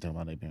 them niggas ain't talking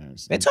about their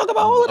parents. They talk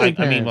about all of their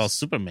I mean, well, parents.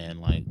 Superman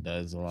like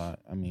does a lot.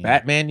 I mean,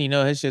 Batman, you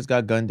know, his shit's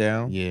got gunned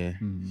down. Yeah.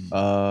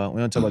 Mhm. We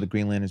don't talk about the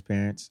Green Lantern's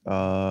parents.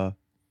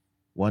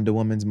 Wonder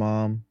Woman's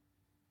mom.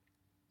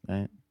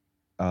 Right.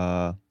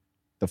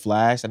 The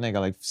Flash. I think I got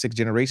like 6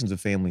 generations of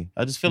family.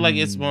 I just feel like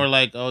it's more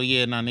like, oh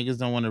yeah, nah, niggas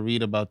don't want to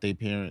read about their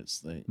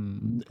parents. Like, I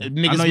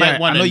niggas know, might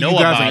want to know you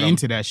guys about are them.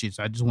 into that shit,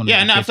 so I just want to.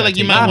 Yeah, no, I feel like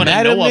you might Nah, want to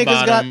mad know if niggas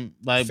about got them.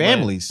 Like,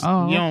 families.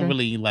 but you don't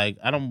really like.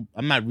 I'm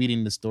not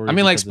reading the story. I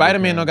mean, like because of their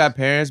Spider-Man don't parents. got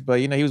parents,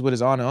 but you know he was with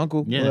his aunt and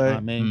uncle. Yeah, like, I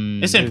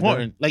mean, it's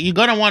important. Like, you're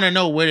gonna want to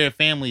know where their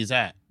family's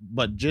at,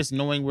 but just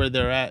knowing where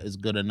they're at is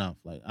good enough.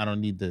 Like, I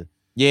don't need for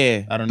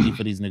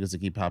these niggas to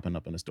keep popping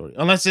up in the story,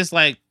 unless it's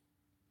like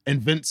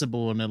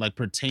invincible and it like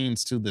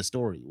pertains to the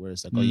story, where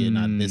it's like, oh yeah,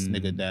 nah, this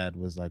nigga dad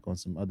was like on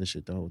some other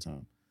shit the whole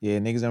time. Yeah,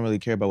 niggas don't really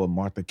care about what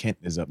Martha Kent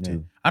is up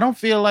to. I don't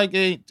feel like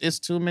it's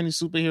too many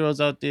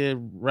superheroes out there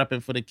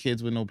repping for the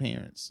kids with no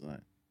parents. Like,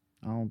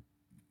 I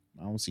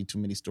don't see too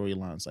many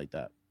storylines like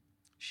that.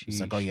 It's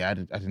like, oh yeah, I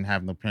didn't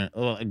have no parent.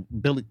 Oh, like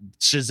Billy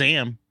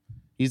Shazam,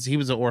 he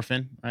was an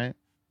orphan, right?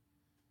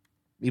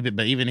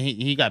 Even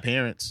he got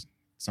parents.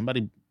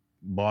 Somebody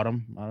bought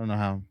him. I don't know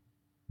how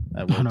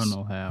that works. I don't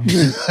know how.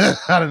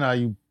 I don't know how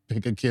you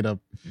pick a kid up.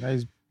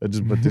 I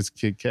just put this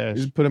kid cash.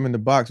 Just put him in the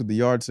box with the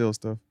yard sale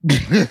stuff.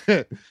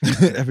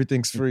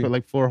 Everything's free. Put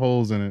like 4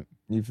 holes in it.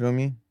 You feel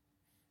me?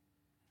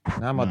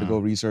 Now I'm about to go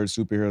research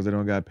superheroes that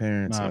don't got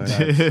parents. Nah,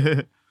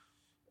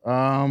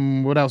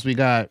 like. What else we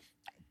got?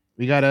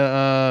 We got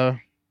I'll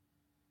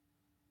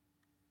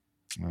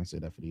say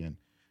that for the end.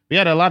 We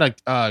had a lot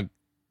of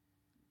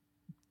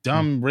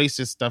dumb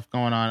racist stuff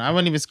going on. I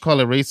wouldn't even call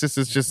it racist.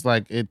 It's just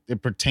like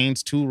it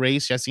pertains to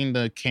race. I seen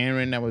the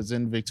Karen that was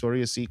in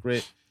Victoria's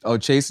Secret. Oh,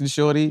 chasing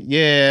Shorty?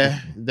 Yeah,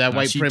 that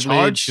white she privilege.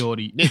 charged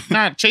Shorty.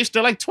 Not chased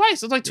her like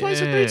twice. It was like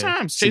twice or 3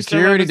 times. Chased her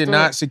Security around the did store.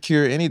 not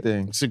secure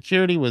anything.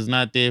 Security was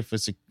not there for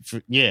to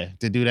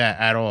do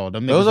that at all.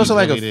 Them There was niggas also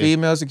like a really there.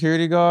 female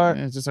security guard.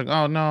 And it's just like,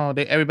 oh no,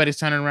 everybody's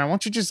turning around. Why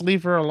don't you just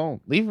leave her alone?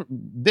 Leave her.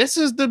 This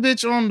is the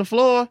bitch on the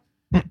floor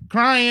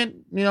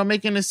crying,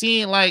 making a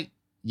scene, like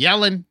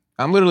yelling.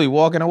 I'm literally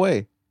walking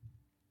away.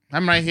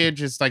 I'm right here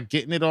just like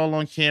getting it all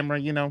on camera,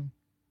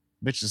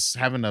 bitch is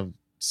having a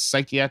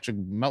psychiatric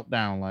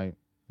meltdown, like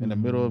in the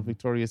middle of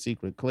Victoria's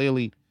Secret.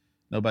 Clearly,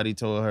 nobody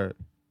told her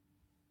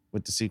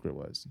what the secret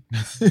was.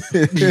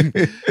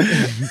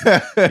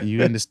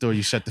 You in the store,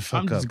 you shut the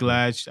fuck up. I'm just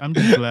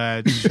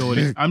glad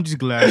Shorty. I'm just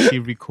glad she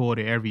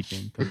recorded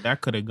everything, because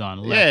that could have gone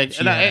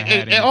left. Yeah,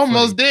 and it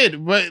almost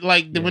did. But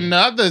like when the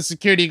other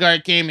security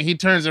guard came and he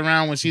turns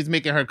around when she's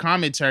making her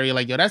commentary,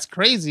 like, yo, that's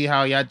crazy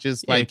how y'all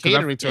just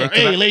catering to her.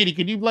 Hey, lady,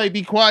 can you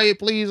be quiet,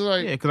 please?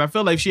 Like, because I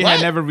feel like if she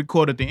had never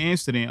recorded the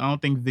incident, I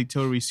don't think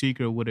Victoria's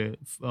Secret would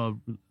have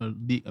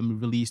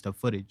released the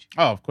footage.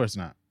 Oh, of course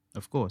not.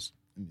 Of course.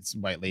 It's a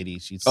white lady.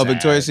 She's sad.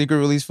 Victoria's Secret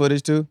released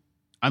footage too?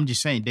 I'm just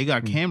saying, they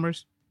got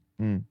cameras.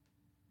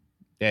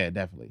 Yeah,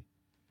 definitely.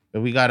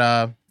 But we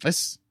got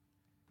let's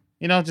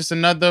just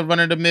another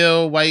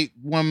run-of-the-mill white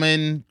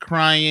woman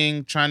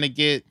crying, trying to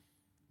get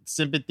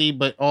sympathy,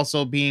 but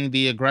also being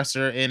the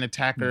aggressor and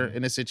attacker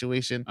in a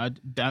situation.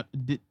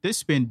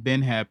 This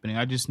been happening.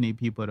 I just need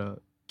people to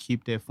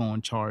keep their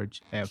phone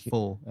charged at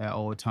full at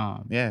all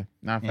times. Yeah,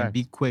 not and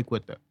be quick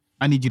with it.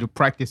 I need you to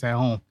practice at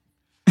home.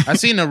 I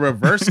seen a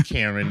reverse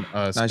Karen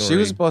story. She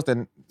was supposed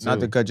to, not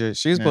to cut you,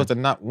 she was supposed to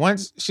knock,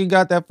 once she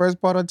got that first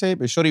part on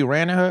tape and Shorty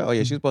ran at her, she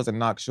was supposed to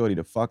knock Shorty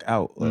the fuck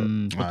out. Put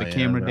the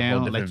camera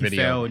down, like you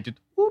fell, and just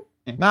whoop,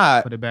 and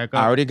put it back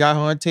up. I already got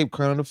her on tape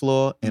crying on the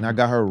floor, and I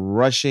got her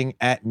rushing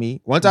at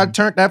me. Once I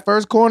turned that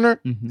first corner,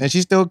 and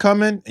she's still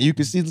coming, and you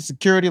can see the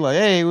security like,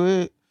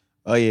 hey,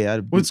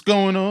 what's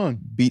going on?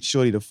 Beat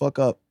Shorty the fuck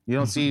up. You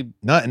don't see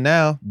nothing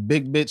now.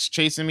 Big bitch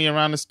chasing me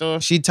around the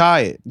store. She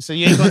tired. So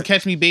you ain't gonna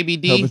catch me, baby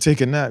D. Help her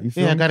take a nap. You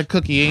feel me? I got a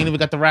cookie. You ain't even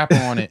got the wrapper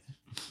on it.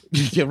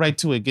 Get right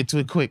to it. Get to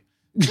it quick.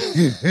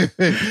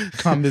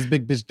 Calm this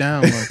big bitch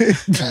down.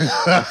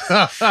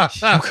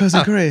 Your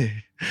cousin Greg.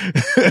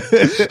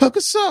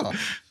 Uncle Saw.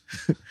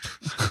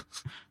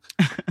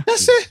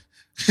 That's it.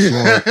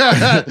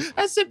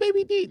 That's it,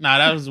 baby D. Nah,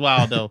 that was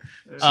wild though.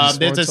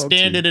 There's a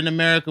standard in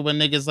America when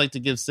niggas like to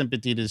give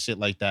sympathy to shit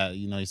like that.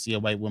 You see a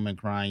white woman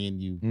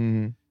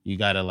crying, you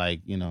gotta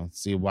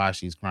see why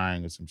she's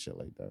crying or some shit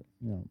like that.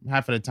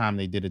 Half of the time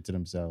they did it to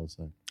themselves.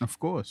 Like, of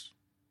course.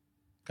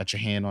 Got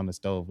your hand on the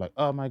stove, like,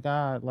 oh my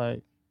God,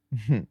 like.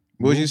 What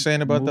was you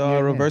saying about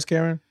the reverse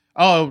Karen?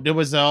 Oh, there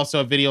was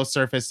also a video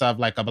surface of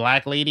like a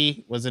black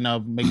lady was in a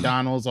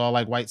McDonald's, all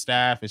like white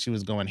staff, and she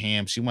was going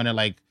ham. She wanted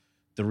like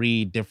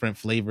 3 different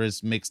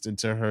flavors mixed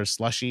into her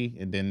slushy,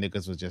 and then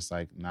niggas was just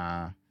like,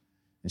 nah.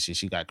 And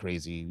she got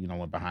crazy,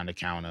 went behind the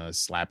counter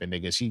slapping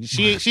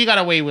niggas. She got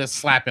away with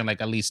slapping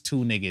like at least 2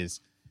 niggas.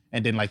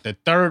 And then like the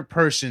third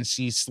person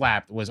she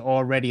slapped was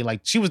already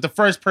like, she was the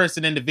first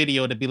person in the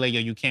video to be like,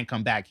 yo, you can't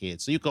come back here.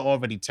 So you could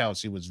already tell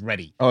she was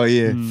ready. Oh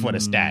yeah, for the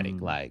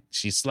static. Like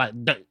she slapped.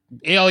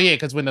 Oh yeah,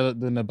 because when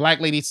the black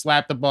lady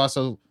slapped the boss,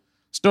 so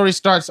story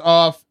starts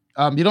off.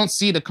 You don't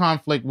see the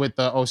conflict with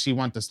she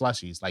want the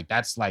slushies. Like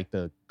that's like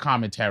the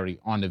commentary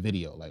on the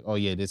video. Like, oh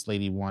yeah, this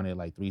lady wanted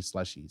like 3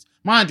 slushies.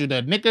 Mind you,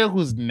 the nigga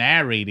who's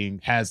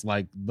narrating has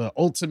like the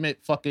ultimate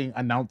fucking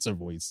announcer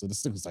voice. So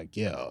this nigga's like,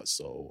 yeah,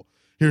 so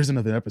here's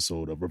another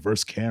episode of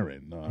Reverse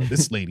Karen.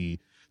 This lady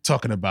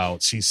talking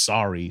about she's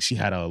sorry. She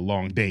had a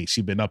long day.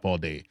 She been up all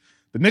day.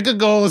 The nigga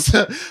goes,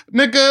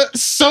 nigga,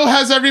 so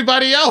has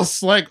everybody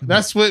else. Like,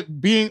 that's what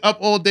being up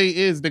all day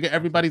is. Nigga,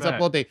 everybody's up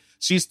all day.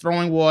 She's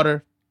throwing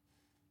water.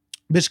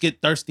 Bitch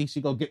get thirsty.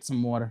 She go get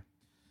some water.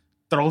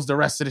 Throws the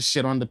rest of the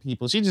shit on the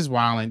people. She just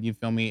wilding, you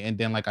feel me? And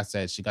then, like I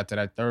said, she got to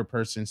that third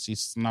person. She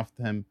snuffed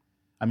him.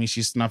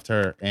 She snuffed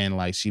her and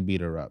like she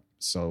beat her up.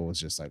 So it was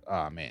just like,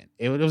 oh man.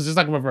 It was just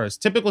like reverse.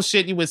 Typical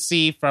shit you would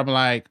see from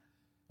like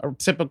a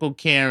typical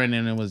Karen,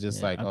 and it was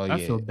just like, oh yeah.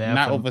 I feel bad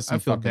not for over some I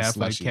feel fucking bad for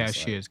like slushies,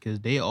 cashiers because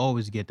they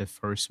always get the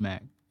first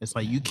smack. It's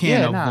like you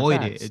can't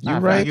avoid it. You're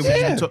right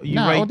there.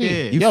 You're right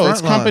there. Yo,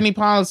 it's company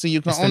policy.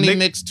 You can only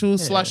mix 2 Yeah.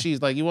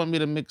 slushies. Like, you want me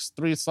to mix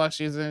 3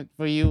 slushies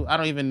for you? I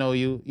don't even know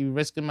you. You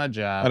risking my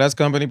job. Oh, that's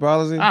company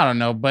policy? I don't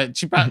know, but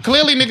she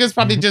clearly niggas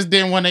probably just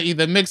didn't want to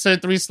either mix her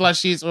 3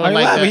 slushies or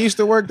like. He used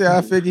to work there.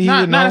 I figured he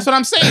would know. That's what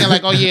I'm saying.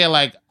 Like, oh yeah,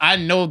 like I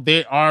know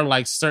there are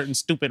like certain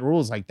stupid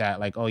rules like that.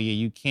 Like, oh yeah,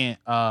 you can't.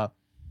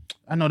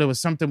 I know there was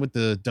something with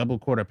the double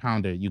quarter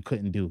pounder you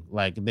couldn't do.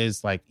 Like,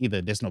 there's like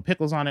either there's no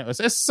pickles on it or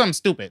it's something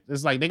stupid.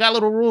 It's like they got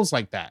little rules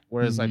like that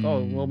where it's like,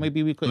 oh well,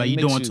 maybe we couldn't. Like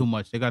you're doing too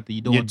much. They got the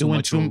you're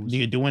doing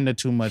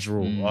too much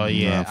rule. Oh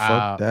yeah,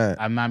 fuck that.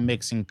 I'm not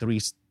mixing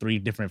three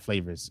different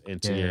flavors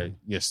into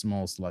your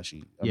small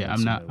slushy.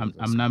 I'm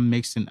not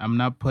mixing. I'm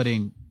not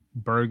putting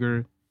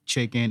burger,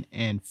 chicken,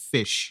 and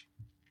fish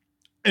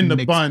in the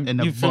mixed bun. in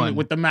the You feel me? bun.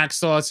 With the mac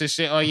sauce and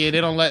shit. Oh yeah,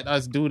 they don't let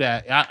us do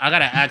that. I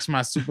gotta ask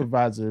my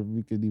supervisor if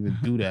we could even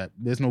do that.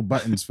 There's no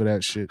buttons for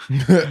that shit.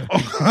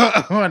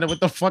 What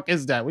the fuck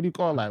is that? What do you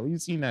call that? Where you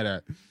seen that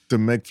at? The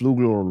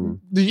McFlugel.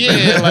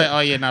 Yeah, like, oh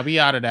yeah, now be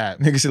out of that.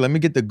 Nigga said, let me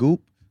get the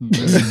goop.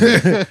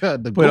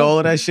 The Put all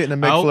of that shit in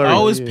the McFlurry. I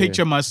always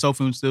picture myself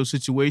in those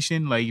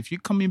situation. Like if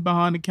you're coming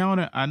behind the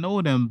counter, I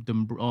know them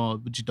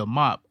with the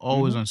mop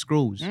always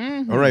unscrews.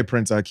 All right,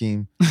 Prince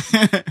Hakeem.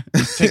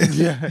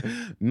 Yeah,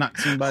 knock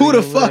somebody. Who the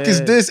over fuck is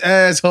there. this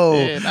asshole?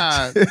 Yeah,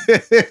 nah,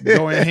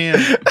 going ham.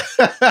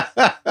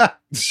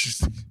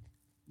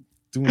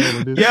 Doing all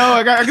of this. Yo,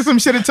 I got some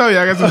shit to tell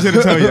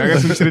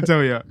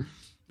you.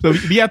 So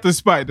we at the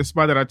spot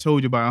that I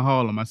told you about in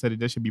Harlem. I said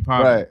that should be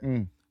popular.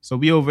 Right. So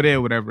we over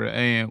there, whatever,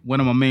 and one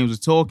of my mains was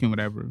talking,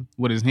 whatever,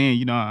 with his hand.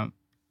 You know how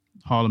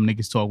Harlem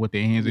niggas talk with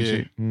their hands and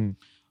shit.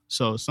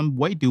 So some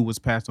white dude was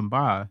passing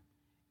by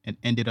and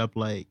ended up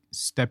like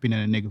stepping in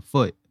a nigga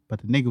foot. But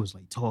the nigga was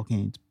like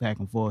talking back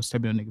and forth,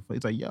 stepping on a nigga foot.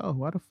 He's like, yo,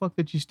 why the fuck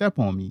did you step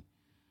on me?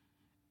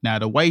 Now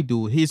the white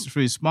dude, his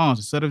response,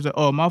 instead of like,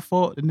 oh, my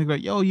fault, the nigga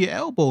like, yo, you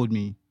elbowed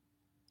me.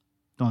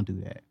 Don't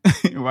do that.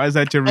 Why is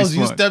that your response?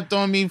 Oh, you stepped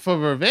on me for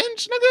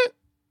revenge, nigga?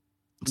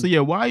 So yeah,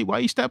 why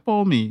you step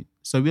on me?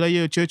 So we like,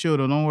 yo, chill,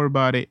 don't worry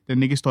about it. The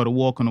nigga started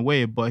walking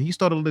away, but he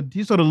started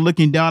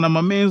looking down at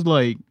my man's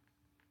like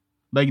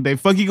they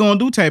fuck you gonna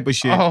do type of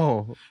shit.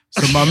 Oh,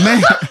 so my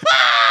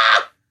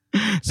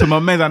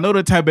man, I know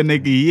the type of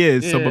nigga he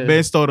is. So my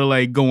man started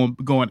like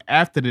going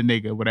after the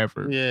nigga,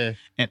 whatever. Yeah,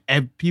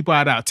 and people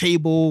at our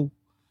table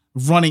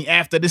running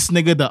after this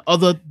nigga. The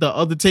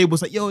other table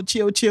was like, yo,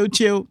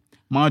 chill.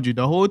 Mind you,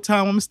 the whole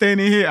time I'm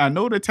standing here, I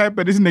know the type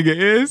of this nigga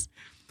is.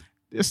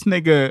 This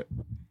nigga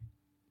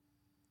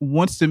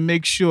wants to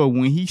make sure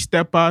when he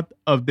step out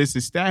of this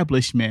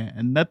establishment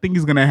and nothing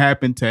is gonna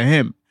happen to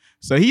him.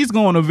 So he's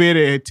going over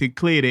there to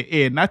clear the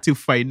air, not to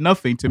fight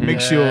nothing, to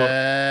make sure.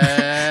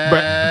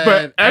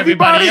 But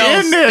everybody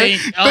in there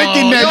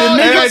thinking that the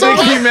nigga think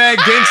he mad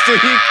gangster.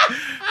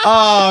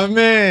 Oh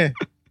man.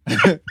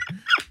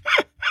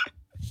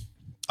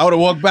 I would have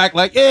walked back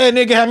like, yeah,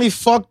 nigga had me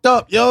fucked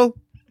up, yo.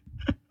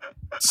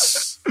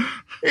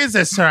 He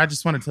said, sir, I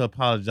just wanted to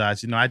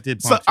apologize. You know, I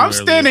did punch you I'm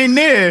earlier. standing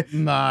there.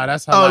 Nah,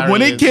 that's how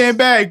when it came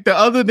back, the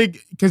other nigga,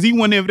 because he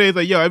went over there, he's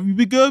like, yo,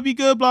 be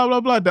good, blah, blah,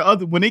 blah.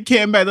 When it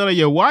came back, they're like,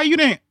 yo, why you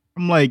didn't?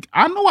 I'm like,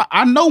 I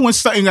know when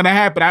something gonna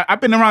happen. I've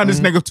been around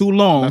this nigga too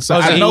long. So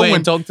I know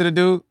when talk to the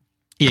dude.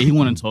 Yeah, he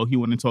wouldn't talk. He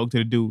wouldn't talk to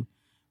the dude.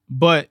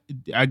 But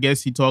I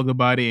guess he talked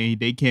about it and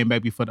they came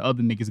back before the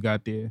other niggas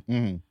got there.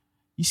 Mm-hmm.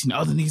 You seen the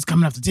other niggas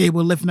coming off the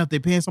table, lifting up their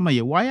pants. I'm like,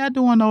 yeah, why y'all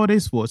doing all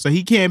this for? So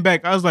he came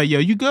back. I was like, yo,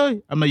 you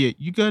good? I'm like, yeah,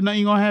 you good?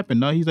 Nothing gonna happen.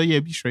 No, he's like, yeah,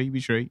 be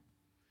straight.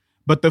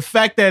 But the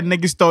fact that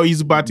niggas thought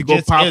he's about to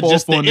go pop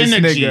off on this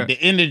nigga. The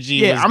energy.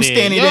 Yeah, I'm there.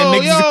 standing there.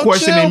 Niggas are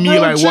questioning me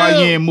like, why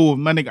you ain't move?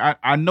 My nigga,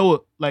 I know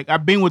it. Like,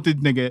 I've been with this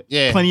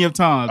nigga plenty of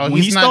times. Oh,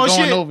 when he's he not started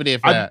going shit, over there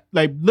for that.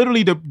 Like,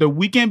 literally the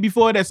weekend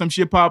before that, some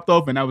shit popped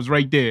off and I was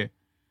right there.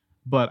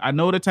 But I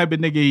know the type of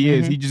nigga he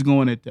is. He just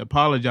going to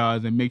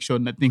apologize and make sure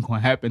nothing gonna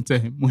happen to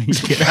him when he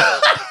get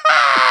out.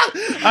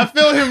 I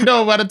feel him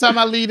though. By the time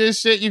I leave this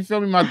shit, you feel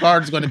me? My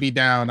guard's gonna be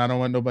down. I don't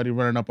want nobody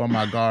running up on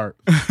my guard.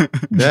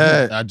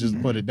 I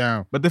just put it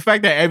down. But the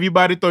fact that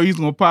everybody thought he's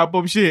gonna pop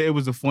up shit, it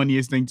was the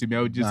funniest thing to me.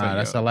 I was just like,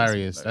 that's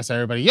hilarious. That's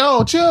everybody.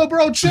 Yo, chill,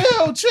 bro.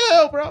 Chill,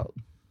 bro.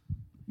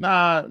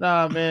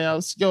 Nah,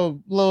 man.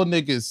 Yo, little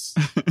niggas.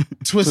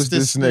 Twist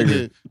this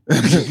nigga.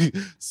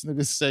 This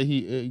nigga say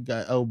he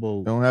got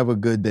elbowed. Don't have a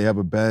good day, have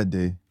a bad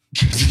day.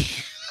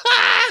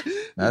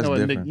 That's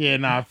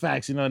different.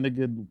 Facts. You know, a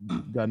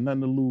nigga got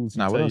nothing to lose.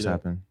 Nah, what else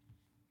happened?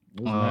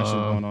 There's mad shit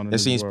going on in You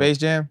this seen world. Space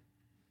Jam?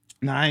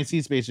 Nah, I ain't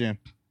seen Space Jam.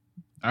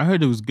 I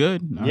heard it was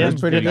good. Yeah, it's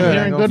pretty good. I'm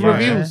Hearing good front,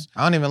 reviews. Man.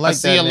 I don't even like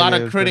that. I see a lot nigga.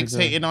 of It's critics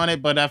pretty good. hating on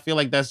it, but I feel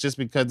like that's just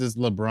because it's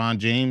LeBron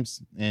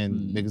James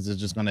and niggas is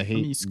just gonna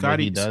hate what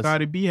he does.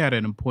 Scotty B had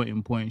an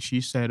important point. She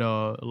said,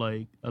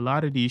 like a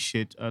lot of these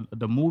shit,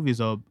 the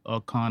movies are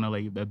kind of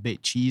like a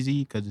bit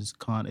cheesy because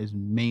it's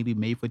mainly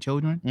made for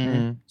children.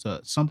 Mm-hmm. So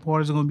some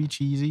parts are gonna be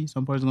cheesy,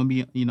 some parts are gonna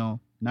be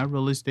not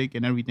realistic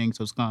and everything.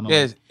 So it's kind of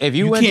yes. If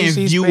you went to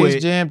see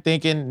Space Jam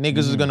thinking niggas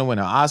was gonna win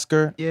an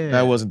Oscar,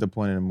 that wasn't the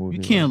point of the movie.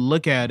 You can't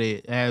look at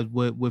it as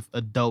with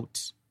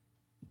adults.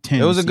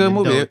 It was a good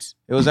movie. It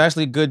was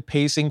actually good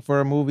pacing for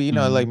a movie. You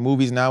know, like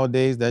movies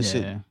nowadays, that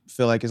shit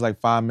feel like it's like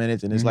 5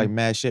 minutes and it's like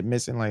mad shit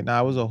missing. Like, nah,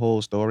 it was a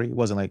whole story. It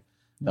wasn't like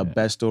the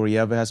best story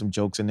ever. It had some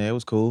jokes in there. It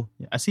was cool.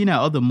 Yeah. I seen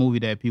that other movie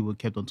that people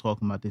kept on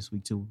talking about this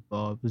week too.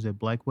 Was it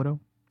Black Widow?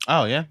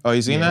 Oh yeah. Oh,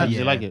 you seen that? Did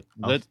you like it?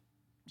 Good.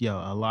 Yo,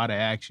 a lot of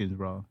actions,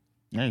 bro.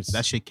 Nice.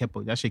 That shit kept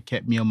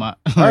me on my.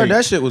 I heard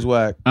that shit was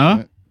whack.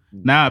 Huh?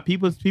 Nah,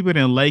 people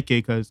didn't like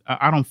it because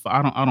I don't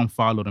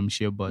follow them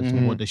shit. But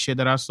what the shit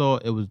that I saw,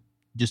 it was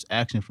just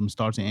action from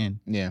start to end.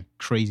 Yeah,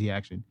 crazy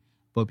action.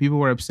 But people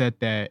were upset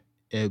that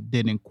it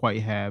didn't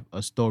quite have a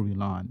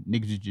storyline.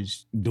 Niggas were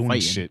just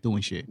doing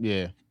shit.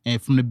 Yeah,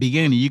 and from the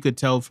beginning, you could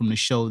tell from the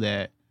show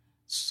that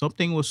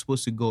something was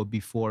supposed to go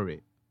before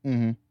it.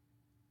 Mm-hmm.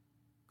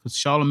 because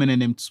Charlamagne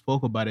and them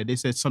spoke about it. They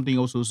said something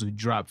else was to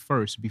drop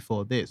first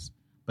before this,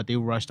 but they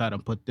rushed out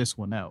and put this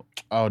one out.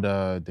 Oh,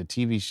 the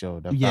TV show,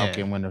 the Yeah.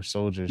 Falcon Winter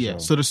Soldier show. Yeah.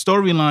 So the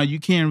storyline,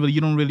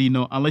 you don't really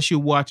know unless you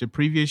watch a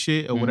previous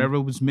shit or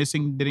whatever was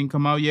missing didn't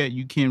come out yet.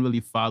 You can't really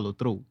follow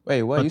through.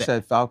 Wait, what? You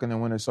said Falcon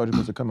and Winter Soldier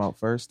supposed to come out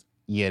first?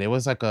 Yeah, there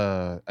was like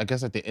I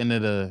guess at the end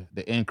of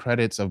the end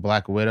credits of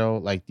Black Widow,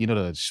 like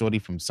the shorty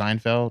from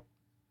Seinfeld,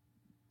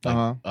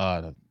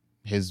 like,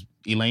 his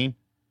Elaine.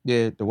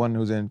 Yeah, the one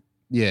who's in.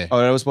 Yeah. Oh,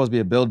 that was supposed to be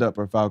a build up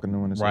for Falcon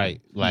and Winter Soldier.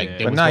 Right. Like,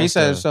 Yeah. But now you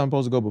said something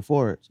supposed to go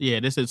before it. Yeah,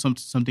 they said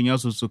something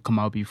else was to come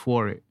out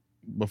before it.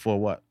 Before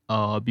what?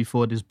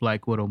 Before this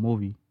Black Widow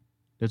movie.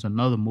 There's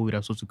another movie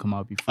that's supposed to come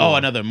out before. Oh,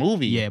 another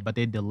movie. Yeah, but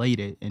they delayed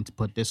it and to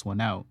put this one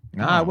out.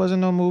 Nah, it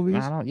wasn't no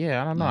movies. I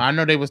don't know. I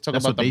know they was talking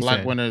That's about what the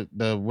they said.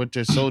 the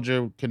Winter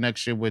Soldier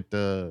connection with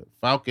the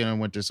Falcon and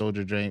Winter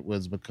Soldier joint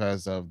was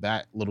because of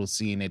that little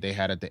scene that they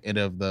had at the end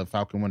of the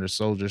Falcon Winter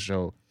Soldier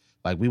show.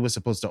 Like, we were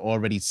supposed to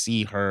already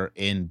see her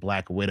in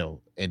Black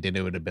Widow, and then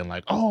it would have been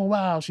like, oh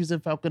wow, she's in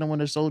Falcon and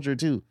Winter Soldier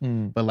too.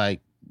 But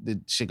like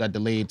the shit got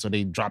delayed, so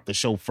they dropped the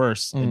show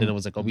first, and then it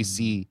was like, oh, we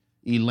see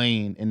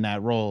Elaine in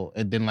that role,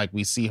 and then like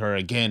we see her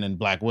again in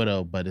Black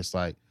Widow, but it's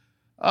like,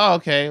 oh,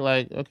 okay,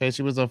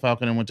 she was on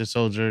Falcon and Winter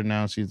Soldier,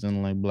 now she's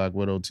in like Black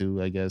Widow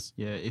too, I guess.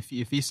 Yeah, if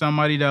he's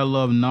somebody that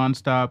love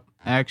nonstop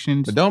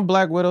actions. But don't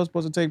Black Widow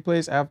supposed to take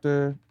place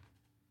after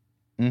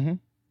No,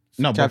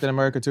 Captain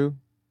America 2?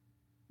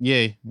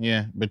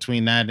 Yeah,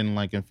 between that and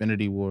like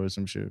Infinity War or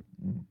some shit.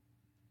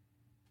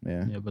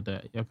 Yeah, but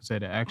like I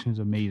said, the action's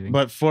amazing.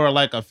 But for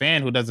like a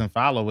fan who doesn't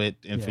follow it,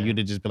 and for you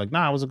to just be like,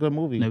 nah, it was a good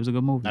movie. It was a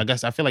good movie.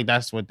 I feel like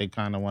that's what they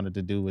kind of wanted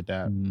to do with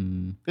that.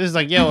 Because it's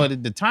like, yo,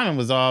 the timing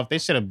was off. They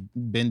should have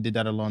did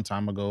that a long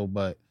time ago.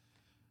 But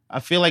I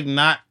feel like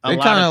not a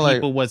lot of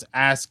people was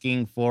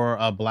asking for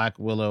a Black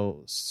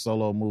Widow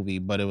solo movie,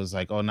 but it was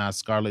like, oh, nah,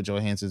 Scarlett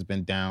Johansson's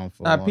been down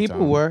for a long time.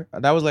 People were.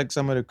 That was like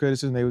some of the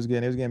criticism they was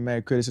getting. They was getting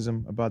mad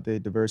criticism about the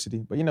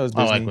diversity. But it's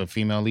Disney. Oh, like with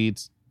female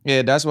leads?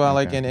 Yeah, that's why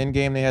like in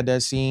Endgame they had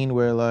that scene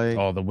where like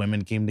all the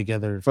women came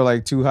together for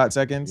like 2 hot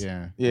seconds.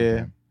 Yeah.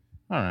 Okay.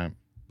 All right.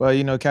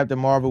 But Captain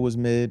Marvel was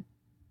mid,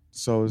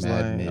 so it's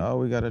like, mid. Oh,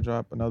 we gotta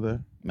drop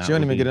another. She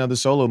don't even get another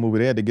solo movie.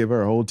 They had to give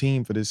her a whole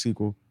team for this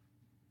sequel.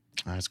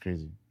 Oh, that's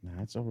crazy.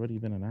 Nah, it's already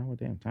been an hour.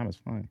 Damn, time is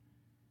flying.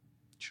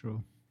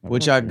 True.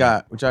 Which I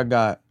got. we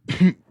got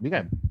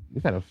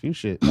a few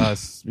shit.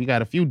 We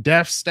got a few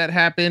deaths that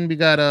happened. We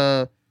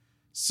got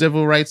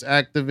civil rights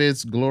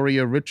activist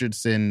Gloria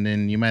Richardson,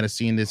 and you might have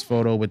seen this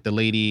photo with the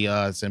lady.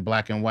 It's in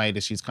black and white,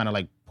 and she's kind of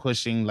like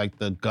pushing like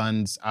the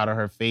guns out of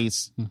her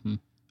face.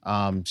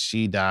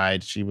 She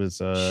died. She was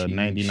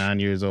 99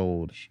 years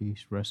old.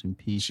 She's rest in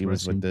peace. She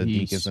was with the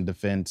Deacons in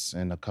Defense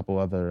and a couple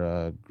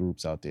other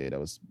groups out there that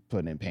was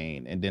putting in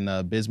pain. And then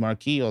Biz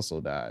Markie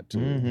also died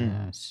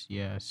too.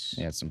 Yes.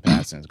 He had some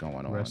passings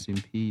going on. Rest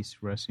in peace.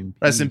 Rest in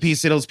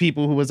peace to those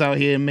people who was out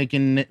here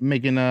making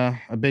a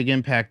big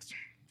impact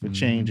for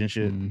change and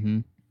shit.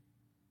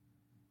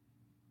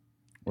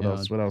 What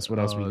else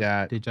we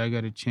got? Did y'all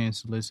get a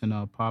chance to listen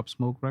to Pop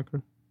Smoke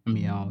record?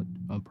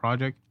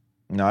 Project?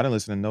 No, I didn't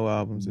listen to no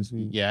albums this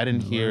week. Yeah, I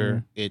didn't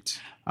hear it.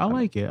 I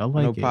like it. I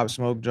like it. Pop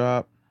Smoke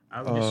drop.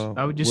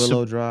 I would just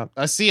Willow drop.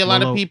 I see a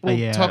lot of people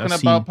talking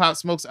about Pop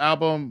Smoke's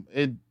album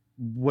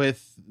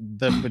with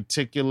the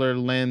particular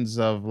lens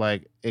of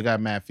like it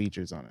got mad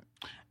features on it.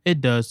 It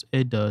does,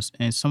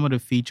 and some of the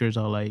features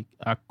are like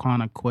I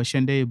kind of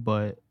questioned it,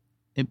 but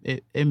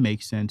it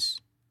makes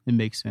sense. It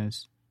makes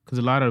sense because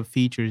a lot of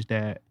features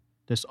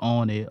that's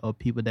on it are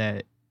people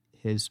that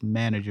his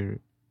manager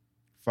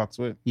fucks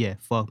with. Yeah,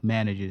 fuck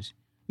managers.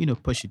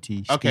 Pusha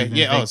T. Okay, Steven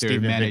yeah. Victor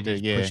Steven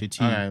manages Victor, yeah. Pusha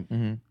T.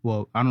 Right.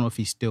 Well, I don't know if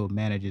he still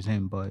manages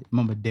him, but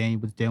remember Dan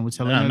was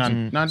telling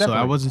us. No, so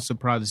I wasn't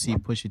surprised to see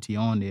Pusha T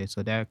on there.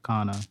 So that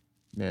kind of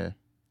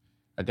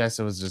I guess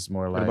it was just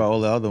more like. What about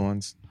all the other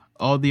ones?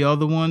 All the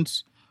other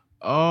ones.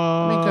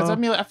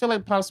 I feel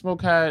like Pop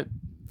Smoke had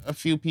a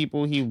few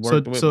people he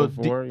worked with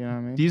before. You know what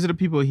I mean? These are the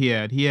people he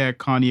had. He had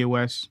Kanye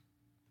West.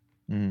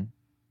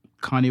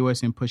 Kanye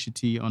West and Pusha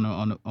T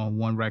on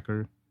one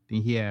record.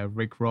 Then he had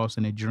Rick Ross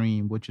in A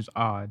Dream, which is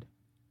odd.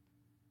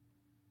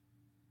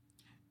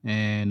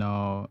 And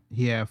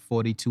he had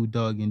 42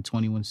 Doug and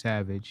 21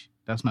 Savage.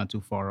 That's not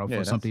too far off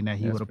for something that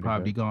he would have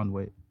probably gone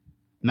with.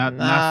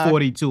 Not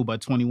 42,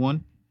 but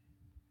 21.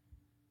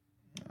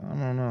 I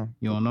don't know.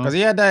 You don't know? Because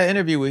he had that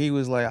interview where he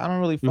was like, I don't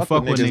really fuck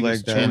with niggas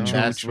like that. And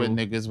that's what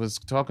niggas was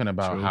talking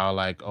about. True. How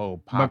like, Pop.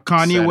 But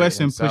Kanye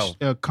West and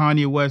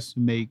Kanye West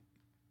make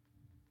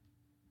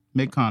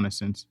kind of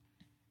sense.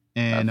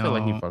 And I feel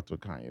like he fucked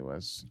with Kanye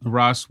West.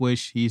 Ross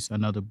Swish, he's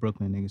another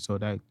Brooklyn nigga, so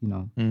that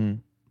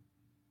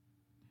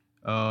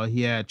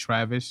he had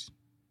Travis,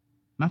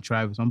 not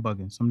Travis. I'm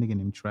bugging. Some nigga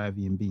named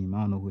Travi and Beam.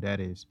 I don't know who that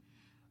is.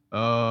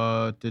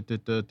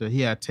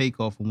 He had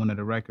Takeoff on one of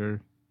the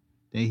record.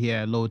 Then he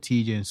had Lil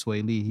TJ and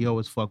Sway Lee. He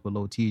always fucked with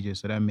Lil TJ,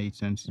 so that made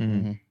sense.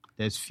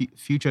 There's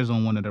Future's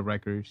on one of the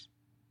records.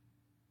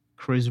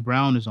 Chris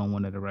Brown is on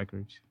one of the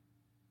records.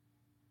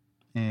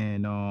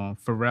 And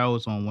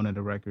Pharrell's on one of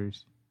the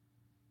records.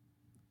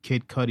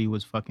 Kid Cudi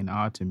was fucking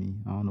odd to me.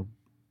 I don't know.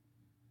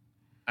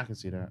 I can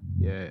see that.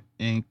 Yeah,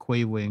 and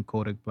Quavo and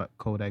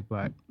Kodak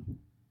Black.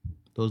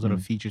 Those are the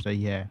features that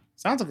he had.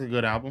 Sounds like a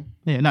good album.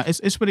 Yeah, no,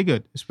 it's pretty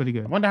good. It's pretty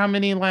good. I wonder how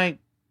many like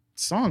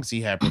songs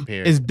he had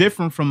prepared. It's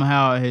different from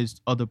how his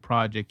other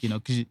project,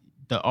 because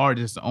the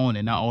artists own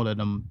it. Not all of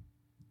them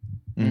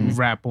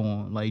rap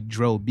on like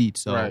drill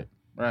beats. So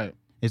right.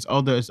 It's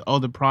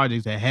other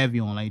projects that heavy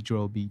on like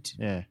drill beats.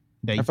 Yeah.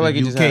 I feel like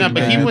he just had,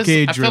 but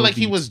UK I feel like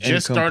he was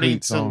just starting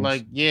to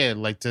songs.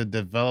 to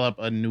develop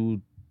a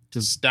new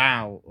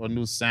style or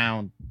new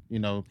sound.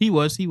 He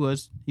was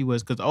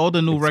because all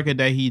the new record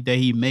that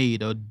he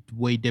made are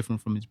way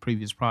different from his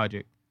previous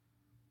project.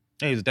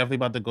 Yeah, he's definitely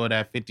about to go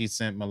that 50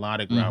 Cent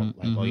melodic route.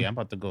 Like, oh yeah, I'm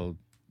about to go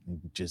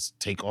just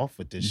take off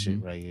with this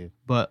shit right here.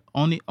 But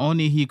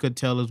only he could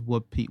tell us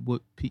what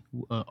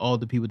all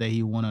the people that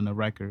he won on the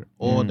record,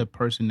 or the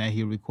person that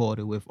he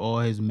recorded with,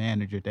 or his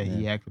manager that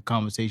he had a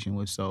conversation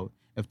with. So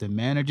if the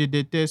manager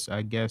did this,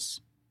 I guess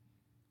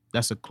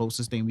that's the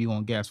closest thing we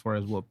gonna get as far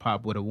as what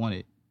Pop would have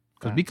wanted.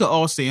 Because we could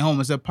all stay home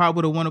and say Pop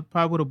would have wanted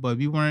Pop would have, but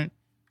we weren't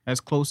as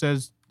close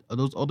as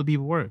those other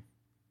people were.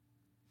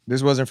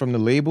 This wasn't from the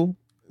label.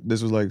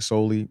 This was like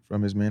solely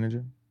from his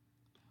manager.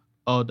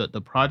 Oh,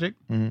 the project.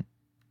 Mm-hmm.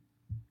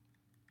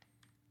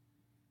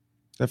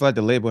 I feel like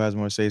the label has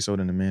more say so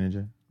than the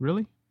manager.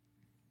 Really?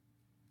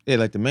 Yeah,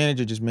 like the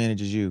manager just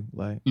manages you.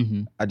 Like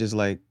I just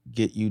like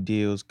get you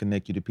deals,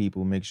 connect you to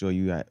people, make sure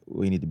you at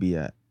where you need to be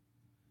at.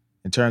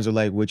 In terms of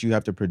like what you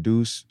have to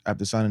produce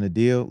after signing a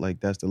deal, like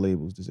that's the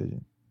label's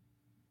decision.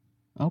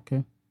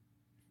 Okay.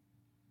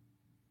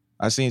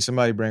 I seen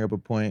somebody bring up a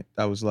point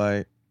that was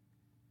like,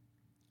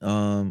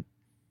 when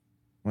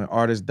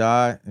artists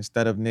die,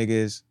 instead of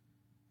niggas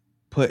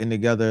putting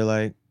together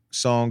like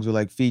songs with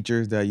like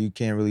features that you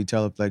can't really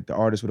tell if like the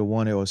artist would have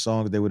wanted or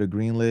songs they would have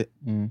greenlit.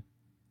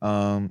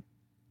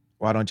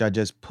 Why don't y'all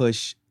just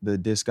push the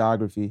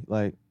discography?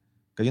 Like,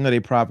 cause they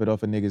profit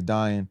off of niggas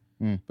dying.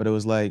 But it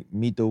was like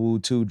Meet the Woo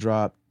 2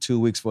 dropped 2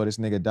 weeks before this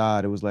nigga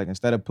died. It was like,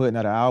 instead of putting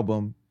out an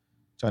album,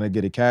 trying to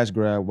get a cash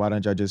grab, why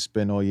don't y'all just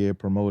spend all year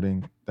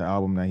promoting the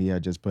album that he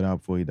had just put out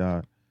before he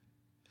died?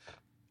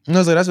 And I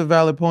was like, that's a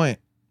valid point.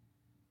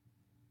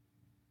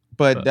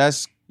 But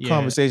that's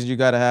conversations you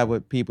gotta have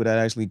with people that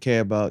actually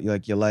care about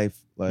like your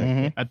life.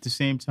 Like at the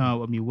same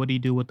time, I mean, what do you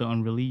do with the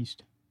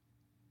unreleased?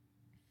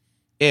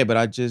 Yeah, but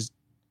I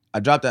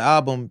dropped the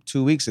album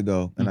 2 weeks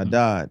ago and I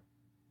died.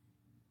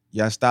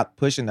 Y'all stopped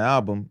pushing the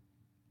album.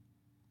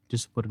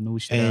 Just to put a new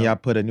shit and out. y'all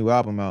put a new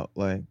album out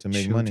like to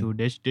make money. True.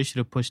 They should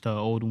have pushed the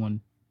old one,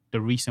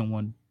 the recent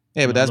one.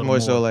 Yeah, but that's more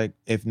so like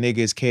if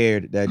niggas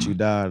cared that you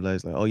died, like,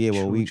 it's like, oh yeah,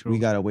 well we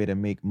got a way to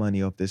make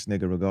money off this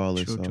nigga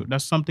regardless. True.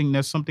 That's something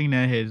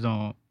that his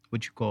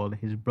what you call it,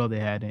 his brother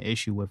had an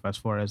issue with, as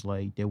far as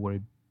like they were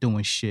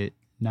doing shit,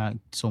 not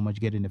so much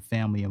getting the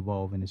family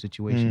involved in the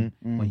situation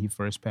when he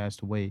first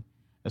passed away.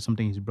 That's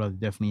something his brother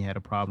definitely had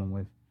a problem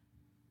with.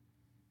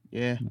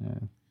 Yeah.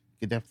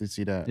 You definitely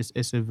see that.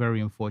 It's a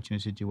very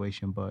unfortunate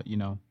situation, but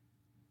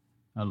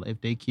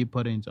if they keep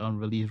putting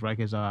unreleased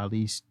records out, at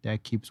least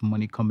that keeps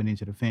money coming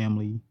into the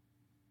family,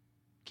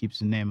 keeps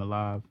the name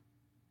alive.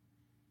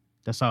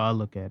 That's how I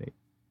look at it.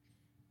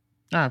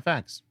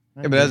 Facts.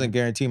 Yeah, but it doesn't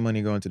guarantee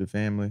money going to the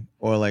family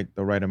or like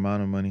the right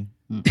amount of money.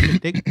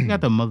 They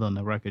got the mother on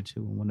the record too,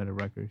 on one of the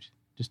records.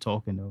 Just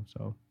talking though,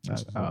 so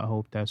I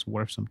hope that's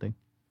worth something.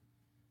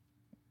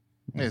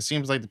 Yeah, it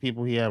seems like the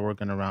people he had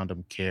working around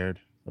him cared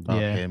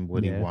about him,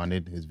 what he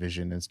wanted, his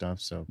vision and stuff.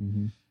 So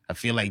I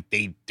feel like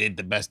they did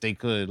the best they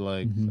could,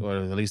 like, or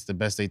at least the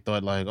best they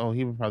thought, like, oh,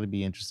 he would probably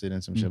be interested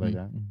in some shit like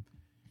that.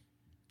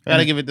 I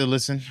gotta give it a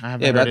listen. I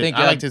haven't heard it.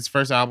 I liked his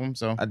first album,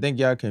 so I think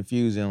y'all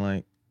confusing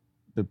like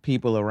the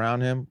people around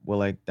him with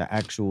like the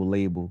actual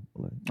label.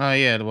 Like, oh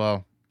yeah,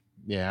 well,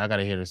 yeah, I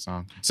gotta hear the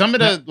song. Some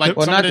of the like,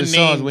 well, some not of the the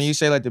songs. names, When you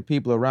say like the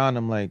people around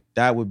him, like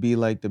that would be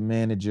like the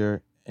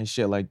manager and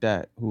shit like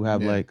that, who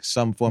have like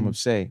some form of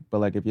say.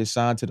 But like if you're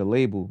signed to the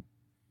label,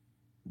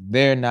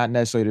 they're not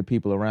necessarily the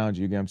people around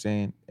you. You get what I'm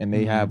saying? And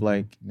they have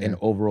like an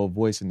overall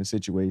voice in the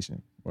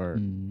situation. But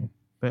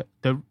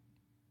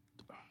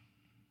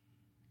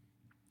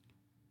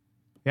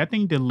I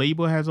think the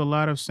label has a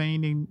lot of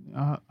saying in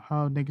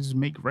how niggas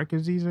make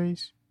records these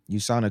days. You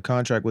sign a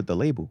contract with the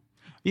label.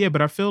 Yeah,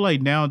 but I feel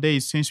like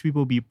nowadays, since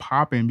people be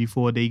popping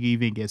before they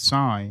even get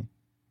signed.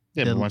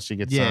 Yeah, but once you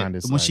get signed,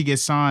 it's once you get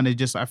signed, it's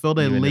just, I feel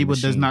that the label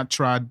does not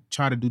try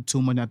to do too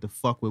much, not to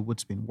fuck with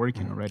what's been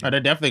working already. Oh, they're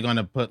definitely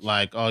gonna put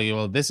like, oh,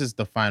 well, this is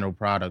the final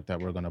product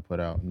that we're gonna put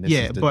out. And this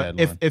is the but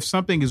deadline. if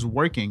something is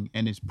working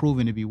and it's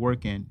proven to be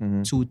working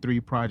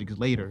 2-3 projects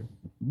later,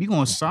 we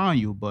gonna sign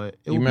you, but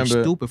it would be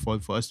stupid for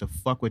us to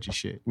fuck with your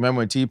shit. Remember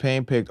when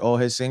T-Pain picked all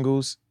his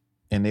singles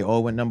and they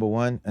all went number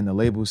one, and the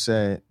label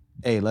said,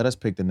 "Hey, let us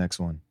pick the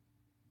next one."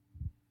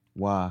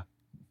 Why?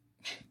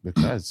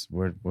 Because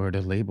we're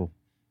the label.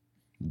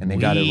 And they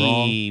got it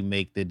wrong. We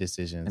make the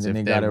decisions. And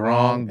then if they got it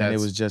wrong, and it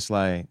was just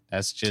like,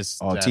 that's just,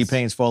 oh,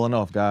 T-Pain's falling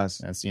off, guys.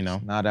 That's,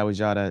 nah, that was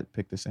y'all that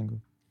picked the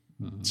single.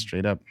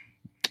 Straight up.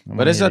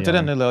 But it's up to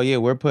them. They're like, yeah,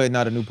 we're putting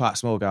out a new Pop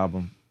Smoke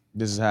album.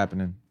 This is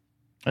happening.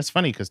 That's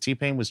funny because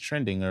T-Pain was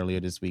trending earlier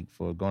this week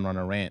for going on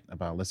a rant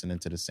about listening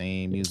to the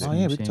same music. Oh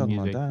yeah, we Same talking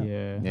music, about that.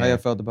 yeah. How you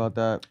felt about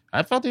that?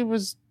 I felt it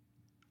was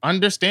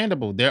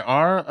understandable. There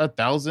are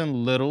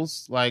 1,000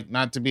 littles, like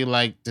not to be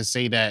like to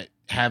say that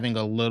having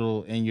a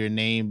little in your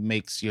name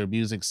makes your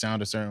music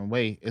sound a certain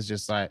way. It's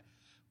just like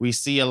we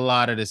see a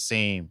lot of the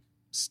same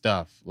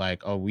stuff.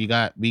 Like, oh, we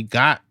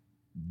got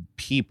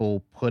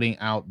people putting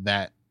out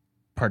that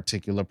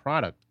particular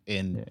product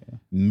in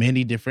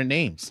many different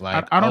names.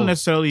 Like, I don't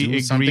necessarily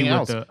agree something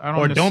with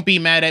else. Don't be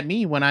mad at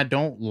me when I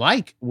don't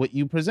like what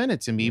you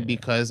presented to me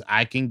because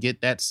I can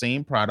get that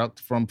same product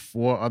from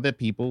 4 other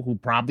people who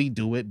probably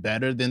do it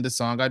better than the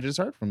song I just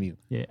heard from you.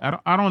 Yeah,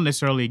 I don't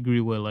necessarily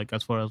agree with like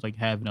as far as like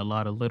having a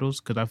lot of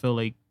littles because I feel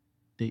like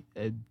they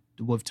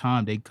with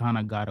time they kind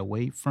of got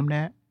away from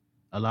that.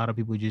 A lot of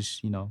people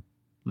just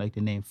like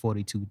the name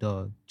 42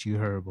 Dugg, G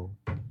Herbo.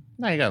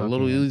 Now you got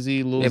Lil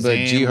Uzi, Lil Xan, but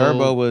G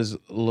Herbo was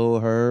Lil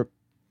Herb.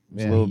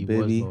 Lil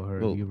Bibby,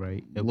 you're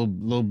right.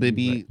 Lil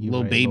Bibby,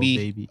 Lil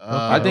Baby.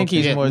 I think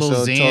he's more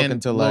so Xan, talking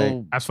to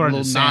like as far as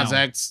the sound,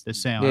 the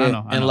sound. Yeah, I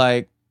know. And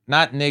like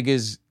not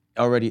niggas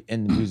already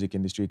in the music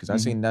industry because I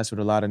seen that's what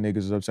a lot of niggas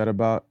was upset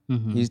about.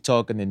 He's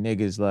talking to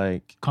niggas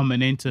like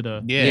coming into the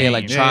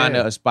trying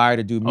to aspire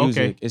to do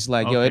music. It's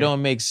like it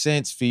don't make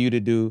sense for you to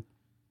do.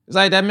 It's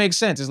like that makes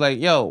sense. It's like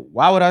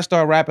why would I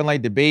start rapping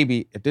like the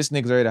Baby if this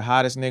nigga's already the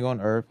hottest nigga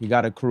on earth? He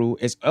got a crew.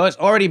 It's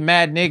already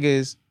mad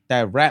niggas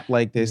that rap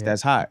like this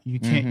that's hot. You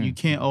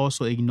can't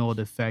also ignore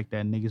the fact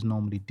that niggas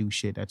normally do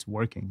shit that's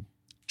working.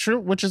 True,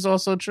 which is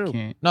also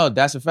true. No,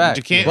 that's a fact.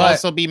 But you can't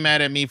also be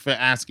mad at me for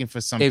asking for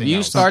something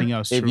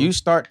else. If you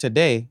start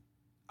today,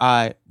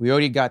 we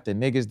already got the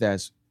niggas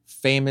that's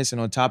famous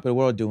and on top of the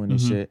world doing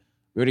this shit.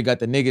 We already got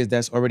the niggas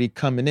that's already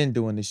coming in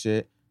doing this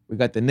shit. We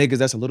got the niggas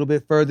that's a little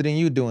bit further than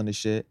you doing this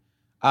shit.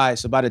 All right,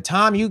 so by the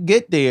time you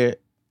get there,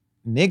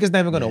 niggas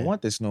never gonna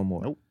want this no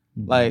more. Nope.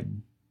 Like,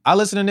 I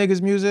listen to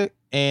niggas' music,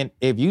 and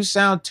if you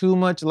sound too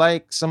much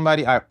like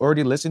somebody I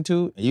already listened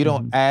to, and you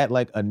don't add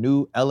like a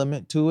new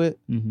element to it,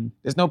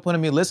 there's no point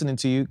in me listening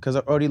to you because I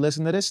already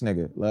listened to this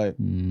nigga. Like,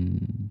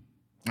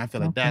 I feel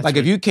like that's like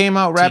if you came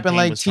out rapping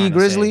like T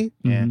Grizzly,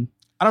 I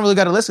don't really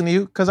gotta listen to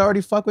you because I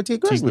already fuck with T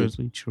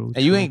Grizzly. True.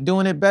 And you ain't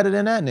doing it better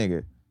than that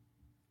nigga.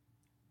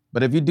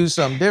 But if you do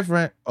something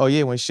different,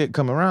 when shit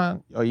come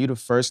around, you the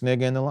first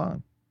nigga in the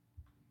line.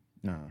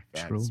 No,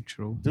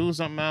 true. Do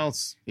something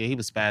else. Yeah, he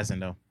was spazzing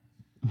though.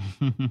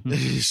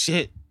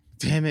 Shit,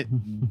 damn it,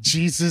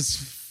 Jesus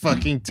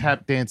fucking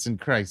tap dancing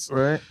Christ.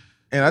 Right.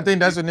 And I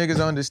think that's what niggas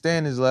don't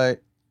understand is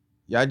like,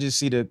 y'all just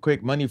see the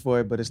quick money for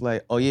it, but it's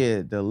like,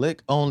 the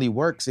lick only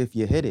works if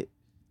you hit it.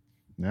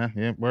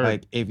 Yeah, word.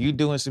 Like if you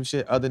doing some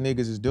shit other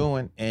niggas is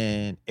doing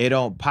and it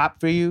don't pop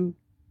for you.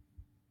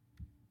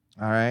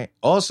 All right.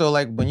 Also,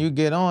 like when you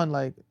get on,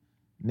 like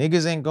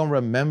niggas ain't gonna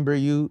remember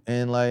you,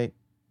 and like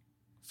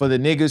for the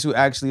niggas who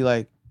actually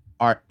like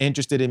are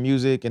interested in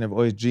music and have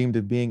always dreamed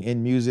of being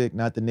in music,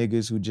 not the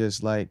niggas who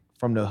just like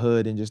from the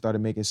hood and just started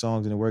making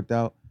songs and it worked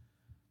out.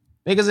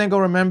 Niggas ain't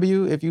gonna remember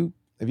you if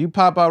you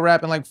pop out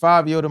rapping like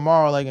Fabio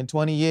tomorrow, like in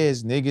 20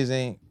 years, niggas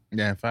ain't.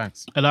 Yeah,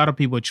 facts. A lot of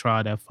people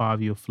try that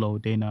 5-year flow.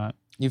 They not.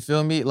 You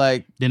feel me?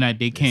 Like they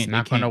can't. It's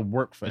not gonna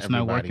work for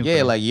everybody. Not working.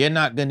 Yeah, like you're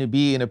not gonna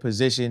be in a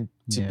position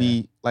to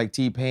be like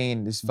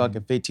T-Pain this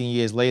fucking 15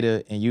 years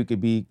later, and you could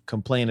be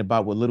complaining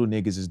about what little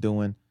niggas is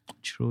doing.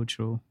 True.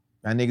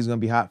 That niggas gonna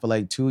be hot for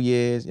like 2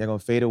 years. You're gonna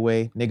fade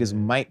away. Niggas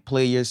might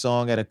play your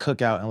song at a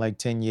cookout in like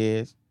 10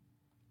 years.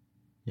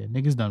 Yeah,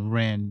 niggas done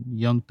ran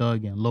Young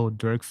Thug and Lil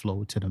Durk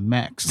flow to the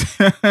max.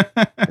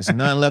 There's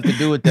nothing left to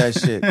do with that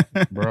shit,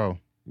 bro.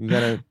 You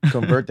gotta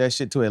convert that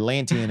shit to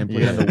Atlantean and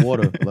put it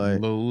underwater.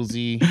 Like Lil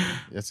Uzi,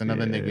 that's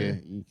another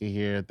nigga. You can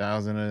hear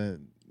 1,000 of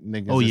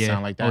niggas that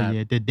sound like that. Oh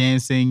yeah, the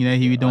dancing that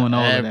he be doing,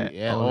 all of that.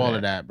 Yeah, all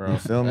of that, bro. You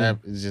feel me?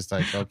 It's just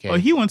like, okay. Oh,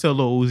 he went to a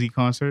Lil Uzi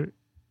concert.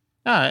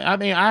 I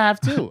mean, I have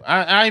too.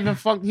 I even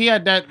fucked. He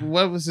had that.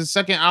 What was his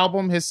second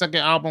album? His second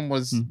album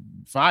was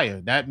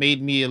fire. That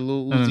made me a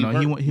Lil Uzi.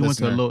 No. He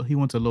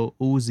went to Lil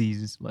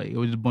Uzi's. Like it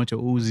was a bunch of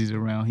Uzis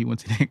around. He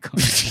went to that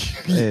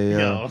concert. Hey,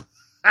 yo.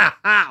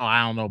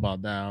 I don't know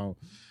about that.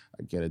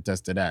 I can't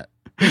attest to that.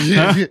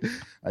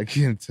 I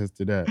can't attest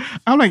to that.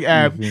 I'm like,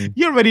 Ab,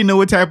 you already know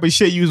what type of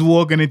shit you was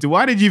walking into.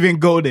 Why did you even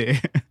go there?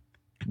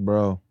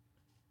 Bro.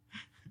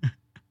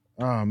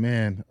 Oh,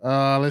 man.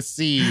 Let's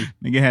see.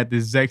 Nigga had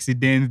this sexy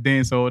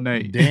dance all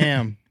night.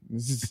 Damn.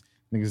 This is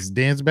niggas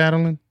dance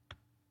battling?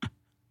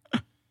 I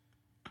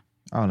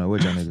don't know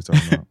what y'all niggas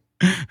talking about.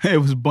 It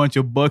was a bunch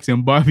of bucks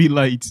and Barbie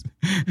lights.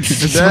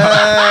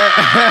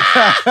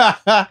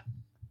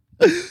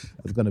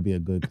 That's gonna be a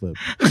good clip.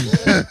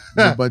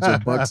 A bunch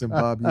of bucks and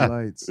Bobby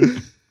lights.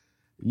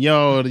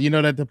 Yo, you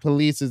know that the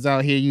police is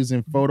out here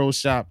using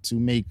Photoshop to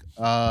make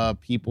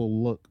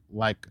people look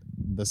like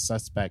the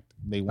suspect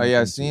they want. Oh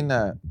yeah, I seen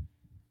that.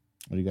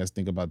 What do you guys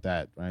think about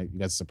that, right? You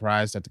guys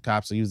surprised that the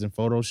cops are using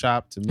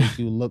Photoshop to make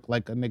you look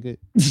like a nigga?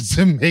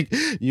 To make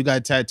you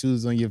got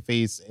tattoos on your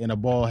face and a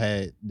bald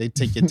head. They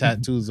take your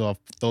tattoos off,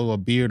 throw a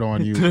beard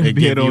on you, and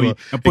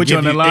put you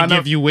on the lineup. And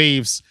give you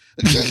waves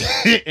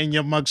in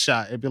your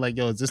mugshot. It'd be like,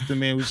 yo, is this the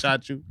man who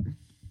shot you?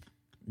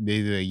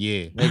 They like,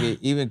 yeah. Make it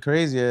even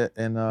crazier,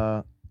 and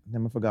I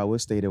forgot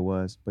what state it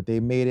was, but they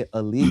made it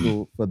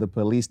illegal for the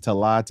police to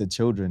lie to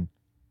children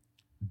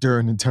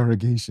during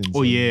interrogations.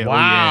 Oh yeah!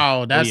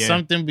 Wow, that's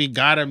something we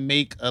gotta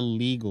make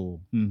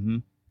illegal. Mm-hmm.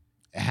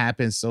 It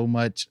happens so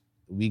much.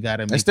 We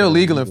gotta make it's still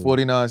legal in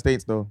 49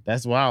 states though.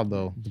 That's wild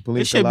though. The It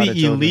police should lie to be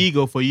children.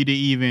 illegal for you to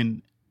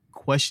even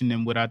question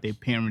them without their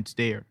parents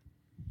there.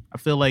 I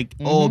feel like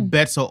all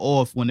bets are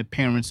off when the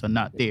parents are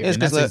not there. It's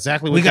And that's like,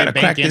 exactly what we gotta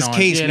they're crack banking this on.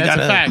 case. Yeah, We that's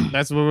gotta- a fact.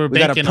 That's what we're We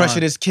banking gotta pressure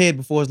on. this kid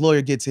before his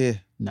lawyer gets here.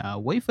 Nah,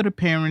 wait for the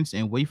parents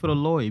and wait for the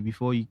lawyer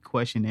before you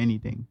question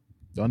anything.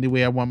 The only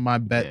way I want my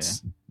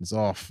bets is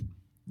off.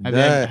 Have you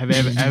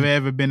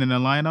ever been in a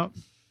lineup?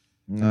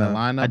 In the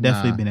lineup, I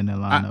definitely been in a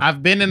lineup.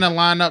 I've been in a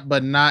lineup,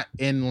 but not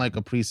in like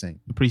a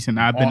precinct. The precinct.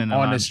 I've been in a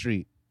on lineup. the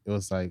street. It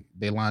was like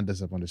they lined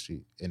us up on the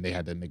street, and they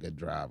had the nigga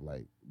drive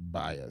like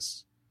by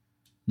us.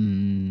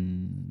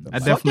 I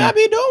Fuck y'all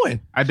be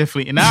doing?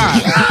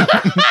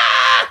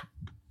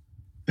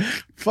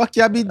 Fuck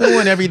y'all be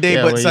doing every day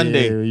but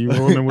Sunday. You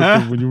rolling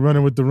with when you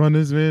running with the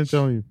runners, man. I'm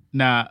telling you.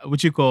 Nah,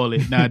 what you call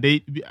it? Nah,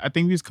 I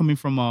think we was coming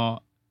from I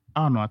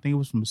don't know. I think it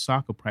was from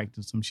soccer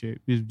practice, some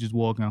shit. We was just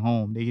walking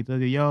home. They tell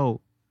you,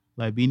 yo,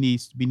 like we need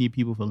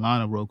people for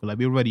lineup roll. Like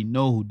we already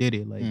know who did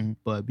it. Like,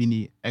 but we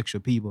need extra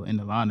people in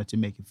the lineup to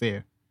make it fair.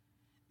 And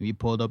we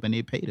pulled up and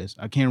they paid us.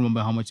 I can't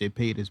remember how much they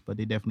paid us, but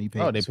they definitely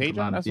paid us. Oh, they for paid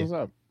the you? lineup. That's what's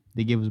up.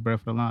 They gave us bread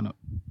for the lineup.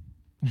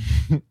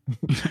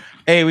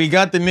 Hey, we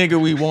got the nigga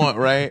we want,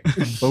 right?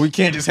 But we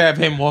can't just have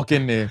him walk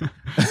in there.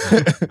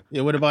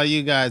 Yeah, what about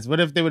you guys? What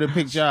if they would have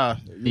picked y'all?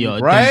 Yo,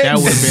 Right? that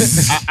would have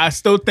been. I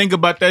still think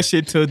about that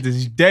shit till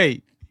this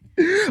day.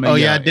 Man, Oh,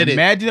 yeah, I did it.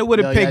 Imagine it would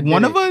have Yo, picked y'all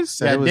one did of us.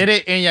 Yeah, it was- did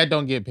it, and y'all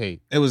don't get paid.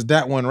 It was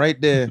that one right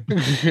there.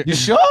 You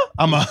sure?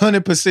 I'm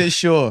 100%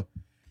 sure.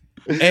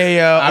 Hey,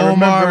 Omar,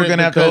 remember we're it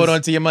gonna have to because- hold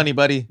on to your money,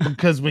 buddy.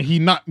 Because when he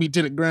knocked me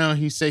to the ground,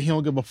 he said he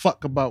don't give a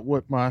fuck about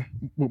what my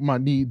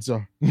needs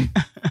are.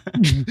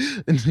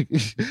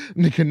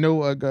 nigga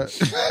know I got.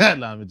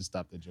 Nah, let me just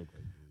stop that joke.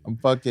 I'm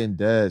fucking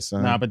dead,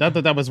 son. Nah, but I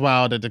thought that was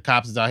wild that the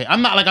cops is out here.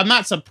 I'm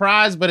not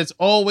surprised, but it's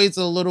always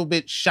a little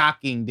bit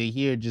shocking to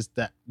hear just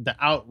the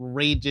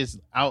outrageous,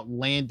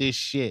 outlandish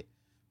shit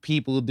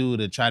people do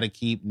to try to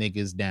keep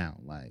niggas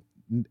down. Like,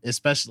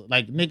 especially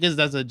like niggas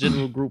as a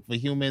general group for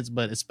humans,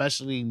 but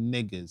especially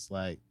niggas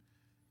like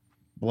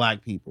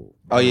black people.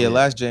 Oh yeah,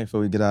 last jank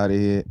before we get out of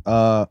here.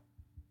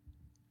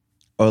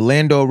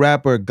 Orlando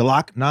rapper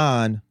Glock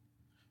 9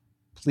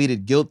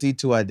 pleaded guilty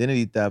to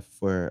identity theft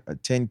for a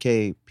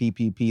 $10K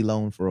PPP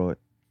loan fraud.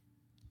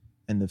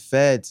 And the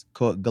feds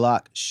caught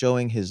Glock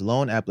showing his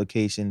loan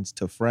applications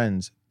to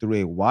friends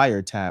through a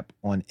wiretap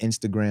on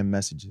Instagram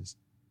messages.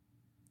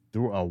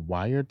 Through a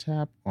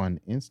wiretap on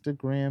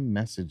Instagram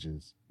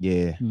messages.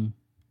 Yeah.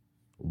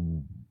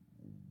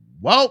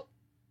 Well,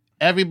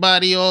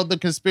 everybody, all the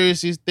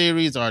conspiracy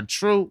theories are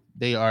true.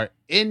 They are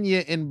in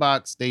your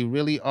inbox. They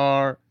really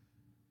are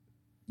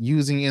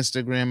using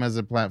Instagram as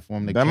a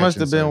platform to That must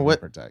have been what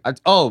protect. I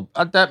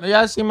thought,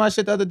 yeah, I seen my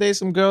shit the other day.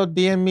 Some girl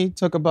DM me,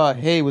 talk about,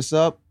 hey, what's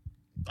up?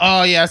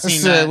 Oh yeah, I I seen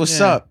said, that. what's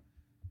Yeah. up?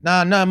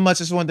 Nah, not much.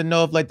 Just wanted to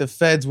know if like the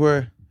feds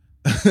were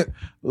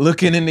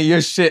looking into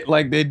your shit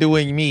like they're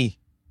doing me.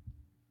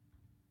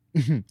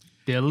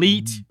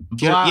 Delete.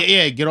 Get, Block.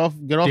 get off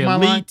my line.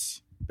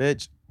 Delete.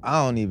 Bitch,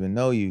 I don't even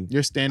know you.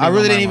 You're standing. I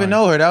really on my didn't even line.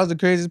 know her. That was the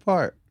craziest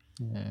part.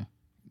 Yeah.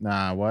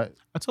 Nah, what?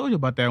 I told you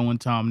about that one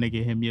time.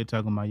 Nigga hit me up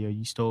talking about, yo,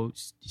 you still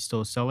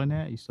selling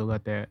that? You still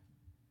got that?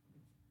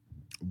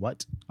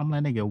 What? I'm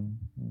like, nigga,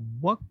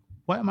 what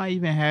am I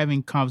even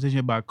having conversation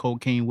about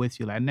cocaine with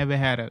you? Like, I never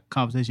had a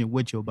conversation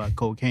with you about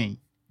cocaine.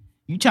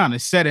 You trying to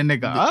set a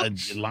nigga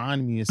up?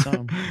 Line me or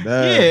something.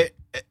 Yeah.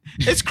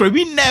 It's crazy.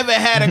 We never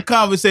had a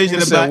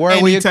conversation Said, about where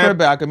any your type,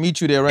 crib at? I can meet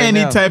you there right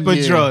any now. type of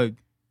Yeah. drug.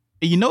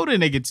 And you know the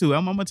nigga too.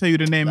 I'm gonna tell you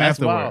the name That's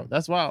afterward. wild.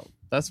 That's wild.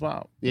 That's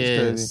wild. Yeah,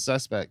 crazy.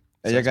 suspect.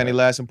 Hey, y'all got any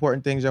last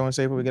important things y'all want to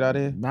say before we get out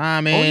of here? Nah,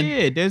 Oh man.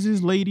 yeah, there's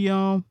this lady,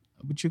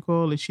 what you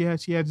call it? She had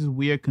this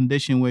weird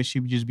condition where she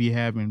would just be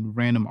having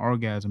random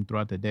orgasm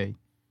throughout the day.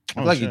 I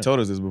feel like you told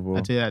us this before.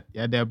 I tell you that,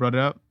 yeah, dad brought it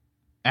up.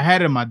 I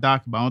had it in my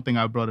doc, but I don't think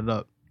I brought it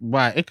up.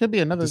 Why? It could be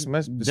another. This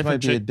might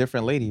different be a chick.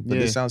 different lady, but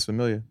Yeah. this sounds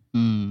familiar.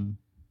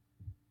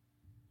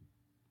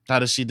 How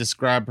does she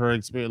describe her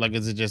experience? Like,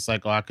 is it just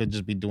like, oh, I could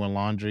just be doing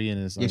laundry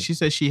and it's like Yeah, she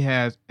said she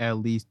has at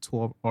least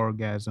 12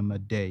 orgasms a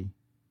day.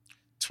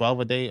 12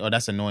 a day? Oh,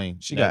 that's annoying.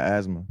 She got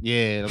asthma.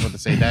 Yeah, I was about to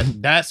say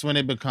that. That's when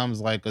it becomes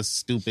like a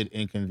stupid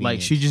inconvenience.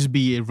 Like she just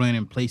be at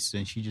random places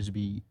and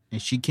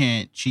she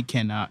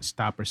cannot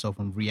stop herself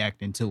from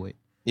reacting to it.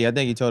 Yeah, I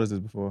think you told us this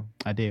before.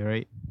 I did,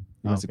 right?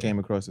 You must have Okay. came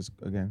across this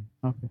again.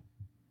 Okay.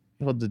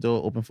 hold the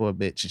door open for a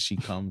bitch and she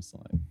comes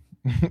like.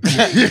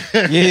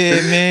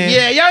 Yeah, man.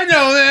 Yeah, y'all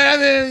know, man.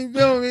 I mean, you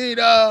feel me,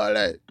 dog?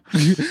 Like,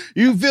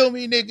 You feel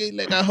me, nigga?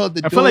 Like I hold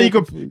the. I feel like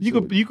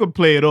you could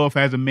play it off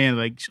as a man.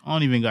 Like I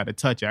don't even got to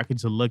touch her. I could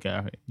just look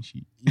at her. And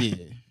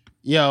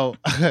Yeah, yo.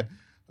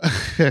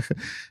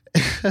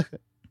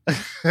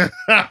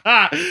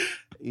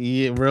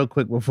 Yeah, real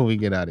quick before we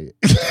get out of here.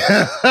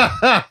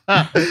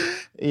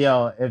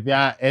 Yo,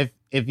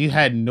 if you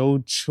had no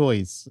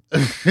choice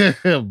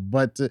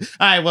but to,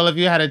 all right, well, if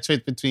you had a choice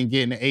between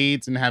getting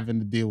AIDS and having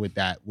to deal with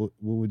that, what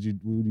would you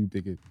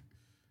pick it?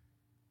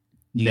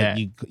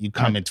 You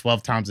come in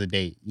 12 times a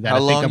day. You gotta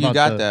How long think about you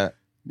got that?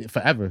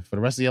 Forever, for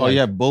the rest of your Oh, life.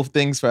 yeah, both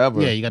things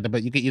forever. Yeah, you got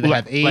but you can either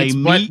have AIDS,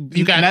 like but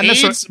you got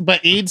AIDS, but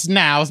AIDS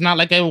now. It's not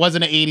like it was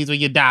in the 80s where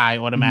you die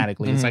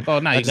automatically. It's like, oh,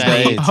 no, you got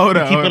AIDS. Hold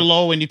on, Keep it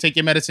low when you take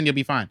your medicine, you'll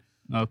be fine.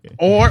 Okay.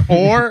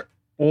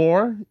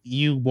 Or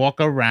you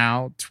walk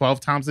around 12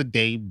 times a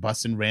day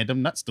busting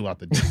random nuts throughout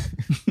the day.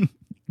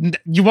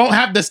 You won't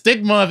have the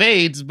stigma of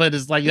AIDS, but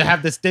it's like you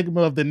have the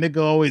stigma of the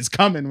nigga always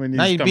coming when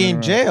Now he's you coming be in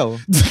around. jail.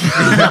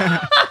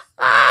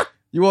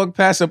 You walk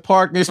past a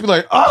park and it's be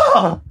like,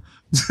 oh!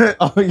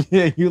 Oh,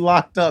 yeah, you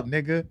locked up,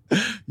 nigga.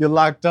 You're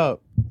locked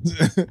up.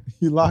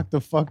 You locked the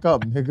fuck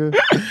up, nigga.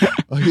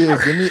 Oh,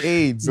 yeah, give me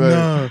AIDS.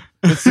 No,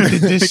 it's a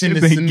condition.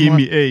 They give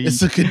me AIDS.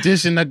 It's a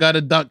condition. I got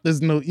a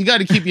doctor's note. You got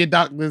to keep your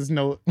doctor's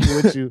note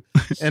with you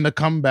and a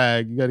cum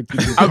bag. You got to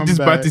keep your cum I'm just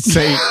about to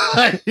say.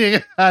 you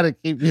got to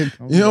keep your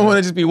cum You don't bag. want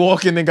to just be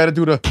walking and got to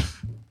do the...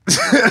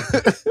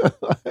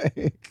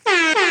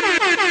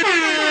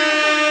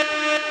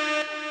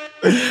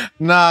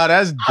 Nah,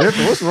 that's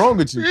different. What's wrong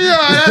with you?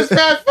 Yeah, that's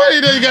not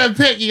funny. Though you gotta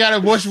pick. You gotta.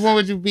 Which one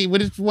would you be?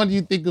 Which one do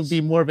you think would be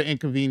more of an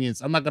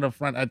inconvenience? I'm not gonna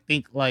front. I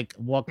think like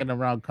walking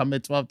around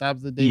coming 12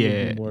 times a day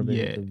would be more of an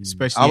inconvenience.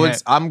 Especially.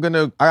 I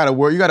gotta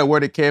word. You gotta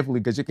word it carefully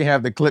because you can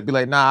have the clip be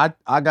like, nah,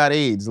 I got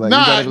AIDS. Like,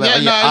 Nah, you gotta be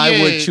like, yeah,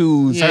 I would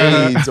choose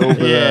AIDS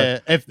over. Yeah,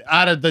 if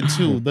out of the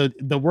two,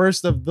 the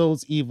worst of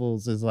those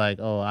evils is like,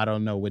 oh, I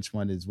don't know which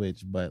one is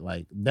which, but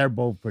like they're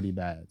both pretty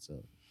bad.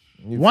 So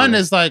one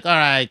is like, all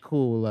right,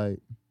 cool, like.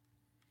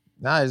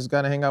 Nah, I just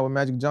gotta hang out with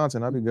Magic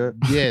Johnson. I'll be good.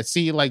 Yeah,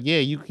 see, like, yeah,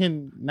 you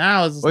can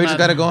now. It's Or you not just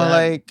gotta go on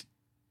bad. like,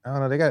 I don't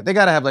know. They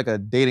gotta have like a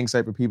dating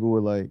site for people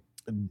with like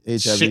HIV,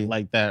 shit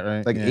like that,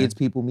 right? like yeah. AIDS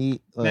people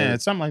meet. Like, Yeah,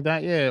 something like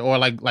that. Yeah, or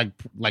like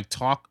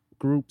talk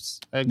groups.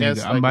 I guess.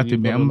 Nigga, like I'm about when to you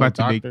make. go to a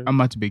doctor. I'm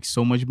about to make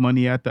so much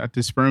money at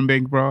the sperm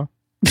bank, bro.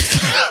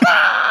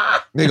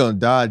 they gonna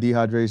die of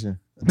dehydration.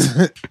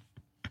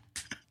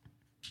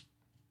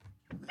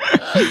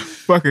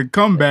 Fucking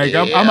comeback.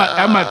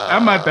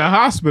 I'm at the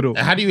hospital.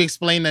 How do you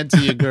explain that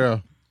to your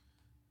girl?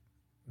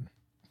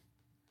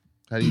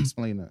 How do you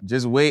explain that?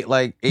 Just wait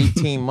like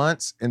 18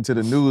 months into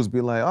the news,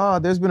 be like, oh,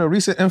 there's been a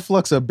recent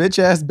influx of bitch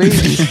ass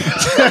babies.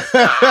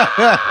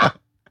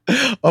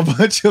 A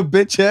bunch of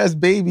bitch ass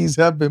babies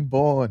have been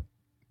born.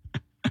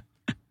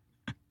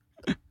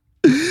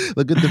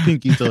 Look at the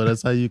pinky toe.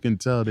 That's how you can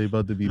tell they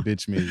about to be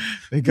bitch made.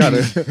 They got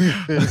a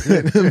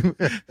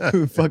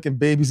fucking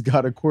babies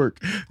got a quirk.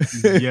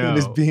 And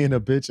it's being a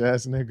bitch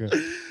ass nigga.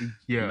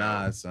 Yeah.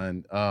 Nah,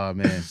 son. Oh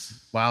man,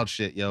 wild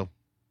shit, yo.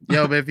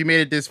 Yo, but if you made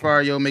it this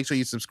far, yo, make sure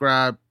you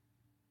subscribe,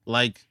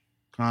 like,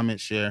 comment,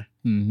 share,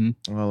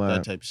 All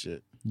that type of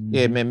shit.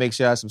 Yeah, man, make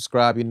sure y'all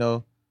subscribe, you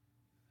know.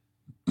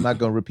 I'm not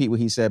gonna repeat what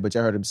he said, but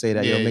y'all heard him say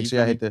that. Yeah, Yo, make sure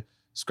y'all hit the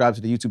subscribe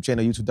to the YouTube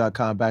channel,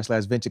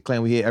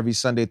 youtube.com/VentureClan. We here every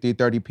Sunday at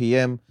 3:30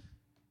 p.m.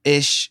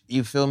 ish.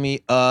 You feel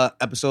me?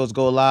 Episodes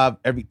go live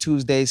every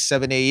Tuesday,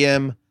 7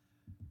 a.m.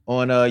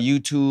 on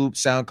YouTube,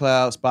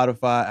 SoundCloud,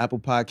 Spotify, Apple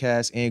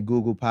Podcasts, and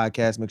Google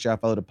Podcasts. Make sure I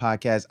follow the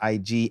podcast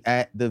IG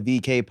at the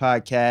VK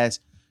Podcast.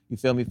 You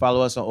feel me?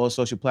 Follow us on all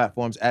social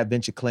platforms at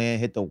Venture Clan.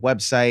 Hit the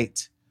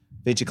website,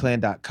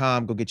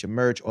 ventureclan.com. Go get your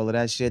merch, all of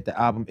that shit. The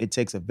album It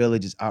Takes a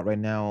Village is out right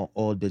now on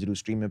all digital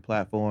streaming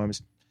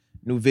platforms.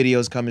 New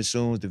videos coming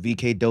soon. The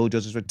VK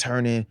Dojos is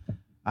returning.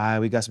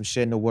 We got some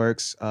shit in the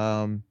works.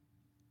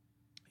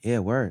 Yeah,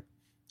 word.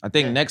 I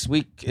think next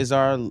week is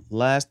our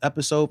last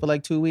episode for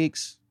like 2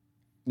 weeks.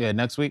 Yeah,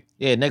 next week.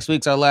 Yeah, next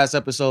week's our last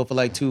episode for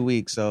like 2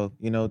 weeks. So,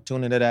 you know,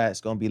 tune into that. It's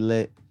going to be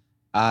lit.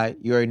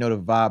 You already know the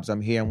vibes.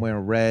 I'm here. I'm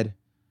wearing red.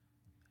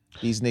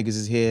 These niggas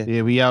is here.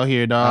 Yeah, we out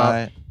here,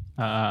 dog.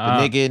 The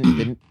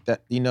nigga,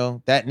 that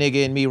nigga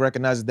in me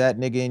recognizes that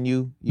nigga in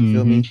you. You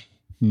feel me?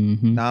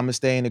 Nah, I'ma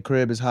stay in the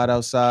crib. It's hot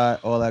outside.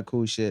 All that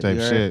cool shit. Type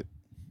shit.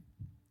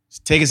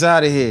 Just take us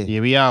out of here. Yeah,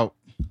 we out.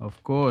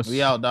 Of course.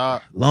 We out,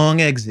 dog. Long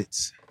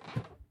exits.